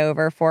carried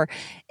over for,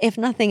 if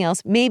nothing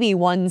else, maybe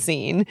one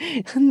scene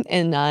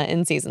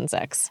in season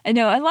 6. I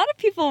know a lot of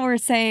people were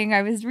saying,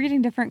 I was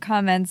reading different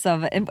comments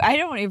of, and I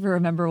don't even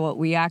remember what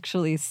we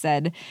actually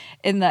said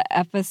in the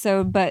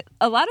episode, but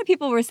a lot of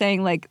people were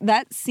saying like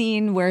that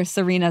scene where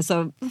Serena,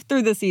 so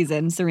through the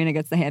season, Serena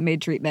gets the handmaid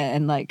treatment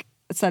and like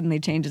suddenly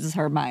changes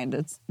her mind.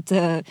 It's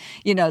to,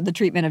 the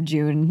treatment of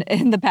June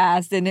in the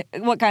past and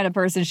what kind of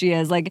person she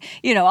is. Like,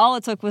 all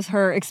it took was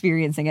her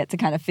experiencing it to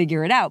kind of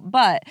figure it out.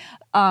 But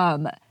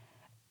once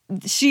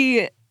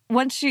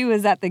she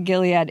was at the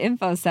Gilead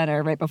Info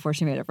Center right before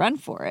she made a run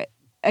for it,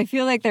 I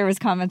feel like there was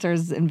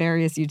commenters in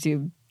various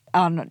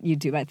on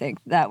YouTube, I think,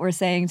 that were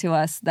saying to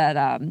us that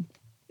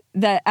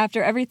that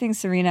after everything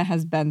Serena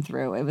has been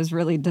through, it was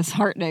really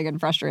disheartening and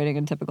frustrating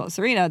and typical of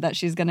Serena that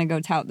she's going to go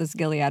tout this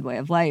Gilead way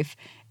of life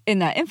in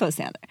that info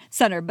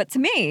center. But to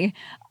me,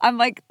 I'm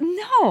like,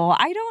 no,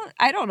 I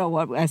don't know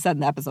what I said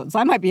in the episode. So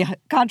I might be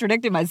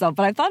contradicting myself,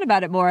 but I thought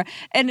about it more.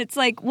 And it's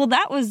like, well,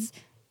 that was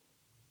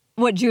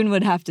what June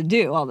would have to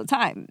do all the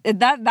time.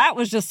 That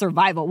was just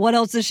survival. What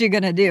else is she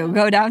going to do?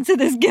 Go down to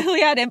this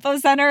Gilead Info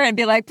Center and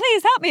be like,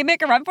 please help me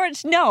make a run for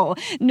it? No,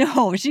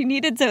 she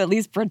needed to at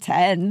least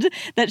pretend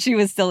that she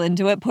was still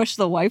into it, push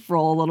the wife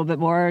role a little bit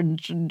more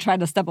and try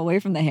to step away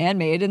from the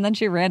handmaid. And then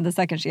she ran the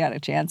second she had a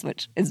chance,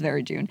 which is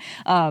very June.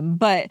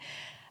 But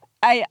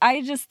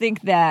I just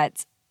think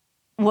that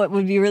what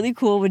would be really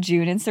cool with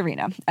June and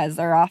Serena as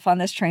they're off on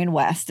this train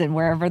west and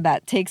wherever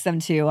that takes them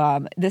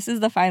to, this is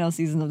the final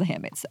season of The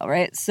Handmaid's Tale,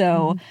 right?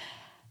 So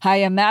I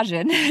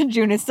imagine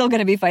June is still going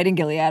to be fighting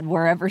Gilead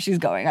wherever she's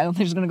going. I don't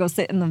think she's going to go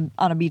sit on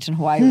a beach in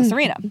Hawaii with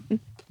Serena.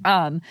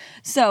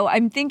 So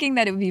I'm thinking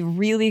that it would be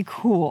really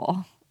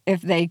cool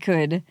if they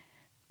could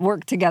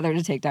work together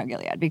to take down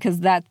Gilead because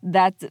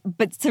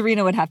but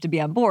Serena would have to be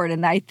on board.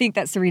 And I think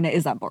that Serena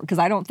is on board because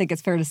I don't think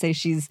it's fair to say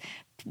she's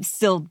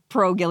still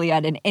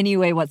pro-Gilead in any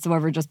way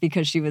whatsoever just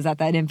because she was at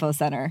that info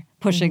center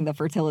pushing the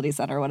fertility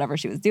center or whatever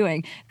she was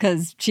doing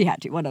because she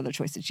had to. What other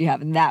choice did she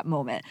have in that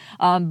moment?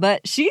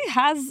 But she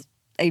has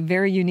a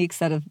very unique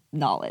set of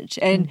knowledge.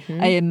 And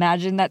I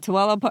imagine that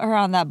Tuella put her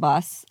on that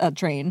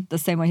train, the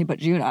same way he put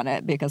June on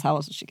it because how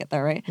else did she get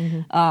there, right?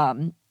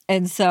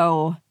 And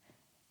so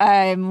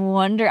I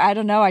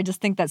don't know. I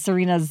just think that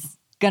Serena's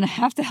going to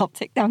have to help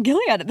take down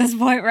Gilead at this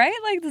point, right?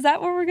 Like, is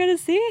that what we're going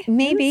to see?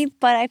 Maybe,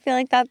 but I feel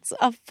like that's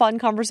a fun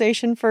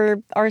conversation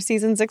for our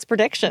season 6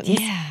 predictions.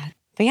 Yeah.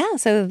 But yeah,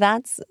 so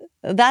that's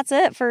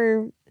it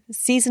for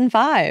season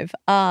 5.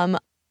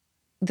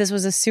 This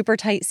was a super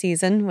tight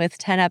season with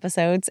 10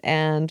 episodes,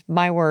 and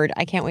my word,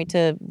 I can't wait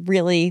to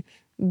really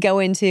go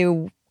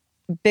into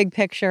big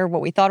picture,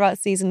 what we thought about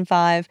season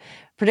 5,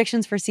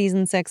 predictions for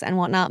season 6 and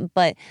whatnot.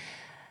 But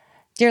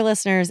dear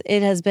listeners,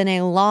 it has been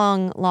a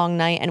long, long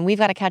night, and we've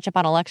got to catch up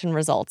on election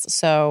results.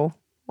 So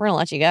we're going to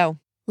let you go.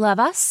 Love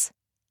us?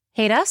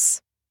 Hate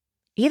us?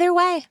 Either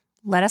way,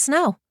 let us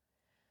know.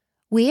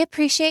 We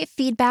appreciate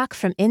feedback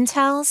from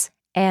intels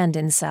and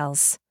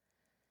incels.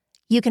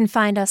 You can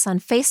find us on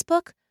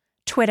Facebook,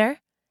 Twitter,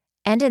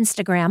 and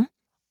Instagram,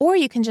 or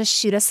you can just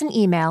shoot us an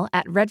email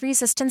at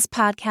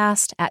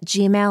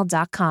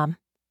redresistancepodcast@gmail.com.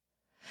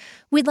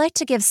 We'd like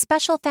to give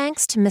special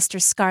thanks to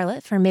Mr.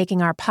 Scarlett for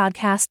making our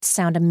podcast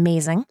sound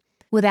amazing.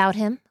 Without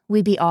him,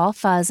 we'd be all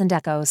fuzz and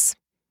echoes.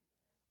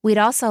 We'd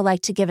also like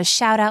to give a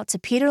shout out to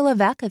Peter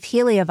Levesque of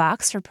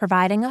Heliovox for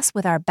providing us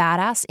with our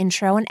badass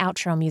intro and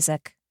outro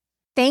music.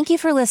 Thank you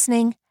for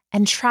listening,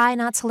 and try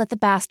not to let the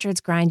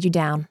bastards grind you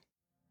down.